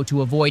saving throw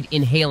to avoid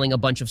inhaling a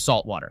bunch of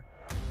salt water.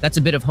 That's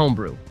a bit of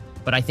homebrew,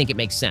 but I think it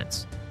makes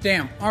sense.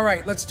 Damn, all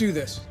right, let's do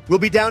this. We'll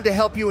be down to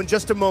help you in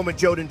just a moment,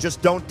 Joden.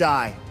 Just don't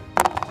die.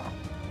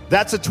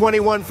 That's a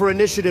 21 for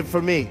initiative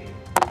for me.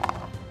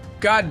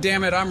 God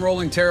damn it, I'm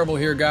rolling terrible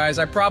here, guys.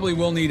 I probably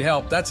will need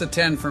help. That's a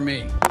 10 for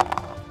me.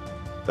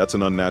 That's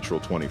an unnatural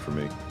 20 for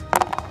me.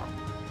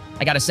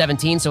 I got a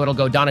 17, so it'll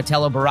go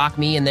Donatello, Barack,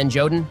 me, and then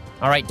Joden.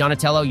 All right,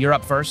 Donatello, you're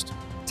up first.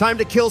 Time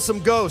to kill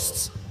some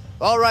ghosts.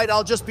 All right,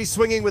 I'll just be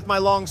swinging with my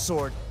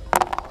longsword.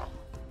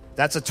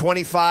 That's a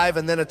 25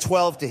 and then a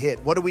 12 to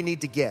hit. What do we need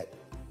to get?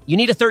 You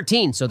need a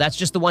 13, so that's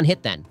just the one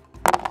hit then.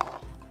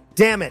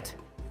 Damn it.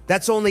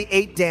 That's only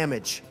 8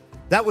 damage.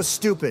 That was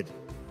stupid.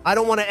 I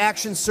don't want to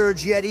action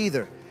surge yet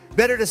either.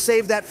 Better to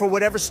save that for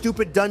whatever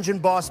stupid dungeon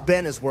boss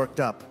Ben has worked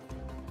up.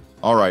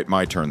 All right,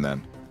 my turn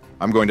then.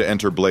 I'm going to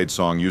enter Blade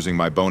Song using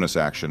my bonus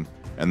action,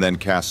 and then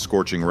cast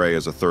Scorching Ray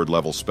as a 3rd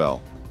level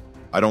spell.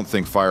 I don't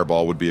think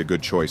Fireball would be a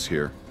good choice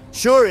here.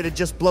 Sure, it'd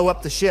just blow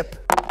up the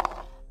ship.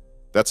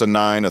 That's a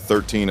 9, a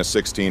 13, a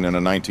 16, and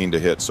a 19 to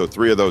hit, so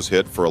 3 of those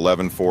hit for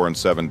 11, 4, and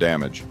 7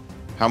 damage.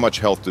 How much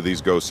health do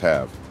these ghosts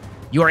have?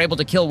 You are able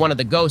to kill one of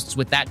the ghosts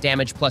with that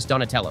damage plus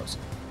Donatello's.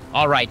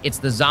 All right, it's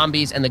the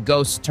zombies and the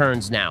ghosts'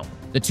 turns now.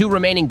 The 2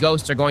 remaining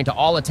ghosts are going to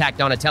all attack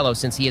Donatello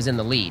since he is in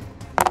the lead.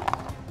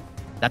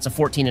 That's a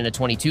 14 and a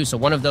 22, so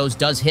one of those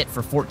does hit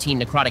for 14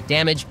 necrotic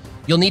damage.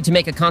 You'll need to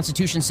make a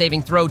Constitution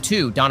saving throw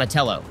too,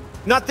 Donatello.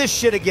 Not this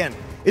shit again.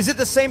 Is it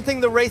the same thing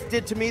the Wraith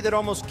did to me that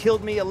almost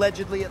killed me,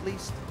 allegedly at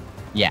least?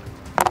 Yeah.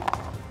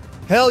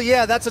 Hell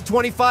yeah, that's a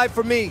 25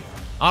 for me.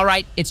 All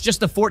right, it's just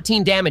the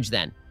 14 damage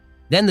then.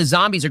 Then the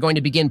zombies are going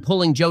to begin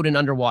pulling Joden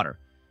underwater.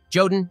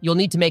 Joden, you'll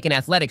need to make an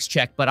athletics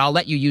check, but I'll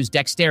let you use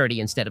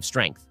dexterity instead of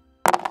strength.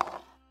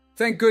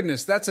 Thank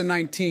goodness, that's a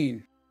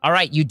 19. All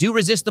right, you do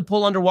resist the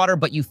pull underwater,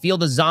 but you feel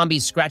the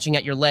zombies scratching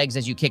at your legs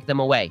as you kick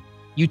them away.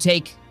 You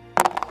take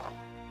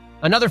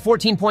another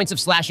 14 points of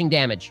slashing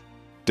damage.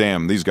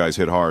 Damn, these guys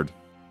hit hard.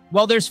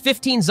 Well, there's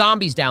 15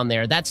 zombies down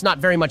there. That's not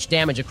very much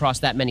damage across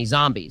that many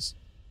zombies.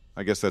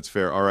 I guess that's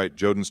fair. All right,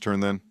 Joden's turn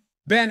then.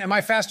 Ben, am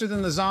I faster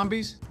than the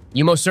zombies?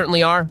 You most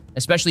certainly are,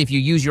 especially if you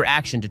use your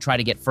action to try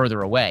to get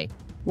further away.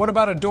 What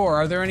about a door?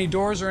 Are there any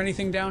doors or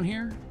anything down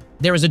here?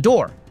 There is a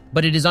door,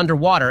 but it is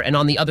underwater and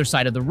on the other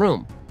side of the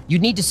room.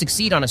 You'd need to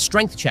succeed on a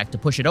strength check to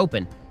push it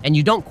open, and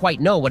you don't quite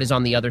know what is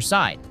on the other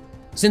side.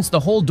 Since the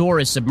whole door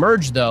is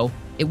submerged, though,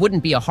 It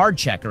wouldn't be a hard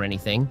check or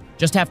anything.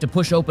 Just have to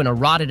push open a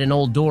rotted and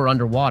old door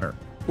underwater.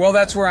 Well,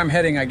 that's where I'm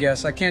heading, I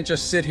guess. I can't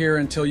just sit here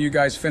until you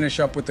guys finish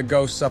up with the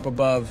ghosts up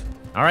above.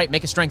 All right,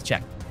 make a strength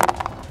check.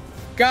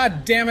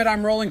 God damn it,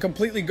 I'm rolling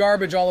completely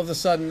garbage all of a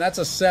sudden. That's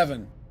a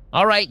 7.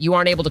 All right, you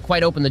aren't able to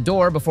quite open the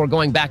door before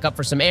going back up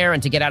for some air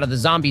and to get out of the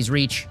zombies'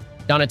 reach.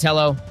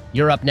 Donatello,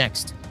 you're up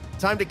next.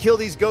 Time to kill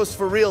these ghosts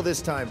for real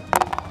this time.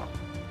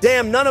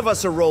 Damn, none of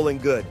us are rolling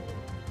good.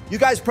 You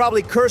guys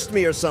probably cursed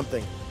me or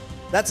something.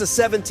 That's a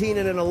 17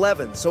 and an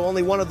 11, so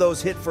only one of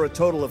those hit for a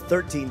total of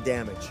 13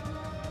 damage.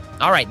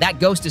 All right, that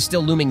ghost is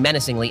still looming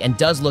menacingly and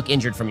does look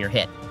injured from your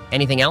hit.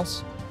 Anything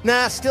else?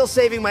 Nah, still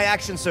saving my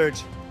action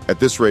surge. At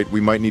this rate,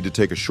 we might need to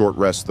take a short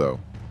rest, though.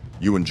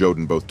 You and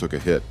Joden both took a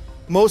hit.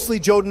 Mostly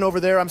Joden over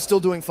there, I'm still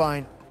doing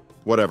fine.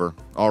 Whatever.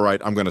 All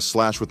right, I'm going to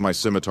slash with my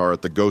scimitar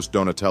at the ghost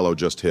Donatello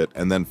just hit,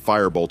 and then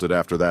firebolt it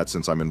after that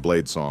since I'm in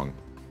Blade Song.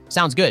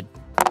 Sounds good.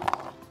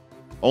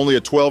 Only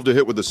a 12 to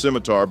hit with the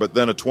scimitar, but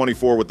then a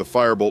 24 with the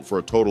firebolt for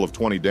a total of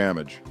 20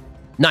 damage.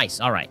 Nice,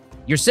 all right.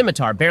 Your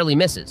scimitar barely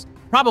misses,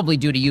 probably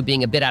due to you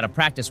being a bit out of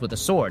practice with a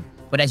sword,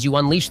 but as you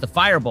unleash the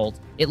firebolt,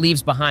 it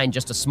leaves behind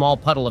just a small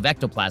puddle of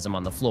ectoplasm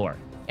on the floor.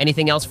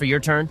 Anything else for your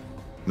turn?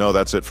 No,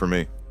 that's it for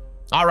me.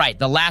 All right,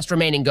 the last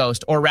remaining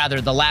ghost, or rather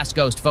the last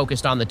ghost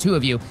focused on the two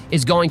of you,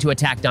 is going to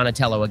attack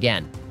Donatello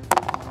again.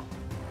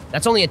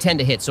 That's only a 10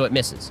 to hit, so it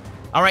misses.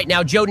 All right,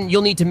 now, Joden,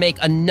 you'll need to make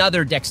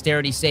another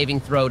dexterity saving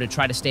throw to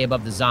try to stay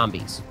above the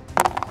zombies.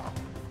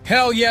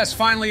 Hell yes,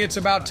 finally it's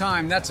about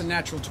time. That's a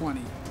natural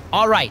 20.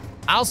 All right,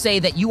 I'll say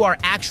that you are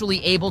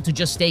actually able to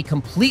just stay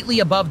completely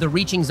above the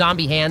reaching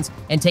zombie hands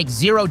and take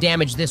 0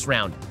 damage this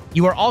round.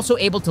 You are also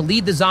able to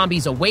lead the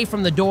zombies away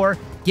from the door,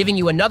 giving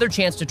you another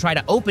chance to try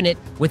to open it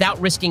without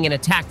risking an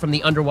attack from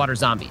the underwater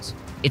zombies.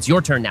 It's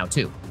your turn now,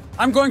 too.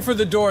 I'm going for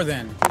the door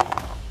then.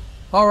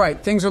 All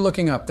right, things are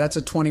looking up. That's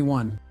a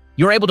 21.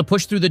 You're able to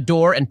push through the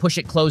door and push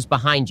it closed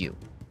behind you,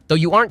 though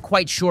you aren't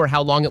quite sure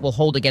how long it will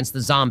hold against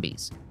the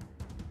zombies.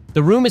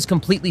 The room is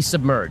completely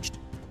submerged,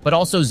 but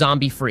also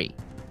zombie-free.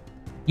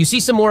 You see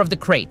some more of the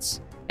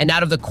crates, and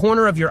out of the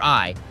corner of your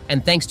eye,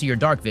 and thanks to your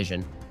dark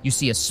vision, you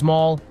see a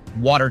small,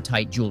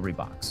 watertight jewelry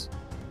box.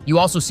 You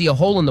also see a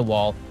hole in the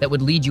wall that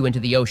would lead you into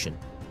the ocean,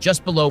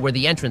 just below where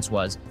the entrance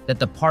was that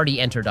the party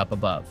entered up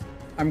above.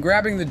 I'm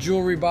grabbing the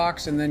jewelry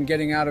box and then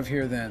getting out of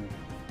here then.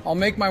 I'll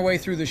make my way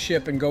through the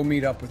ship and go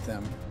meet up with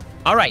them.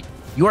 All right,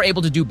 you are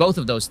able to do both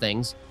of those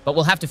things, but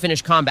we'll have to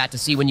finish combat to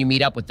see when you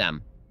meet up with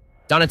them.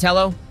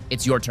 Donatello,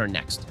 it's your turn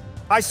next.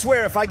 I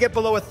swear, if I get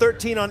below a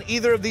 13 on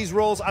either of these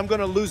rolls, I'm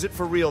gonna lose it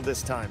for real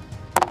this time.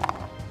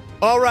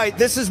 All right,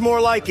 this is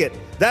more like it.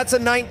 That's a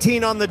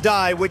 19 on the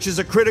die, which is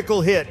a critical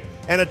hit,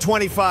 and a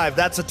 25.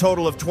 That's a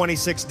total of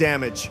 26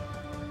 damage.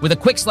 With a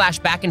quick slash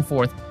back and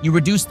forth, you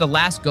reduce the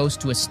last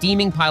ghost to a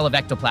steaming pile of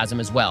ectoplasm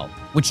as well,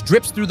 which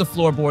drips through the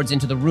floorboards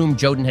into the room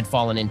Joden had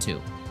fallen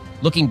into.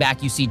 Looking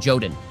back, you see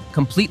Joden,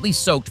 completely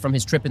soaked from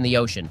his trip in the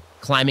ocean,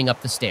 climbing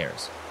up the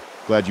stairs.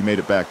 Glad you made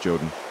it back,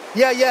 Joden.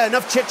 Yeah,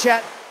 enough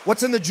chit-chat.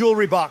 What's in the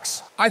jewelry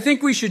box? I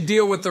think we should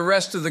deal with the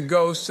rest of the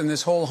ghosts and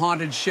this whole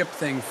haunted ship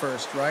thing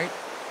first, right?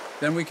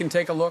 Then we can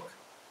take a look.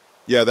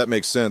 Yeah, that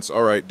makes sense.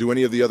 All right, do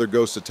any of the other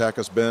ghosts attack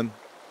us, Ben?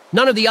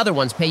 None of the other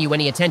ones pay you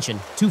any attention,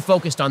 too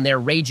focused on their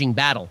raging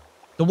battle.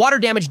 The water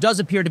damage does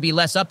appear to be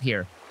less up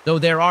here, though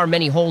there are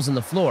many holes in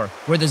the floor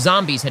where the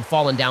zombies had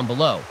fallen down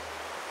below.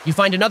 You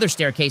find another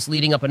staircase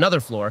leading up another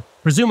floor,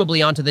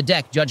 presumably onto the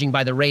deck, judging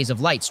by the rays of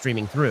light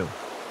streaming through.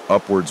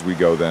 Upwards we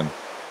go, then.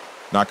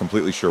 Not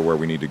completely sure where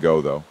we need to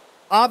go, though.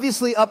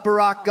 Obviously up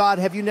Barack God.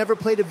 Have you never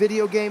played a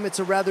video game? It's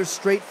a rather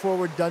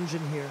straightforward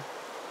dungeon here.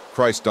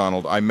 Christ,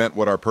 Donald, I meant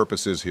what our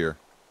purpose is here.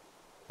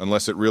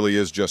 Unless it really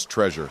is just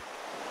treasure.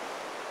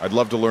 I'd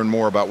love to learn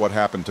more about what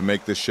happened to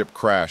make this ship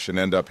crash and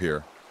end up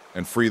here,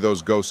 and free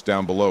those ghosts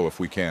down below if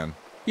we can.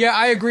 Yeah,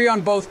 I agree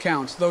on both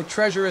counts, though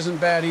treasure isn't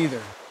bad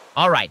either.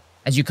 All right,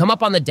 as you come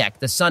up on the deck,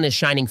 the sun is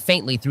shining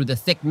faintly through the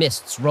thick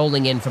mists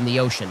rolling in from the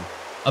ocean.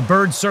 A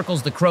bird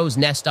circles the crow's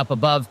nest up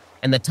above,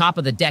 and the top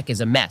of the deck is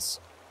a mess.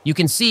 You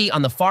can see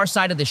on the far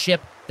side of the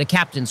ship the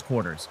captain's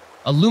quarters,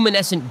 a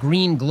luminescent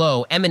green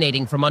glow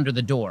emanating from under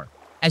the door.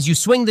 As you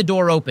swing the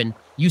door open,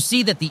 you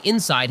see that the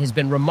inside has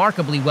been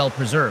remarkably well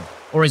preserved,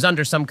 or is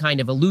under some kind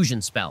of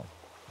illusion spell.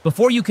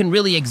 Before you can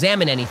really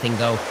examine anything,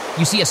 though,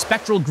 you see a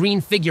spectral green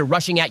figure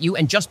rushing at you,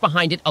 and just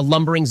behind it, a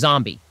lumbering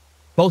zombie.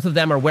 Both of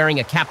them are wearing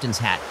a captain's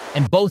hat,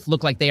 and both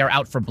look like they are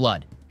out for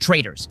blood.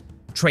 Traitors.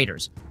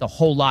 Traitors. The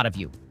whole lot of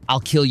you. I'll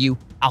kill you.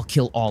 I'll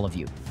kill all of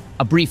you.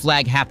 A brief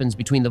lag happens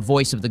between the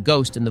voice of the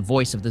ghost and the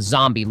voice of the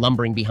zombie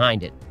lumbering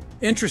behind it.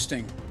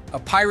 Interesting. A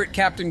pirate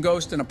captain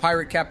ghost and a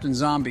pirate captain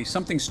zombie.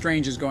 Something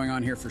strange is going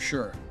on here for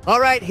sure. All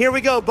right, here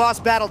we go, boss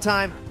battle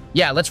time.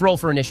 Yeah, let's roll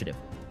for initiative.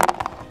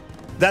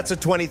 That's a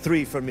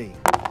 23 for me.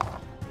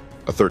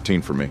 A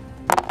 13 for me.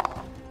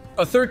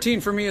 A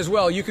 13 for me as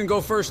well. You can go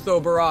first,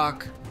 though,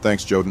 Barack.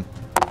 Thanks, Joden.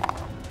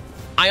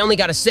 I only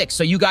got a 6,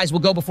 so you guys will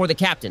go before the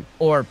captain.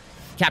 Or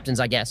captains,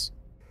 I guess.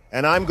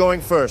 And I'm going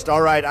first.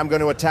 All right, I'm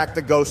going to attack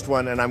the ghost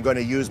one, and I'm going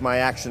to use my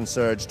action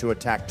surge to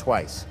attack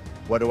twice.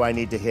 What do I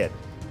need to hit?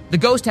 The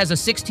ghost has a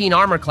 16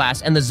 armor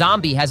class and the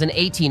zombie has an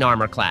 18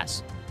 armor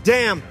class.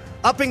 Damn,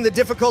 upping the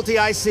difficulty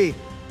I see.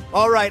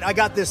 All right, I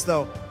got this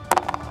though.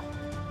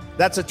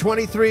 That's a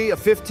 23, a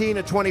 15,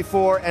 a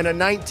 24, and a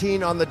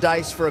 19 on the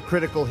dice for a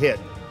critical hit.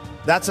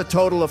 That's a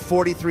total of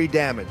 43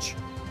 damage.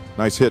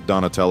 Nice hit,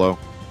 Donatello.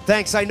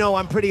 Thanks, I know,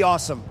 I'm pretty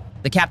awesome.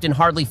 The captain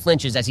hardly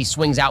flinches as he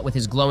swings out with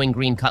his glowing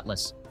green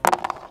cutlass.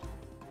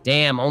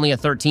 Damn, only a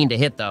 13 to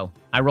hit though.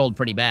 I rolled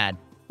pretty bad.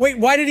 Wait,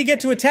 why did he get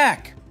to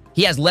attack?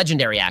 He has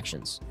legendary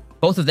actions.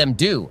 Both of them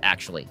do,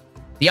 actually.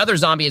 The other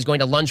zombie is going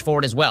to lunge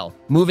forward as well,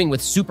 moving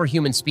with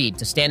superhuman speed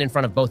to stand in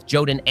front of both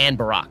Joden and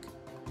Barack.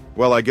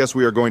 Well, I guess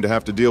we are going to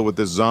have to deal with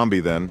this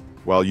zombie then,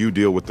 while you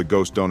deal with the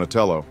ghost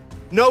Donatello.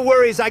 No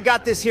worries, I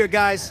got this here,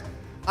 guys.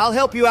 I'll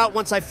help you out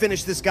once I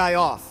finish this guy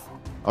off.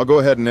 I'll go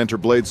ahead and enter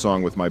Blade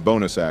Song with my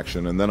bonus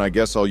action, and then I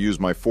guess I'll use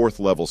my 4th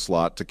level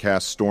slot to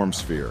cast Storm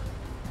Sphere.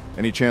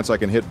 Any chance I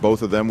can hit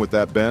both of them with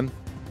that, Ben?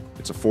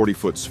 It's a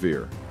 40-foot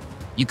sphere.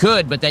 You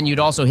could, but then you'd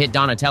also hit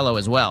Donatello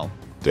as well.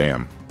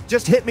 Damn.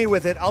 Just hit me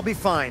with it, I'll be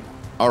fine.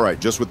 Alright,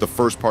 just with the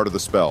first part of the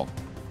spell.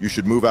 You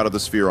should move out of the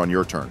sphere on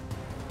your turn.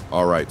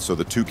 Alright, so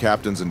the 2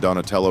 captains and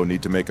Donatello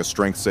need to make a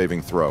strength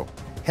saving throw.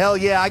 Hell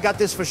yeah, I got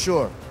this for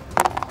sure.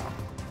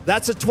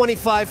 That's a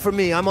 25 for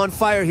me. I'm on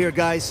fire here,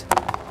 guys.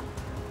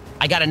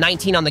 I got a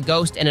 19 on the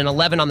ghost and an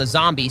 11 on the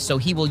zombie, so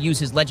he will use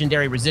his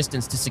legendary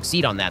resistance to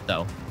succeed on that,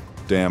 though.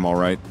 Damn,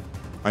 alright.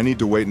 I need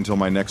to wait until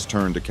my next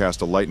turn to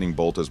cast a lightning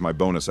bolt as my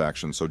bonus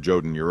action, so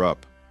Joden, you're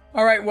up.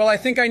 All right, well, I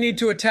think I need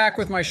to attack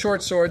with my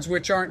short swords,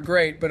 which aren't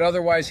great, but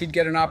otherwise he'd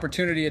get an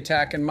opportunity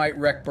attack and might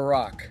wreck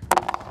Barack.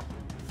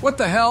 What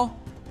the hell?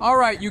 All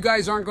right, you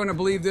guys aren't going to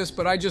believe this,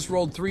 but I just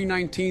rolled 3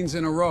 19s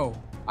in a row.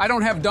 I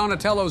don't have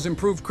Donatello's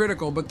improved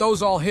critical, but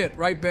those all hit,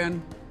 right,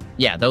 Ben?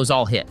 Yeah, those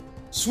all hit.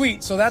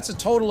 Sweet, so that's a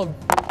total of...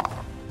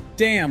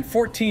 Damn,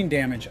 14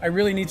 damage. I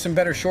really need some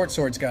better short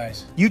swords,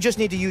 guys. You just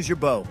need to use your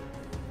bow.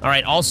 All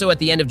right, also at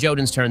the end of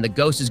Joden's turn, the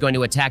ghost is going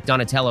to attack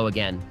Donatello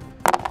again.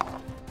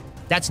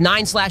 That's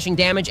 9 slashing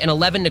damage and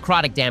 11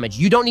 necrotic damage.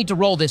 You don't need to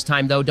roll this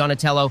time, though,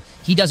 Donatello.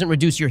 He doesn't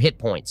reduce your hit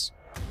points.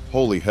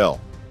 Holy hell.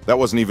 That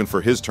wasn't even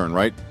for his turn,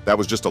 right? That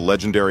was just a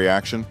legendary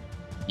action?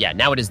 Yeah,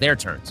 now it is their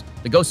turns.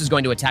 The ghost is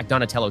going to attack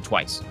Donatello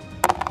twice.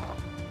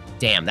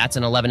 Damn, that's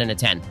an 11 and a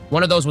 10.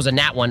 One of those was a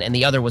nat 1 and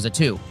the other was a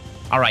 2.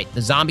 All right,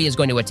 the zombie is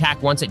going to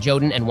attack once at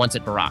Joden and once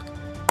at Barack.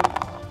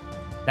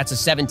 That's a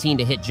 17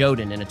 to hit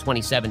Joden and a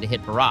 27 to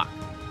hit Barack.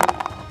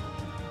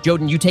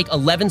 Joden, you take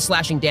 11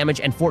 slashing damage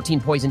and 14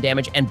 poison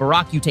damage, and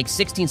Barack, you take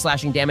 16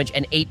 slashing damage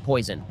and 8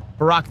 poison.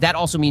 Barack, that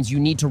also means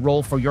you need to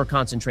roll for your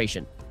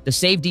concentration. The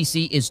save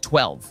DC is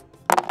 12.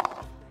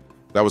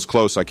 That was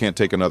close. I can't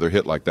take another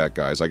hit like that,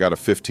 guys. I got a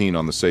 15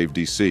 on the save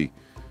DC.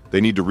 They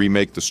need to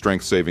remake the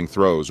strength saving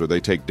throws, or they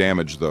take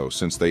damage, though,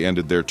 since they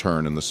ended their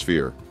turn in the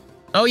sphere.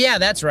 Oh yeah,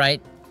 that's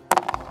right.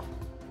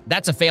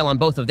 That's a fail on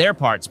both of their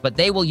parts, but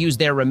they will use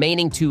their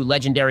remaining 2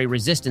 legendary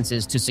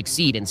resistances to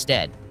succeed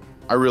instead.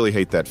 I really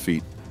hate that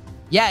feat.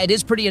 Yeah, it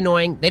is pretty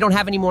annoying. They don't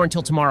have any more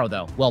until tomorrow,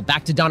 though. Well,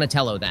 back to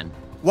Donatello, then.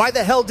 Why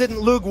the hell didn't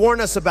Lug warn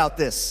us about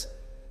this?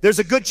 There's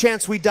a good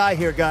chance we die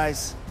here,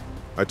 guys.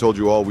 I told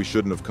you all we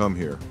shouldn't have come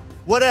here.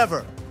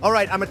 Whatever. All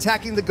right, I'm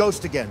attacking the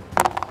ghost again.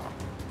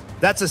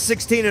 That's a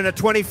 16 and a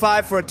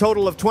 25 for a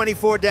total of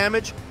 24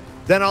 damage.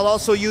 Then I'll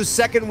also use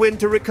second wind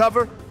to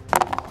recover.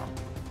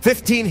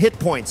 15 hit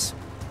points.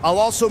 I'll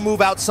also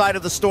move outside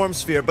of the storm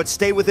sphere, but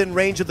stay within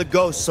range of the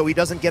ghost so he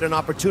doesn't get an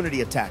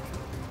opportunity attack.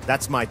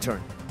 That's my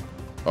turn.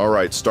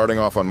 Alright, starting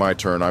off on my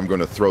turn, I'm going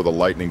to throw the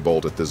lightning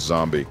bolt at this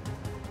zombie.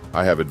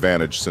 I have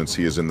advantage since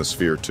he is in the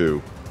sphere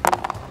too.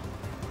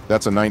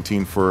 That's a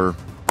 19 for...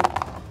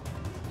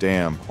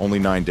 Damn, only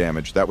 9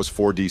 damage. That was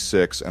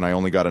 4d6 and I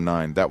only got a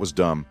 9. That was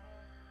dumb.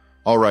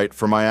 Alright,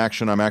 for my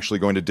action, I'm actually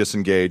going to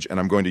disengage and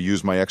I'm going to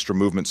use my extra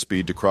movement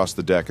speed to cross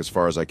the deck as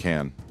far as I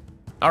can.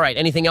 All right,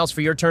 anything else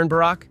for your turn,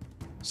 Barack?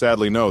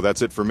 Sadly, no,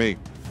 that's it for me.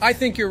 I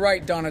think you're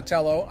right,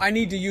 Donatello. I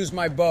need to use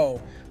my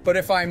bow. But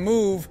if I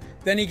move,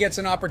 then he gets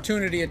an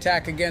opportunity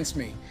attack against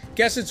me.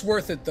 Guess it's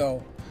worth it,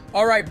 though.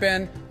 All right,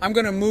 Ben, I'm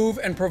going to move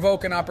and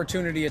provoke an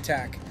opportunity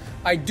attack.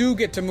 I do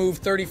get to move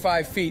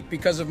 35 feet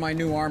because of my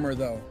new armor,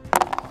 though.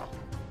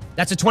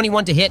 That's a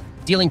 21 to hit,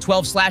 dealing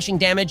 12 slashing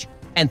damage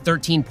and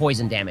 13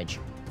 poison damage.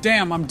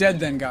 Damn, I'm dead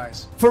then,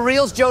 guys. For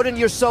reals, Joden,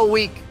 you're so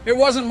weak. It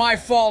wasn't my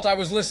fault I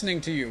was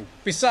listening to you.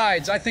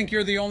 Besides, I think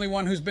you're the only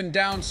one who's been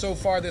down so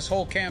far this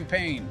whole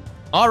campaign.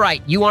 All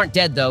right, you aren't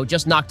dead, though,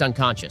 just knocked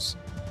unconscious.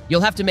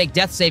 You'll have to make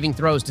death-saving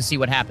throws to see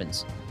what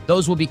happens.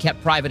 Those will be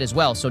kept private as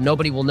well, so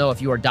nobody will know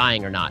if you are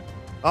dying or not.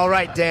 All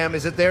right, damn,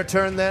 is it their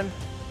turn then?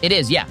 It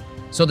is, yeah.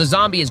 So the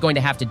zombie is going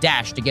to have to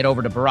dash to get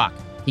over to Barack.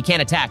 He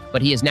can't attack,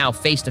 but he is now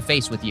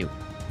face-to-face with you.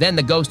 Then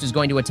the ghost is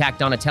going to attack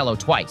Donatello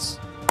twice.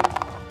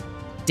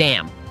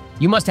 Damn.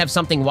 You must have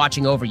something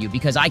watching over you,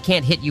 because I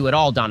can't hit you at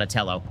all,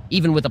 Donatello,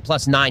 even with a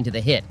 +9 to the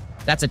hit.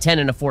 That's a 10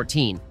 and a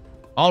 14.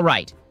 All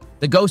right.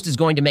 The ghost is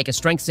going to make a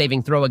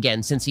strength-saving throw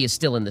again since he is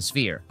still in the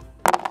sphere.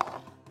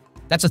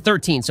 That's a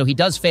 13, so he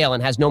does fail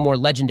and has no more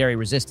legendary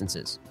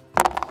resistances.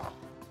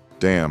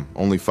 Damn,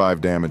 only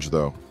 5 damage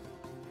though.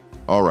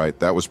 All right,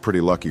 that was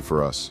pretty lucky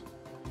for us.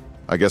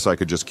 I guess I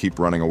could just keep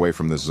running away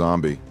from this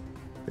zombie.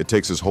 It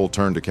takes his whole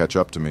turn to catch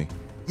up to me.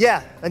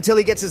 Yeah, until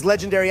he gets his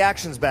legendary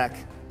actions back.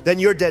 Then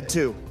you're dead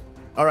too.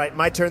 All right,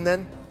 my turn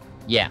then?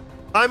 Yeah.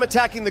 I'm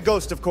attacking the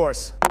ghost, of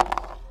course.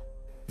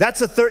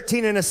 That's a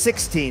 13 and a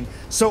 16,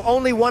 so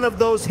only one of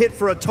those hit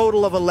for a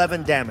total of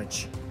 11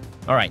 damage.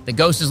 All right, the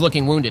ghost is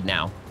looking wounded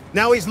now.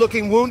 Now he's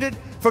looking wounded?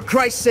 For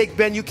Christ's sake,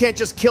 Ben, you can't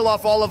just kill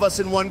off all of us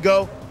in one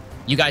go.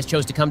 You guys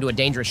chose to come to a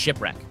dangerous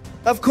shipwreck.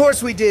 Of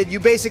course we did. You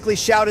basically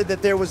shouted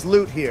that there was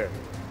loot here.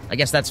 I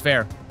guess that's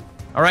fair.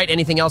 All right,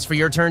 anything else for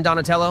your turn,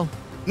 Donatello?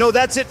 No,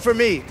 that's it for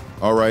me.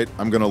 All right,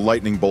 I'm gonna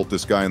lightning bolt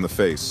this guy in the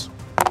face.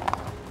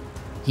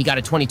 He got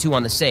a 22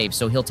 on the save,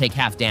 so he'll take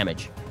half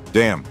damage.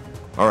 Damn.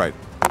 All right.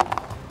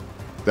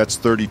 That's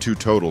 32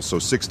 total, so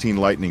 16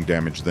 lightning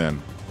damage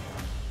then.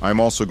 I'm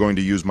also going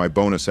to use my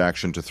bonus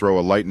action to throw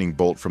a lightning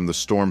bolt from the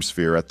storm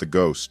sphere at the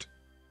ghost.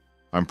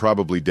 I'm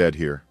probably dead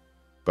here,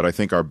 but I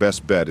think our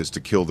best bet is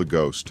to kill the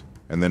ghost,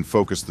 and then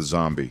focus the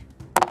zombie.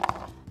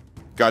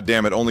 God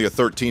damn it, only a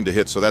 13 to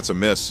hit, so that's a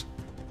miss.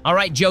 All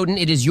right, Joden,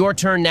 it is your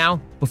turn now.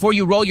 Before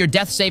you roll your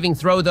death-saving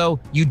throw, though,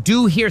 you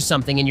do hear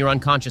something in your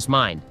unconscious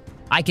mind.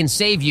 I can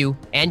save you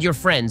and your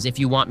friends if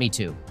you want me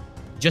to.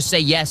 Just say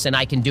yes and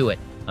I can do it,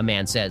 a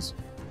man says.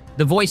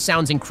 The voice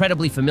sounds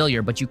incredibly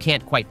familiar, but you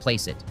can't quite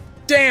place it.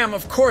 Damn,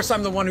 of course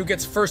I'm the one who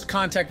gets first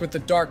contact with the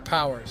dark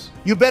powers.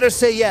 You better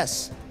say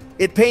yes.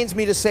 It pains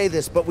me to say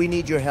this, but we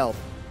need your help.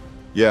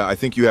 Yeah, I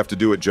think you have to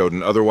do it,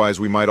 Joden, otherwise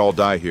we might all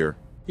die here.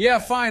 Yeah,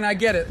 fine, I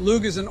get it.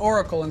 Lug is an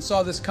oracle and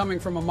saw this coming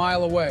from a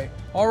mile away.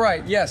 All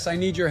right, yes, I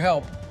need your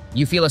help.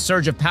 You feel a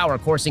surge of power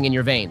coursing in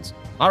your veins.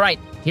 All right,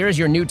 here is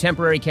your new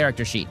temporary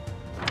character sheet.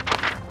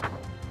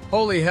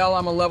 Holy hell,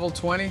 I'm a level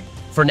 20?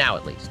 For now,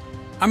 at least.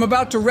 I'm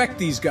about to wreck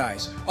these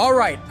guys. All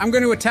right, I'm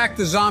going to attack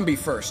the zombie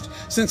first,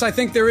 since I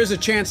think there is a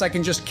chance I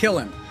can just kill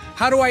him.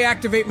 How do I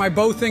activate my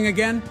bow thing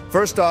again?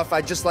 First off,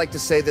 I'd just like to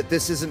say that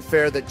this isn't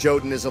fair that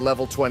Joden is a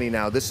level 20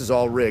 now. This is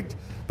all rigged.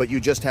 But you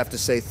just have to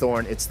say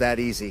Thorn. It's that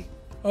easy.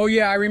 Oh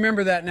yeah, I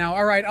remember that now.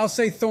 All right, I'll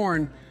say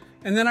Thorn.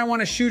 And then I want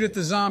to shoot at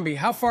the zombie.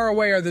 How far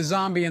away are the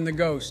zombie and the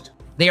ghost?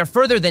 They are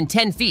further than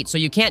 10 feet, so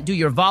you can't do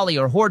your volley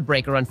or horde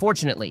breaker,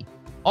 unfortunately.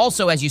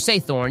 Also, as you say,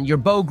 Thorn, your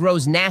bow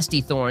grows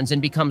nasty thorns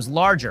and becomes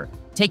larger,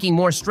 taking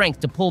more strength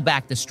to pull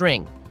back the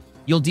string.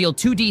 You'll deal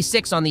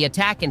 2d6 on the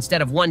attack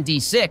instead of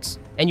 1d6,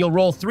 and you'll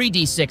roll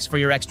 3d6 for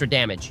your extra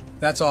damage.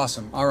 That's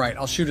awesome. All right,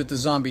 I'll shoot at the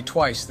zombie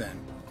twice then.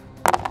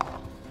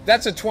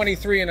 That's a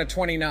 23 and a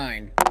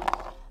 29.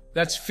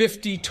 That's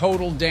 50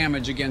 total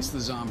damage against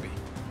the zombie.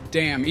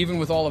 Damn, even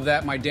with all of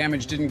that, my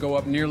damage didn't go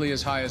up nearly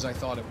as high as I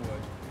thought it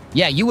would.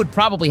 Yeah, you would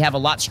probably have a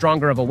lot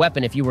stronger of a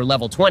weapon if you were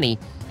level 20,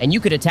 and you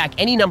could attack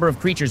any number of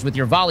creatures with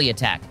your volley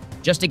attack.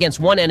 Just against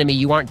one enemy,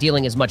 you aren't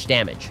dealing as much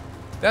damage.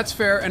 That's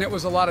fair, and it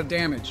was a lot of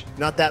damage.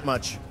 Not that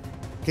much.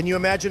 Can you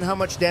imagine how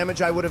much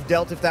damage I would have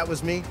dealt if that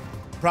was me?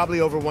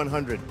 Probably over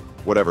 100.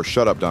 Whatever,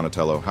 shut up,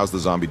 Donatello. How's the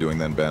zombie doing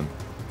then, Ben?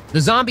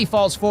 The zombie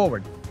falls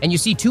forward, and you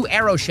see 2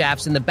 arrow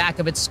shafts in the back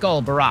of its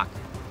skull, Barack.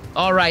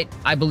 All right,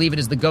 I believe it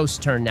is the ghost's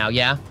turn now,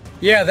 yeah?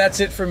 Yeah, that's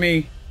it for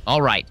me.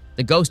 All right,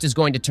 the ghost is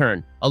going to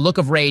turn, a look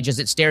of rage as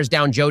it stares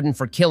down Joden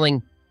for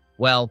killing,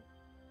 well,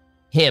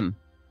 him.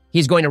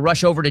 He's going to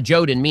rush over to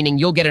Joden, meaning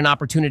you'll get an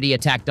opportunity to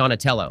attack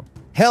Donatello.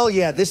 Hell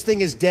yeah, this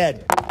thing is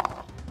dead.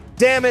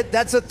 Damn it,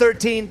 that's a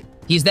 13.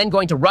 He's then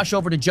going to rush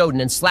over to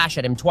Joden and slash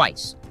at him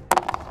twice.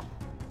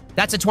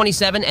 That's a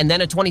 27 and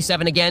then a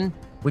 27 again,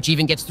 which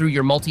even gets through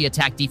your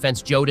multi-attack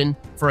defense Joden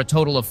for a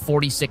total of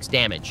 46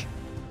 damage.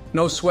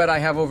 No sweat, I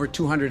have over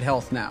 200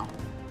 health now.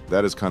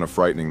 That is kind of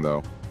frightening,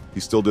 though. He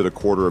still did a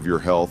quarter of your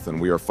health,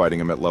 and we are fighting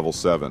him at level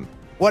 7.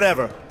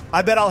 Whatever.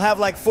 I bet I'll have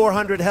like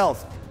 400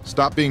 health.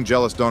 Stop being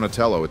jealous,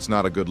 Donatello. It's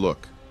not a good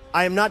look.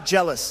 I am not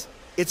jealous.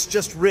 It's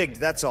just rigged,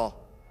 that's all.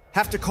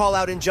 Have to call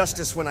out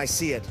injustice when I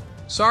see it.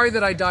 Sorry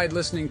that I died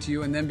listening to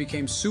you and then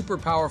became super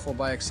powerful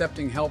by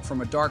accepting help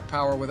from a dark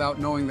power without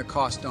knowing the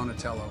cost,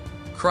 Donatello.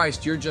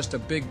 Christ, you're just a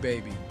big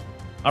baby.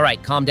 All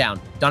right, calm down.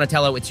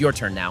 Donatello, it's your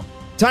turn now.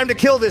 Time to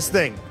kill this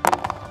thing.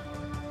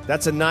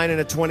 That's a 9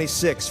 and a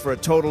 26 for a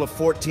total of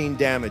 14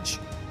 damage.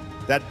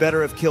 That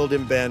better have killed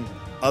him, Ben.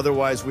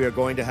 Otherwise, we are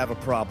going to have a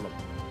problem.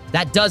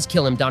 That does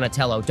kill him,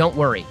 Donatello, don't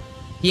worry.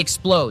 He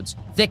explodes,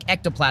 thick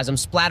ectoplasm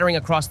splattering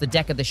across the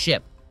deck of the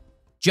ship.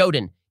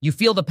 Joden, you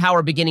feel the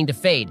power beginning to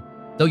fade,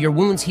 though your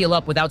wounds heal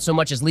up without so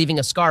much as leaving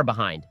a scar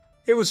behind.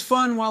 It was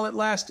fun while it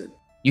lasted.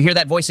 You hear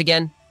that voice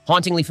again?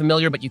 Hauntingly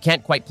familiar, but you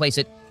can't quite place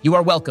it. You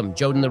are welcome,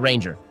 Joden the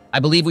Ranger. I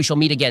believe we shall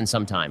meet again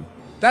sometime.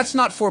 That's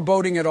not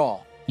foreboding at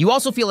all. You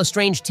also feel a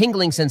strange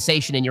tingling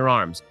sensation in your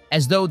arms,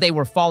 as though they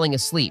were falling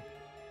asleep.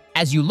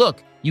 As you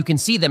look, you can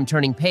see them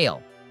turning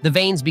pale, the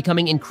veins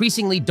becoming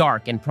increasingly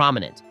dark and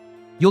prominent.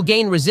 You'll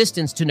gain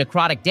resistance to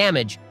necrotic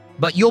damage,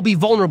 but you'll be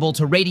vulnerable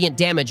to radiant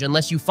damage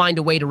unless you find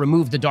a way to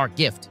remove the dark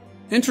gift.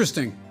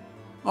 Interesting.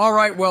 All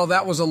right, well,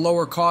 that was a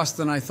lower cost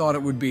than I thought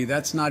it would be.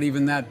 That's not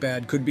even that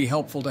bad. Could be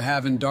helpful to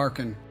have in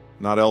Darken.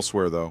 Not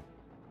elsewhere, though.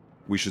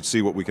 We should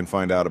see what we can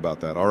find out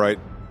about that. All right.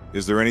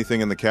 Is there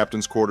anything in the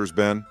captain's quarters,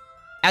 Ben?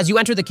 As you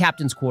enter the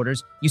captain's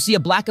quarters, you see a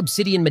black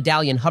obsidian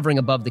medallion hovering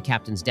above the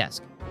captain's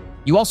desk.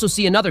 You also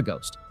see another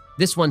ghost,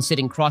 this one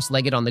sitting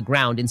cross-legged on the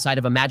ground inside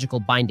of a magical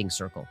binding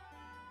circle.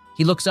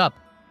 He looks up,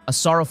 a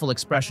sorrowful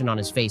expression on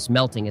his face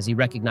melting as he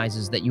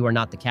recognizes that you are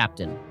not the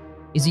captain.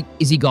 Is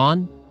he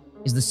gone?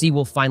 Is the sea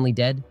wolf finally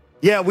dead?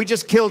 Yeah, we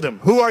just killed him.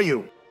 Who are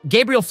you?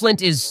 Gabriel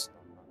Flint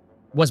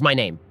was my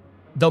name,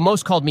 though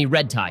most called me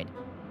Red Tide.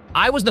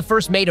 I was the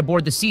first mate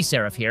aboard the Sea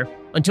Seraph here,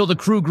 until the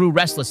crew grew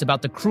restless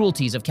about the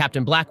cruelties of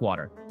Captain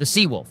Blackwater, the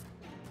sea wolf.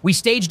 We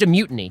staged a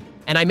mutiny,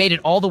 and I made it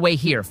all the way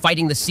here,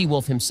 fighting the sea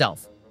wolf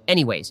himself.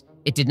 Anyways,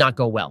 it did not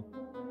go well.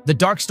 The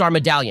Dark Star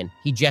Medallion,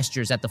 he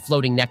gestures at the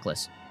floating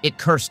necklace. It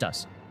cursed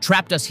us,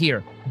 trapped us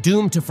here,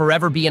 doomed to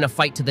forever be in a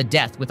fight to the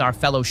death with our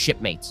fellow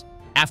shipmates.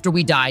 After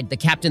we died, the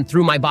captain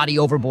threw my body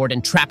overboard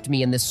and trapped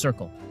me in this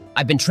circle.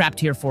 I've been trapped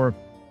here for,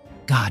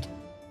 God,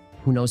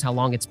 who knows how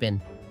long it's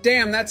been.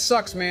 Damn, that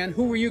sucks, man.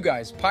 Who were you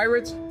guys?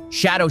 Pirates?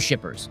 Shadow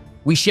shippers.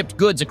 We shipped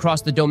goods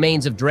across the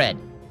domains of dread.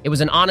 It was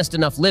an honest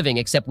enough living,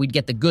 except we'd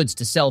get the goods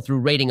to sell through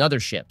raiding other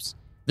ships.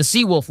 The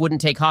Sea Wolf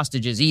wouldn't take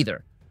hostages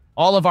either.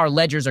 All of our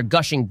ledgers are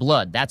gushing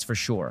blood, that's for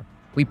sure.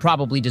 We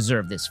probably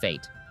deserve this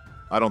fate.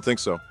 I don't think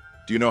so.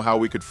 Do you know how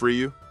we could free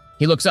you?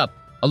 He looks up,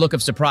 a look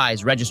of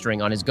surprise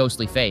registering on his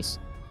ghostly face.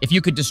 If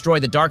you could destroy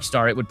the Dark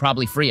Star, it would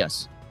probably free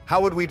us.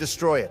 How would we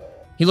destroy it?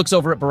 He looks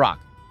over at Barack.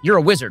 You're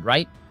a wizard,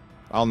 right?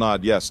 I'll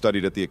nod, yes,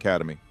 studied at the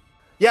academy.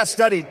 Yeah,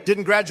 studied.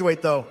 Didn't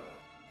graduate, though.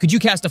 Could you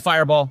cast a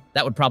fireball?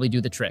 That would probably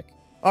do the trick.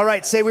 All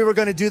right, say we were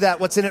going to do that.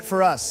 What's in it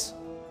for us?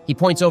 He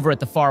points over at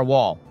the far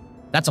wall.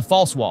 That's a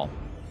false wall.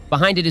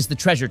 Behind it is the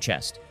treasure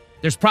chest.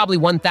 There's probably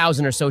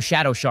 1,000 or so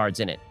shadow shards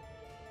in it.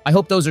 I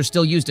hope those are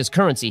still used as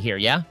currency here,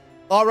 yeah?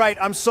 All right,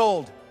 I'm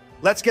sold.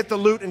 Let's get the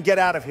loot and get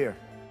out of here.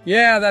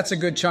 Yeah, that's a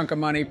good chunk of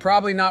money.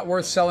 Probably not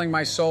worth selling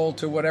my soul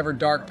to whatever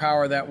dark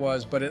power that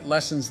was, but it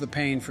lessens the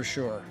pain for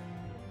sure.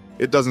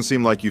 It doesn't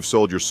seem like you've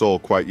sold your soul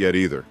quite yet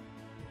either.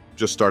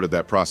 Just started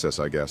that process,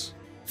 I guess.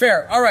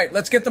 Fair. All right,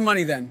 let's get the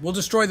money then. We'll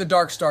destroy the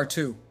Dark Star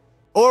too.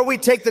 Or we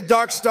take the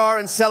Dark Star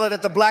and sell it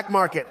at the black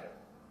market.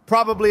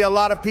 Probably a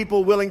lot of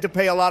people willing to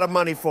pay a lot of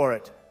money for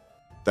it.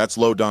 That's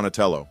low,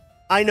 Donatello.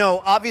 I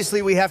know,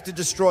 obviously we have to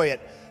destroy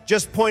it.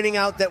 Just pointing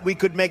out that we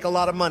could make a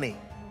lot of money.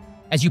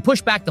 As you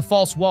push back the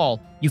false wall,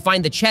 you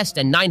find the chest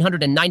and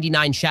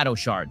 999 shadow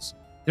shards.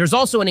 There's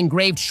also an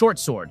engraved short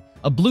sword,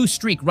 a blue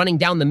streak running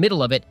down the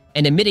middle of it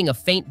and emitting a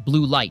faint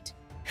blue light.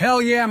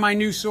 Hell yeah, my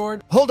new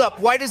sword. Hold up,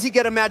 why does he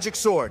get a magic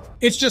sword?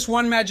 It's just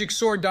one magic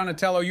sword,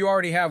 Donatello. You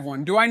already have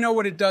one. Do I know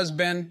what it does,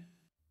 Ben?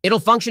 It'll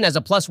function as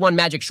a +1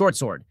 magic short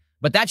sword,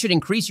 but that should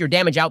increase your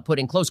damage output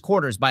in close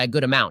quarters by a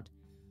good amount.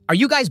 Are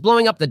you guys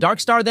blowing up the Dark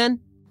Star then?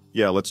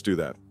 Yeah, let's do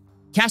that.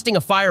 Casting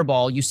a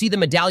fireball, you see the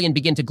medallion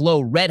begin to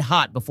glow red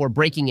hot before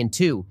breaking in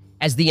two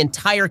as the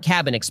entire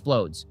cabin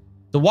explodes.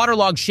 The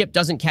waterlogged ship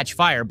doesn't catch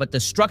fire, but the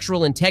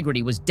structural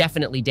integrity was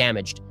definitely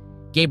damaged.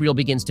 Gabriel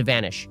begins to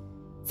vanish.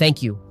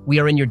 Thank you. We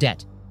are in your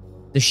debt.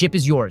 The ship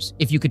is yours,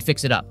 if you could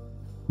fix it up.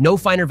 No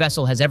finer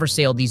vessel has ever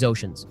sailed these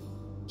oceans.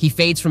 He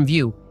fades from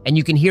view, and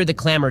you can hear the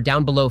clamor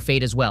down below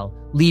fade as well,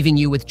 leaving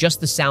you with just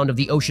the sound of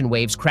the ocean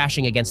waves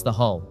crashing against the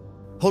hull.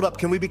 Hold up,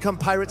 can we become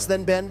pirates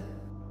then, Ben?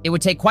 It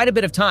would take quite a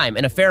bit of time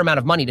and a fair amount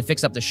of money to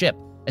fix up the ship,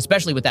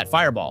 especially with that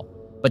fireball,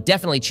 but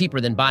definitely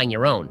cheaper than buying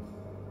your own.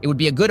 It would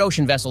be a good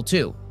ocean vessel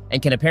too,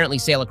 and can apparently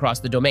sail across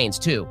the domains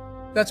too.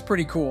 That's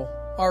pretty cool.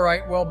 All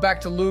right, well, back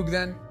to Lug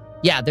then.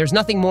 Yeah, there's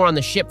nothing more on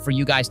the ship for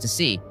you guys to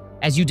see.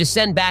 As you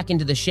descend back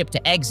into the ship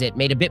to exit,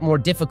 made a bit more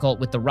difficult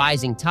with the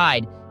rising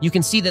tide, you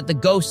can see that the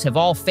ghosts have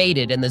all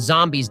faded and the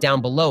zombies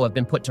down below have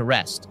been put to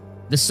rest.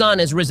 The sun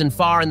has risen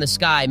far in the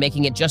sky,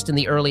 making it just in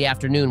the early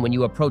afternoon when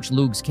you approach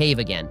Lug's cave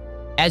again.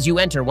 As you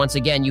enter, once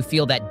again, you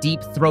feel that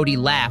deep, throaty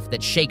laugh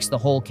that shakes the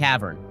whole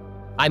cavern.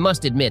 I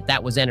must admit,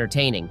 that was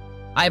entertaining.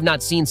 I have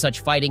not seen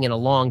such fighting in a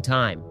long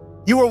time.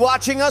 You were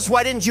watching us?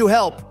 Why didn't you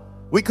help?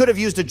 We could have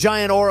used a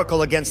giant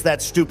oracle against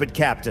that stupid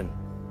captain.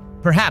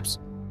 Perhaps,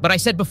 but I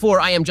said before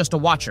I am just a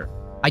watcher.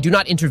 I do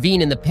not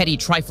intervene in the petty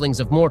triflings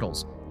of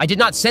mortals. I did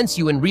not sense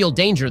you in real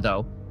danger,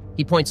 though.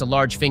 He points a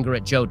large finger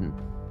at Joden.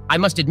 I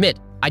must admit,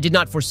 I did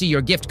not foresee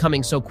your gift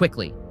coming so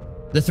quickly.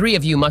 The three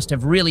of you must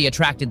have really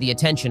attracted the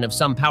attention of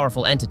some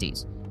powerful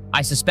entities.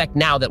 I suspect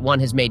now that one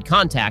has made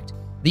contact,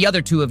 the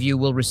other two of you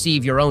will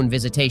receive your own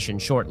visitation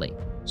shortly.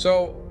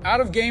 So,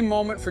 out of game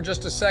moment for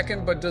just a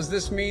second, but does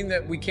this mean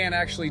that we can't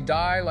actually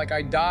die? Like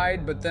I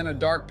died, but then a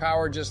dark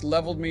power just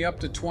leveled me up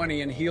to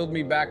 20 and healed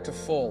me back to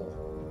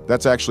full?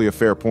 That's actually a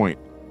fair point.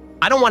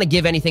 I don't want to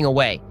give anything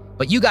away,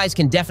 but you guys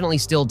can definitely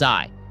still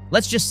die.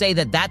 Let's just say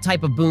that that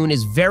type of boon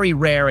is very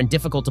rare and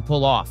difficult to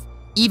pull off,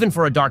 even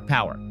for a dark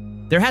power.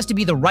 There has to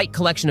be the right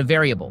collection of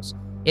variables.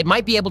 It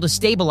might be able to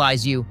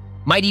stabilize you,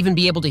 might even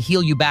be able to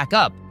heal you back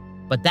up,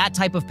 but that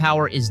type of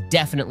power is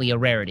definitely a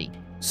rarity.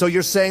 So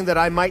you're saying that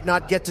I might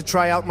not get to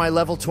try out my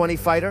level 20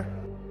 fighter?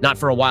 Not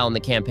for a while in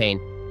the campaign.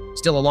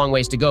 Still a long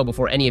ways to go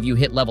before any of you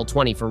hit level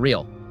 20 for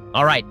real.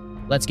 All right,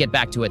 let's get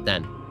back to it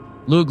then.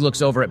 Lug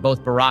looks over at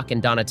both Barack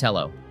and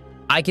Donatello.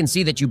 I can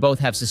see that you both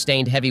have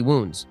sustained heavy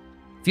wounds.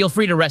 Feel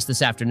free to rest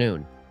this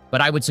afternoon.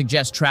 but I would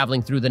suggest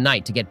traveling through the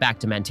night to get back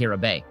to Mantira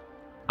Bay.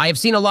 I have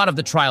seen a lot of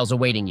the trials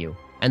awaiting you,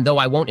 and though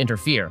I won't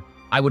interfere,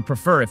 I would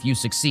prefer if you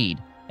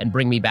succeed and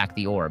bring me back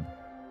the orb.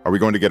 Are we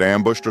going to get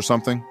ambushed or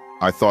something?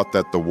 I thought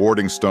that the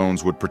warding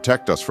stones would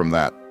protect us from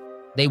that.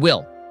 They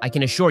will, I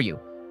can assure you,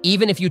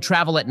 even if you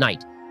travel at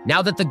night.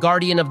 Now that the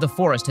Guardian of the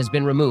Forest has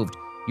been removed,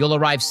 you'll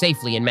arrive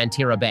safely in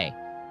Mantira Bay.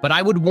 But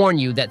I would warn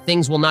you that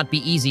things will not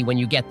be easy when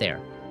you get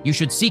there. You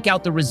should seek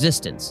out the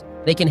Resistance.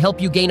 They can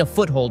help you gain a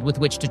foothold with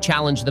which to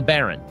challenge the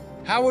Baron.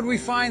 How would we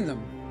find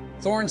them?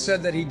 Thorne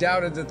said that he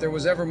doubted that there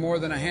was ever more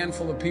than a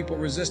handful of people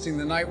resisting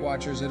the Night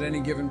Watchers at any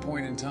given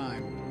point in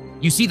time.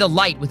 You see the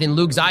light within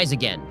Lug's eyes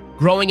again,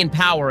 growing in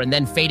power and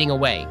then fading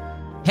away.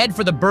 Head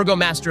for the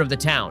burgomaster of the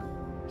town.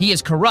 He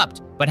is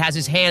corrupt, but has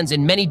his hands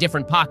in many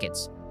different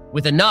pockets.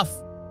 With enough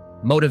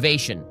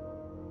motivation,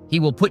 he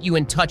will put you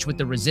in touch with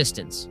the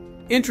Resistance.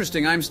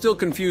 Interesting. I'm still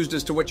confused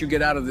as to what you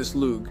get out of this,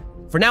 Lug.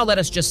 For now, let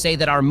us just say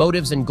that our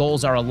motives and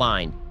goals are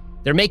aligned.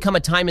 There may come a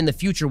time in the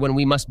future when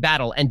we must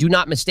battle, and do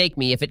not mistake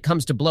me, if it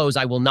comes to blows,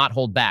 I will not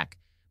hold back.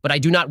 But I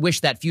do not wish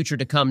that future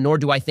to come, nor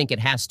do I think it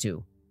has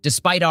to.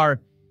 Despite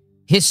our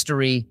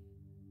history,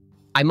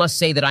 I must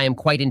say that I am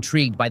quite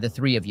intrigued by the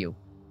three of you.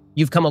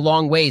 You've come a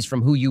long ways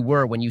from who you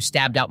were when you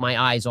stabbed out my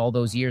eyes all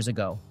those years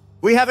ago.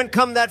 We haven't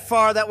come that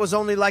far. That was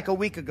only like a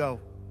week ago.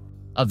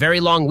 A very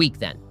long week,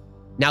 then.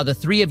 Now the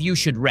three of you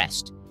should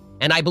rest.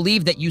 And I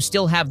believe that you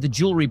still have the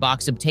jewelry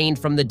box obtained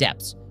from the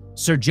depths,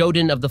 Sir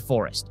Joden of the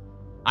Forest.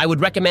 I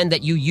would recommend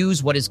that you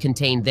use what is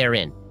contained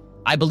therein.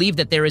 I believe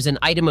that there is an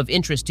item of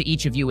interest to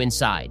each of you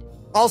inside.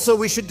 Also,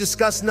 we should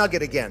discuss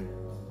Nugget again.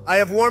 I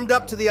have warmed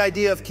up to the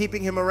idea of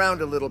keeping him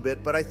around a little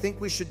bit, but I think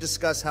we should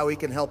discuss how he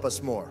can help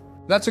us more.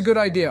 That's a good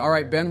idea. All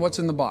right, Ben, what's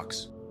in the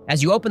box?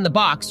 As you open the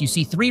box, you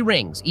see 3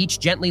 rings, each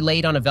gently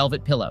laid on a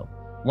velvet pillow.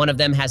 One of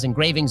them has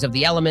engravings of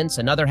the elements,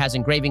 another has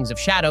engravings of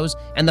shadows,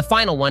 and the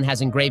final one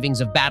has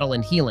engravings of battle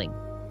and healing.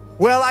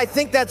 Well, I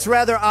think that's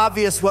rather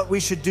obvious what we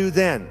should do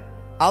then.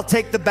 I'll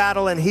take the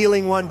battle and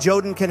healing one,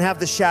 Joden can have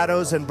the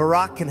shadows, and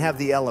Barak can have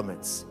the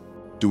elements.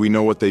 Do we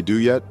know what they do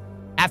yet?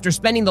 After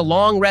spending the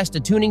long rest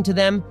attuning to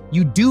them,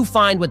 you do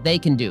find what they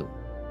can do.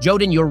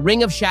 Joden, your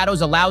Ring of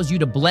Shadows allows you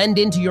to blend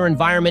into your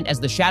environment as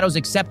the shadows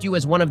accept you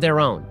as one of their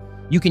own.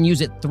 You can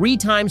use it 3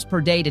 times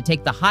per day to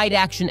take the hide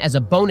action as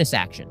a bonus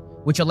action,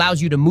 which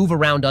allows you to move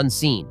around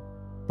unseen.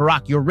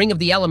 Barak, your Ring of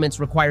the Elements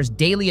requires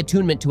daily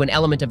attunement to an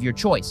element of your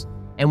choice,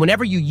 and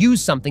whenever you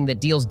use something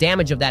that deals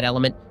damage of that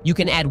element, you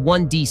can add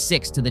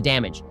 1d6 to the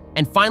damage.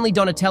 And finally,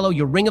 Donatello,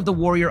 your Ring of the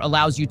Warrior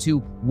allows you to,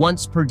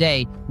 once per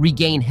day,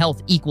 regain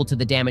health equal to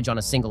the damage on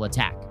a single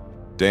attack.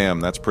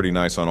 Damn, that's pretty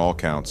nice on all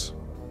counts.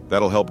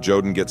 That'll help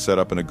Joden get set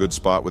up in a good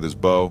spot with his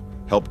bow,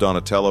 help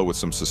Donatello with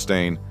some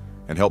sustain,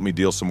 and help me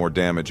deal some more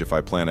damage if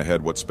I plan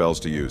ahead what spells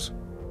to use.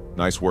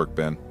 Nice work,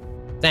 Ben.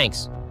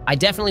 Thanks. I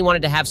definitely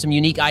wanted to have some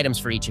unique items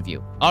for each of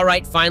you. All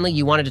right, finally,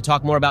 you wanted to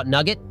talk more about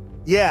Nugget?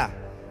 Yeah,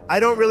 I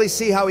don't really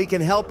see how he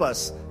can help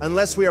us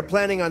unless we are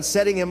planning on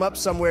setting him up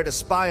somewhere to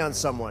spy on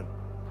someone.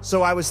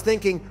 So I was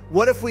thinking,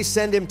 what if we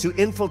send him to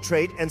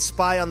infiltrate and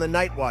spy on the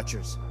Night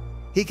Watchers?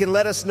 He can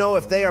let us know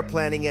if they are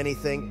planning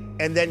anything,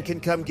 and then can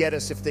come get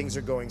us if things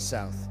are going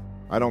south.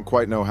 I don't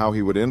quite know how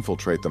he would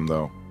infiltrate them,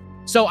 though.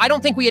 So I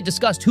don't think we had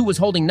discussed who was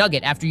holding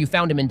Nugget after you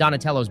found him in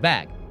Donatello's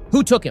bag.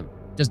 Who took him?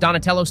 Does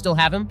Donatello still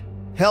have him?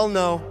 Hell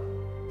no.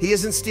 He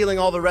isn't stealing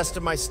all the rest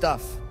of my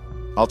stuff.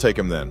 I'll take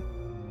him then.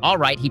 All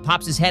right, he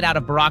pops his head out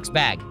of Barak's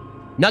bag.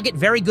 Nugget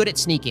very good at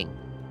sneaking.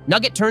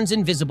 Nugget turns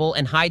invisible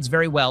and hides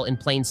very well in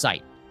plain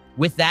sight.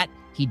 With that,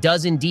 he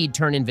does indeed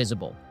turn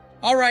invisible.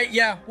 All right,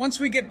 yeah, once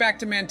we get back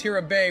to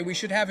Mantira Bay, we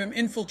should have him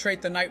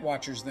infiltrate the Night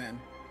Watchers then.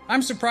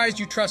 I'm surprised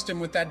you trust him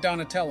with that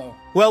Donatello.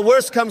 Well,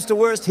 worst comes to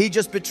worst, he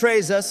just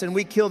betrays us and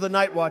we kill the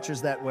Night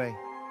Watchers that way.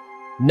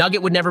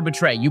 Nugget would never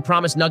betray. You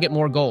promised Nugget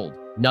more gold.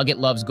 Nugget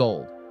loves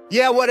gold.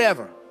 Yeah,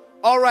 whatever.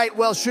 All right,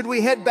 well, should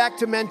we head back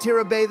to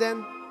Mantira Bay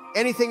then?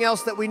 Anything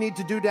else that we need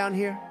to do down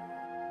here?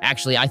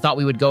 Actually, I thought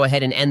we would go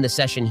ahead and end the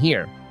session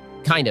here.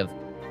 Kind of.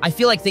 I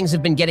feel like things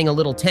have been getting a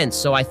little tense,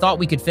 so I thought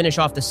we could finish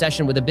off the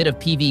session with a bit of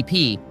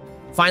PvP,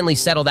 finally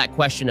settle that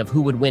question of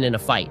who would win in a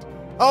fight.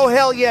 Oh,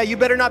 hell yeah, you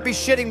better not be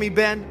shitting me,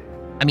 Ben.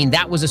 I mean,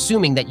 that was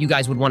assuming that you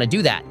guys would want to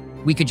do that.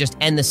 We could just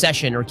end the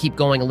session or keep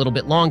going a little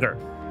bit longer.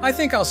 I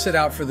think I'll sit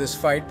out for this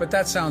fight, but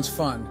that sounds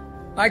fun.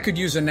 I could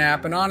use a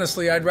nap, and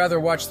honestly, I'd rather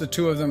watch the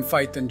 2 of them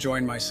fight than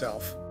join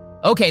myself.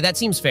 Okay, that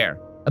seems fair.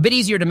 A bit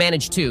easier to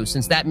manage too,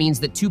 since that means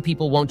that 2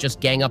 people won't just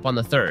gang up on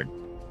the 3rd.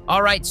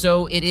 All right,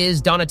 so it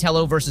is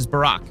Donatello versus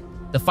Barak,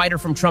 the fighter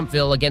from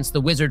Trumpville against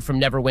the wizard from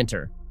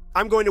Neverwinter.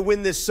 I'm going to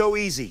win this so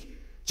easy,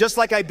 just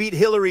like I beat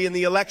Hillary in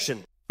the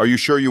election. Are you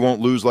sure you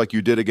won't lose like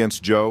you did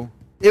against Joe?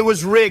 It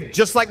was rigged,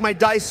 just like my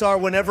dice are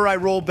whenever I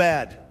roll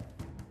bad.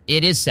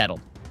 It is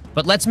settled.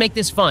 But let's make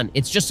this fun.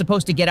 It's just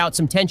supposed to get out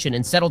some tension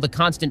and settle the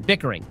constant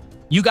bickering.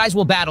 You guys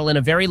will battle in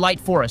a very light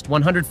forest,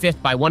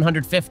 105th by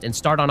 105th, and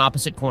start on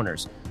opposite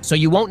corners. So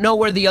you won't know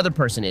where the other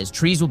person is.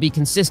 Trees will be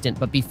consistent,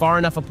 but be far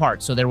enough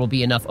apart so there will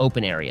be enough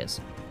open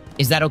areas.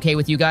 Is that okay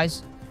with you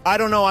guys? I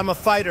don't know, I'm a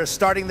fighter.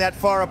 Starting that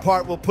far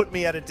apart will put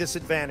me at a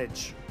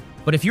disadvantage.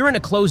 But if you're in a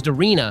closed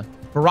arena,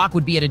 Barack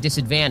would be at a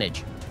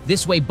disadvantage.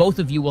 This way, both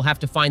of you will have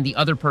to find the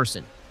other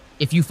person.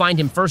 If you find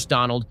him first,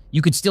 Donald,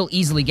 you could still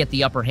easily get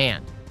the upper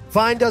hand.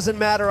 Fine, doesn't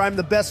matter. I'm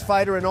the best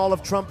fighter in all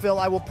of Trumpville.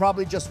 I will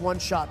probably just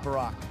one-shot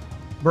Barack.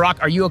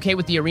 Barack, are you okay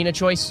with the arena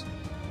choice?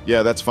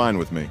 Yeah, that's fine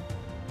with me.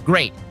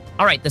 Great.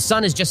 All right, the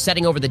sun is just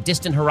setting over the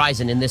distant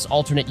horizon in this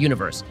alternate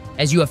universe,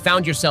 as you have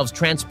found yourselves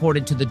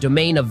transported to the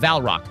domain of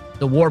Valrock,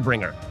 the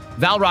Warbringer.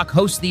 Valrock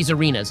hosts these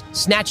arenas,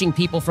 snatching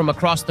people from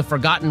across the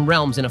Forgotten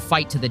Realms in a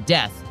fight to the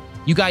death.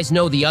 You guys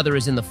know the other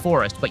is in the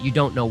forest, but you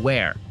don't know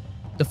where.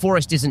 The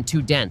forest isn't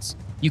too dense.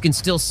 You can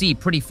still see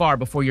pretty far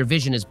before your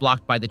vision is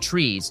blocked by the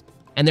trees,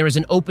 and there is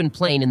an open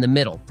plain in the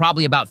middle,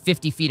 probably about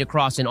 50 feet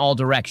across in all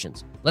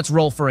directions. Let's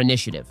roll for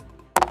initiative.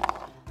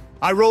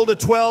 I rolled a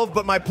 12,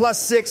 but my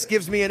 +6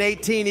 gives me an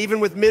 18. Even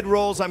with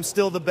mid-rolls, I'm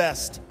still the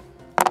best.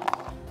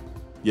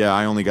 Yeah,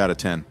 I only got a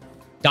 10.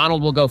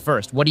 Donald will go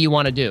first. What do you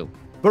want to do?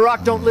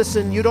 Barack, don't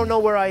listen. You don't know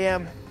where I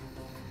am.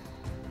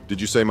 Did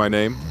you say my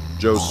name?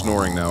 Joe's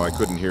snoring now. I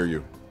couldn't hear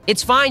you.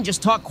 It's fine,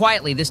 just talk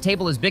quietly. This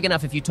table is big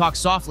enough if you talk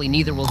softly,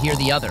 neither will hear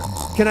the other.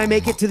 Can I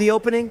make it to the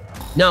opening?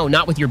 No,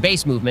 not with your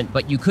base movement,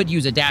 but you could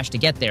use a dash to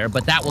get there,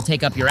 but that will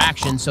take up your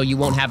action, so you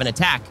won't have an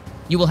attack.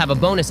 You will have a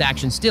bonus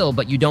action still,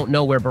 but you don't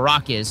know where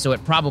Barack is, so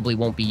it probably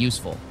won't be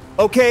useful.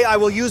 Okay, I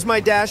will use my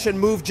dash and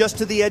move just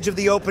to the edge of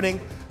the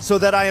opening so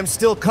that I am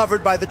still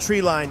covered by the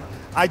tree line.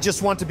 I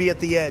just want to be at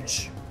the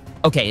edge.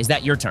 Okay, is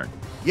that your turn?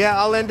 Yeah,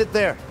 I'll end it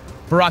there.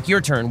 Barack,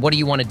 your turn. What do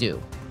you want to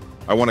do?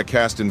 I want to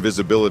cast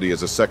invisibility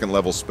as a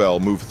second-level spell,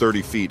 move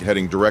 30 feet,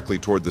 heading directly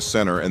toward the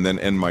center, and then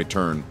end my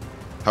turn.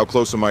 How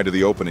close am I to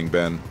the opening,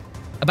 Ben?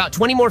 About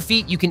 20 more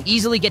feet. You can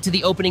easily get to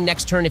the opening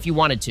next turn if you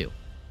wanted to.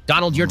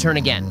 Donald, your turn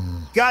again.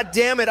 God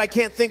damn it, I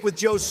can't think with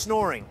Joe's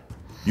snoring.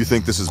 You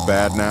think this is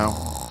bad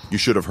now? You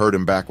should have heard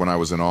him back when I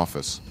was in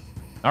office.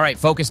 All right,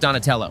 focus,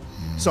 Donatello.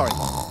 Sorry.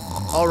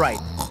 All right.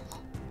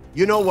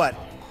 You know what?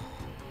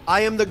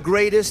 I am the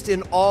greatest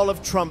in all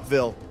of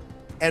Trumpville,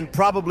 and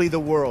probably the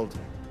world.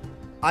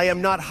 I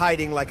am not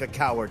hiding like a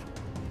coward.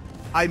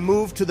 I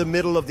move to the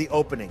middle of the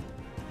opening.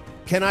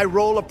 Can I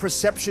roll a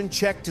perception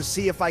check to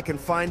see if I can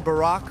find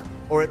Barack,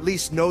 or at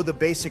least know the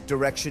basic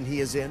direction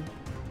he is in?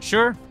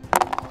 Sure.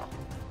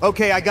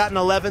 Okay, I got an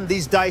 11.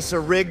 These dice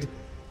are rigged.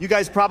 You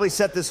guys probably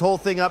set this whole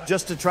thing up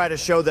just to try to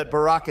show that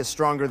Barack is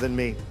stronger than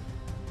me.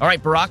 All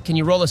right, Barack, can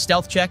you roll a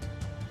stealth check?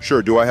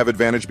 Sure, do I have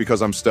advantage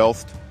because I'm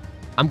stealthed?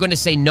 I'm going to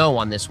say no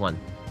on this one.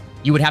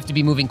 You would have to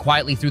be moving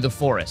quietly through the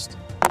forest.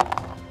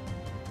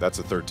 That's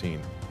a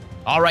 13.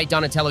 All right,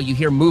 Donatello, you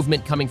hear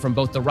movement coming from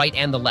both the right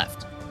and the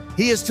left.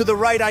 He is to the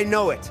right, I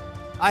know it.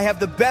 I have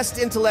the best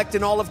intellect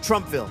in all of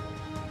Trumpville.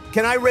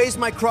 Can I raise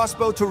my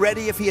crossbow to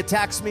ready if he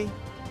attacks me?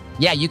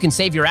 Yeah, you can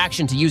save your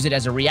action to use it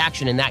as a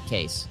reaction in that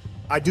case.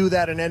 I do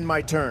that and end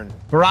my turn.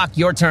 Barack,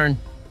 your turn.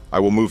 I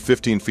will move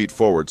 15 feet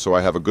forward so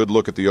I have a good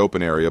look at the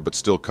open area but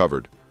still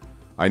covered.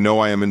 I know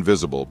I am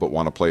invisible but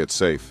want to play it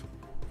safe.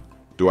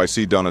 Do I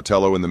see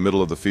Donatello in the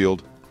middle of the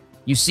field?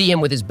 You see him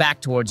with his back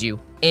towards you,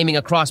 aiming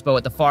a crossbow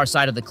at the far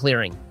side of the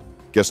clearing.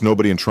 Guess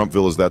nobody in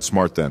Trumpville is that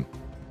smart then.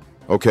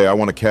 Okay, I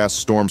want to cast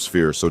Storm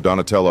Sphere, so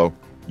Donatello,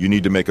 you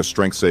need to make a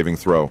strength saving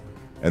throw.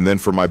 And then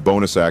for my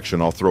bonus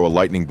action, I'll throw a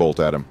lightning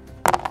bolt at him.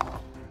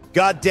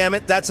 God damn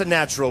it, that's a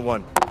natural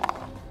one.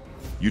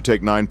 You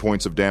take 9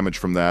 points of damage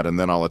from that, and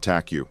then I'll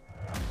attack you.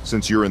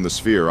 Since you're in the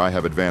sphere, I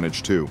have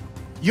advantage too.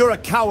 You're a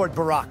coward,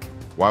 Barack.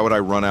 Why would I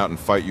run out and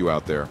fight you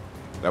out there?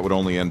 That would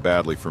only end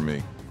badly for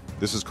me.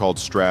 This is called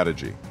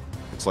strategy.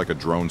 It's like a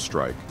drone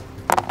strike.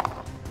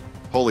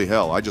 Holy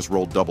hell, I just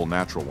rolled double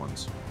natural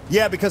ones.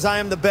 Yeah, because I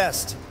am the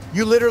best.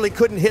 You literally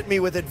couldn't hit me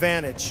with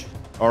advantage.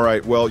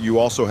 Alright, well, you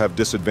also have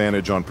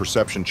disadvantage on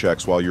perception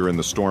checks while you're in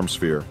the storm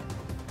sphere.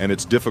 And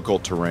it's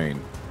difficult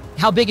terrain.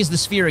 How big is the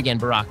sphere again,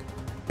 Barack?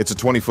 It's a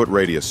 20-foot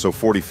radius, so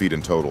 40 feet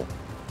in total.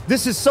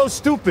 This is so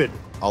stupid.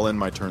 I'll end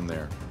my turn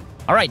there.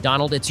 All right,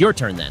 Donald, it's your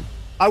turn then.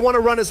 I want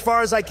to run as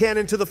far as I can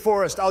into the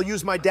forest. I'll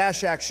use my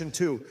dash action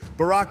too.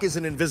 Barack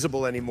isn't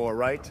invisible anymore,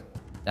 right?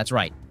 That's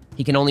right.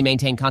 He can only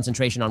maintain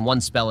concentration on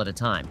one spell at a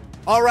time.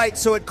 All right,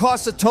 so it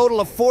costs a total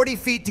of 40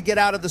 feet to get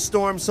out of the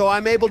storm, so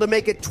I'm able to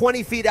make it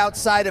 20 feet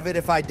outside of it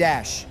if I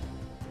dash.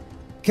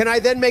 Can I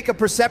then make a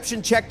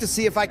perception check to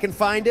see if I can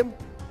find him?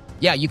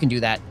 Yeah, you can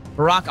do that.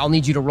 Barack, I'll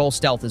need you to roll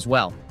stealth as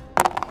well.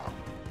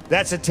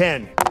 That's a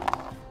 10.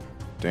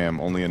 Damn,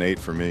 only an 8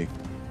 for me.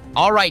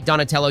 All right,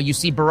 Donatello, you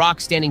see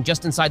Barack standing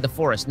just inside the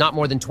forest, not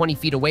more than 20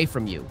 feet away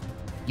from you.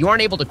 You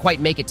aren't able to quite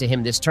make it to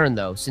him this turn,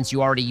 though, since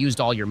you already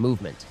used all your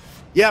movement.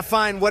 Yeah,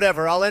 fine,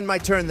 whatever. I'll end my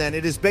turn then.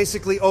 It is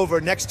basically over.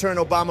 Next turn,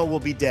 Obama will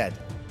be dead.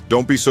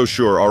 Don't be so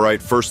sure. All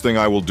right, first thing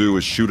I will do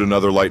is shoot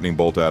another lightning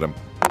bolt at him.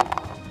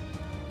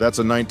 That's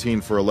a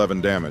 19 for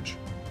 11 damage.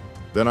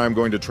 Then I'm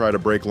going to try to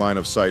break line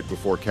of sight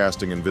before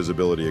casting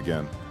invisibility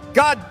again.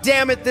 God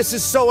damn it, this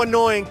is so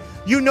annoying.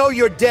 You know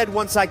you're dead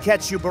once I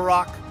catch you,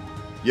 Barack.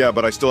 Yeah,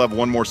 but I still have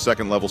one more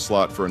second level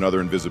slot for another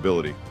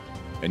invisibility.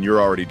 And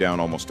you're already down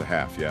almost to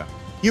half, yeah?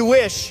 You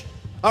wish.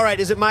 All right,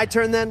 is it my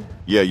turn then?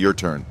 Yeah, your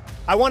turn.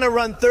 I want to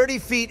run 30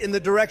 feet in the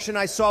direction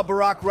I saw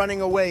Barack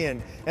running away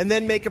in, and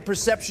then make a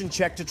perception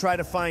check to try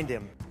to find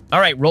him. All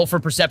right, roll for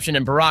perception,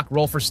 and Barack,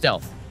 roll for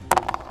stealth.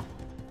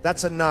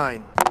 That's a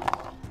 9.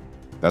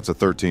 That's a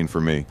 13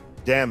 for me.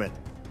 Damn it.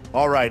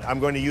 All right, I'm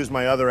going to use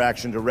my other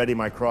action to ready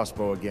my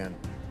crossbow again.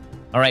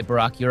 All right,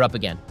 Barack, you're up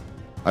again.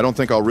 I don't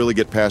think I'll really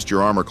get past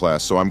your armor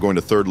class, so I'm going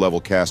to 3rd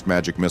level cast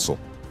magic missile.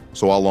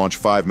 So I'll launch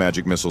 5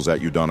 magic missiles at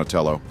you,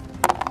 Donatello.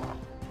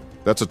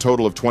 That's a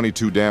total of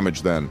 22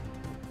 damage then.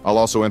 I'll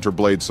also enter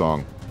Blade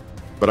Song.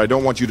 But I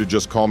don't want you to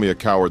just call me a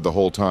coward the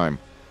whole time.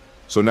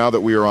 So now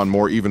that we are on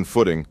more even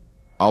footing,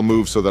 I'll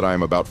move so that I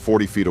am about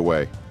 40 feet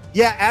away.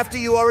 Yeah, after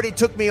you already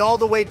took me all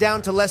the way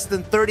down to less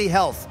than 30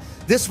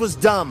 health. This was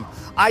dumb.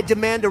 I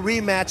demand a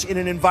rematch in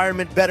an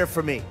environment better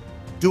for me.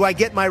 Do I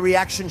get my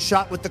reaction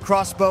shot with the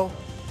crossbow?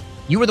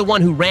 You were the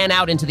one who ran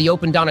out into the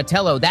open,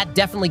 Donatello. That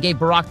definitely gave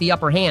Barack the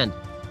upper hand.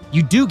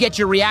 You do get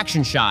your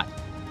reaction shot.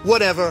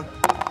 Whatever.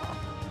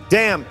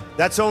 Damn,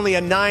 that's only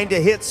a 9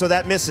 to hit, so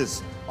that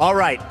misses. All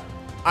right.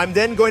 I'm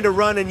then going to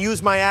run and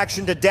use my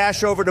action to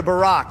dash over to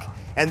Barack,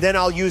 and then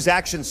I'll use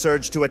Action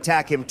Surge to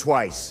attack him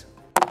twice.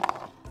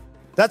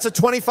 That's a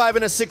 25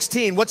 and a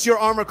 16. What's your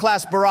armor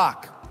class,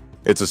 Barack?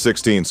 It's a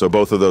 16, so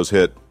both of those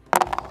hit.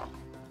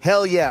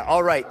 Hell yeah.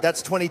 All right,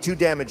 that's 22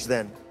 damage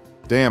then.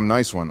 Damn,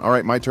 nice one. All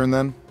right, my turn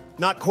then?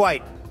 Not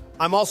quite.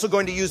 I'm also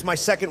going to use my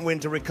second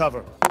wind to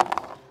recover.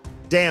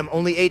 Damn,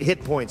 only 8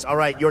 hit points. All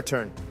right, your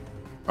turn.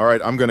 All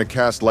right, I'm going to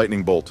cast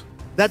Lightning Bolt.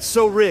 That's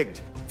so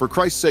rigged. For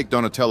Christ's sake,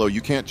 Donatello,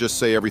 you can't just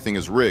say everything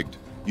is rigged.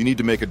 You need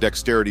to make a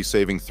dexterity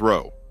saving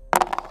throw.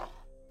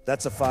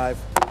 That's a 5.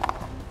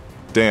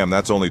 Damn,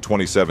 that's only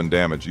 27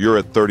 damage. You're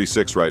at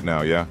 36 right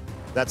now, yeah?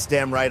 That's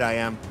damn right I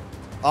am.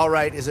 All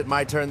right, is it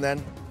my turn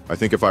then? I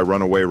think if I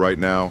run away right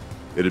now,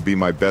 it'd be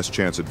my best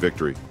chance at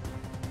victory.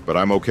 But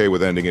I'm okay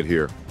with ending it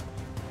here.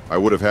 I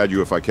would have had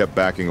you if I kept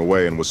backing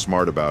away and was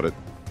smart about it.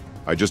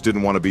 I just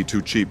didn't want to be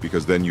too cheap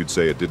because then you'd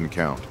say it didn't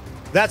count.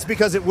 That's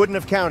because it wouldn't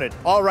have counted.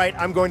 All right,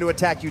 I'm going to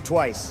attack you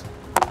twice.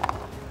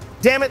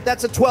 Damn it,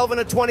 that's a 12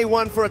 and a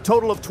 21 for a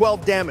total of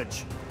 12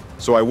 damage.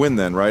 So I win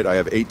then, right? I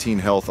have 18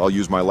 health. I'll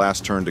use my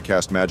last turn to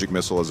cast Magic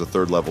Missile as a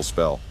 3rd level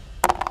spell.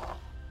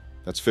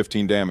 That's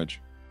 15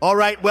 damage. All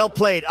right, well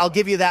played. I'll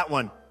give you that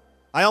one.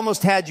 I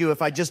almost had you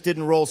if I just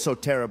didn't roll so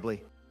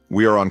terribly.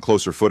 We are on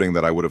closer footing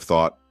than I would have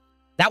thought.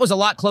 That was a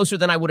lot closer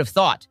than I would have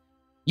thought.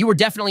 You were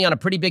definitely on a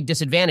pretty big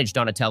disadvantage,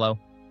 Donatello.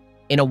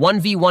 In a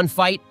 1v1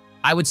 fight,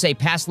 I would say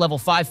past level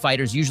 5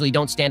 fighters usually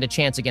don't stand a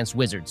chance against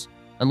wizards,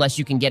 unless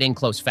you can get in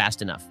close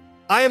fast enough.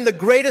 I am the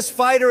greatest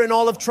fighter in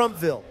all of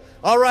Trumpville.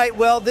 All right,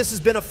 well, this has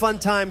been a fun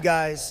time,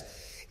 guys.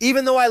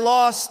 Even though I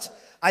lost,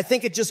 I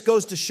think it just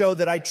goes to show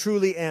that I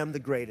truly am the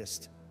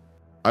greatest.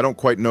 I don't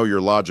quite know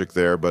your logic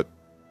there, but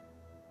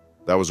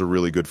that was a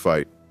really good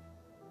fight.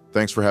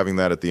 Thanks for having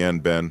that at the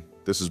end, Ben.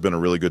 This has been a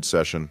really good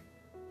session.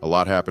 A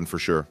lot happened for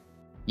sure.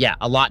 Yeah,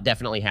 a lot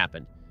definitely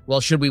happened.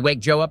 Well, should we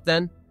wake Joe up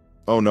then?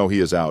 Oh no, he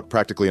is out,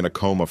 practically in a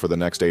coma for the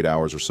next 8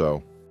 hours or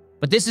so.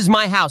 But this is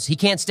my house. He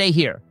can't stay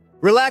here.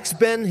 Relax,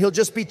 Ben. He'll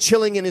just be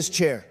chilling in his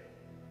chair.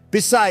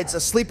 Besides, a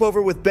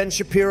sleepover with Ben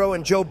Shapiro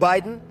and Joe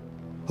Biden?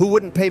 Who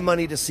wouldn't pay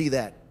money to see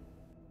that?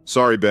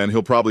 Sorry, Ben.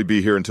 He'll probably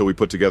be here until we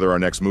put together our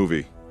next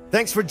movie.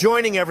 Thanks for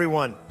joining,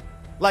 everyone.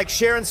 Like,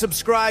 share, and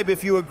subscribe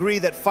if you agree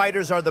that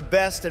fighters are the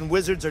best and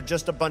wizards are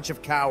just a bunch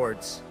of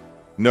cowards.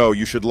 No,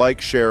 you should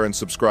like, share, and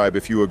subscribe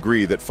if you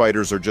agree that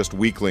fighters are just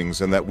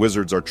weaklings and that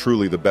wizards are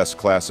truly the best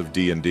class of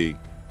D&D.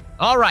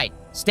 All right,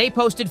 stay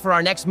posted for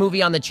our next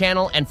movie on the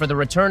channel and for the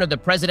return of the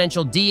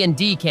Presidential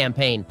D&D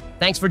Campaign.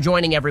 Thanks for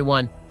joining,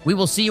 everyone. We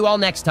will see you all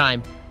next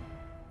time.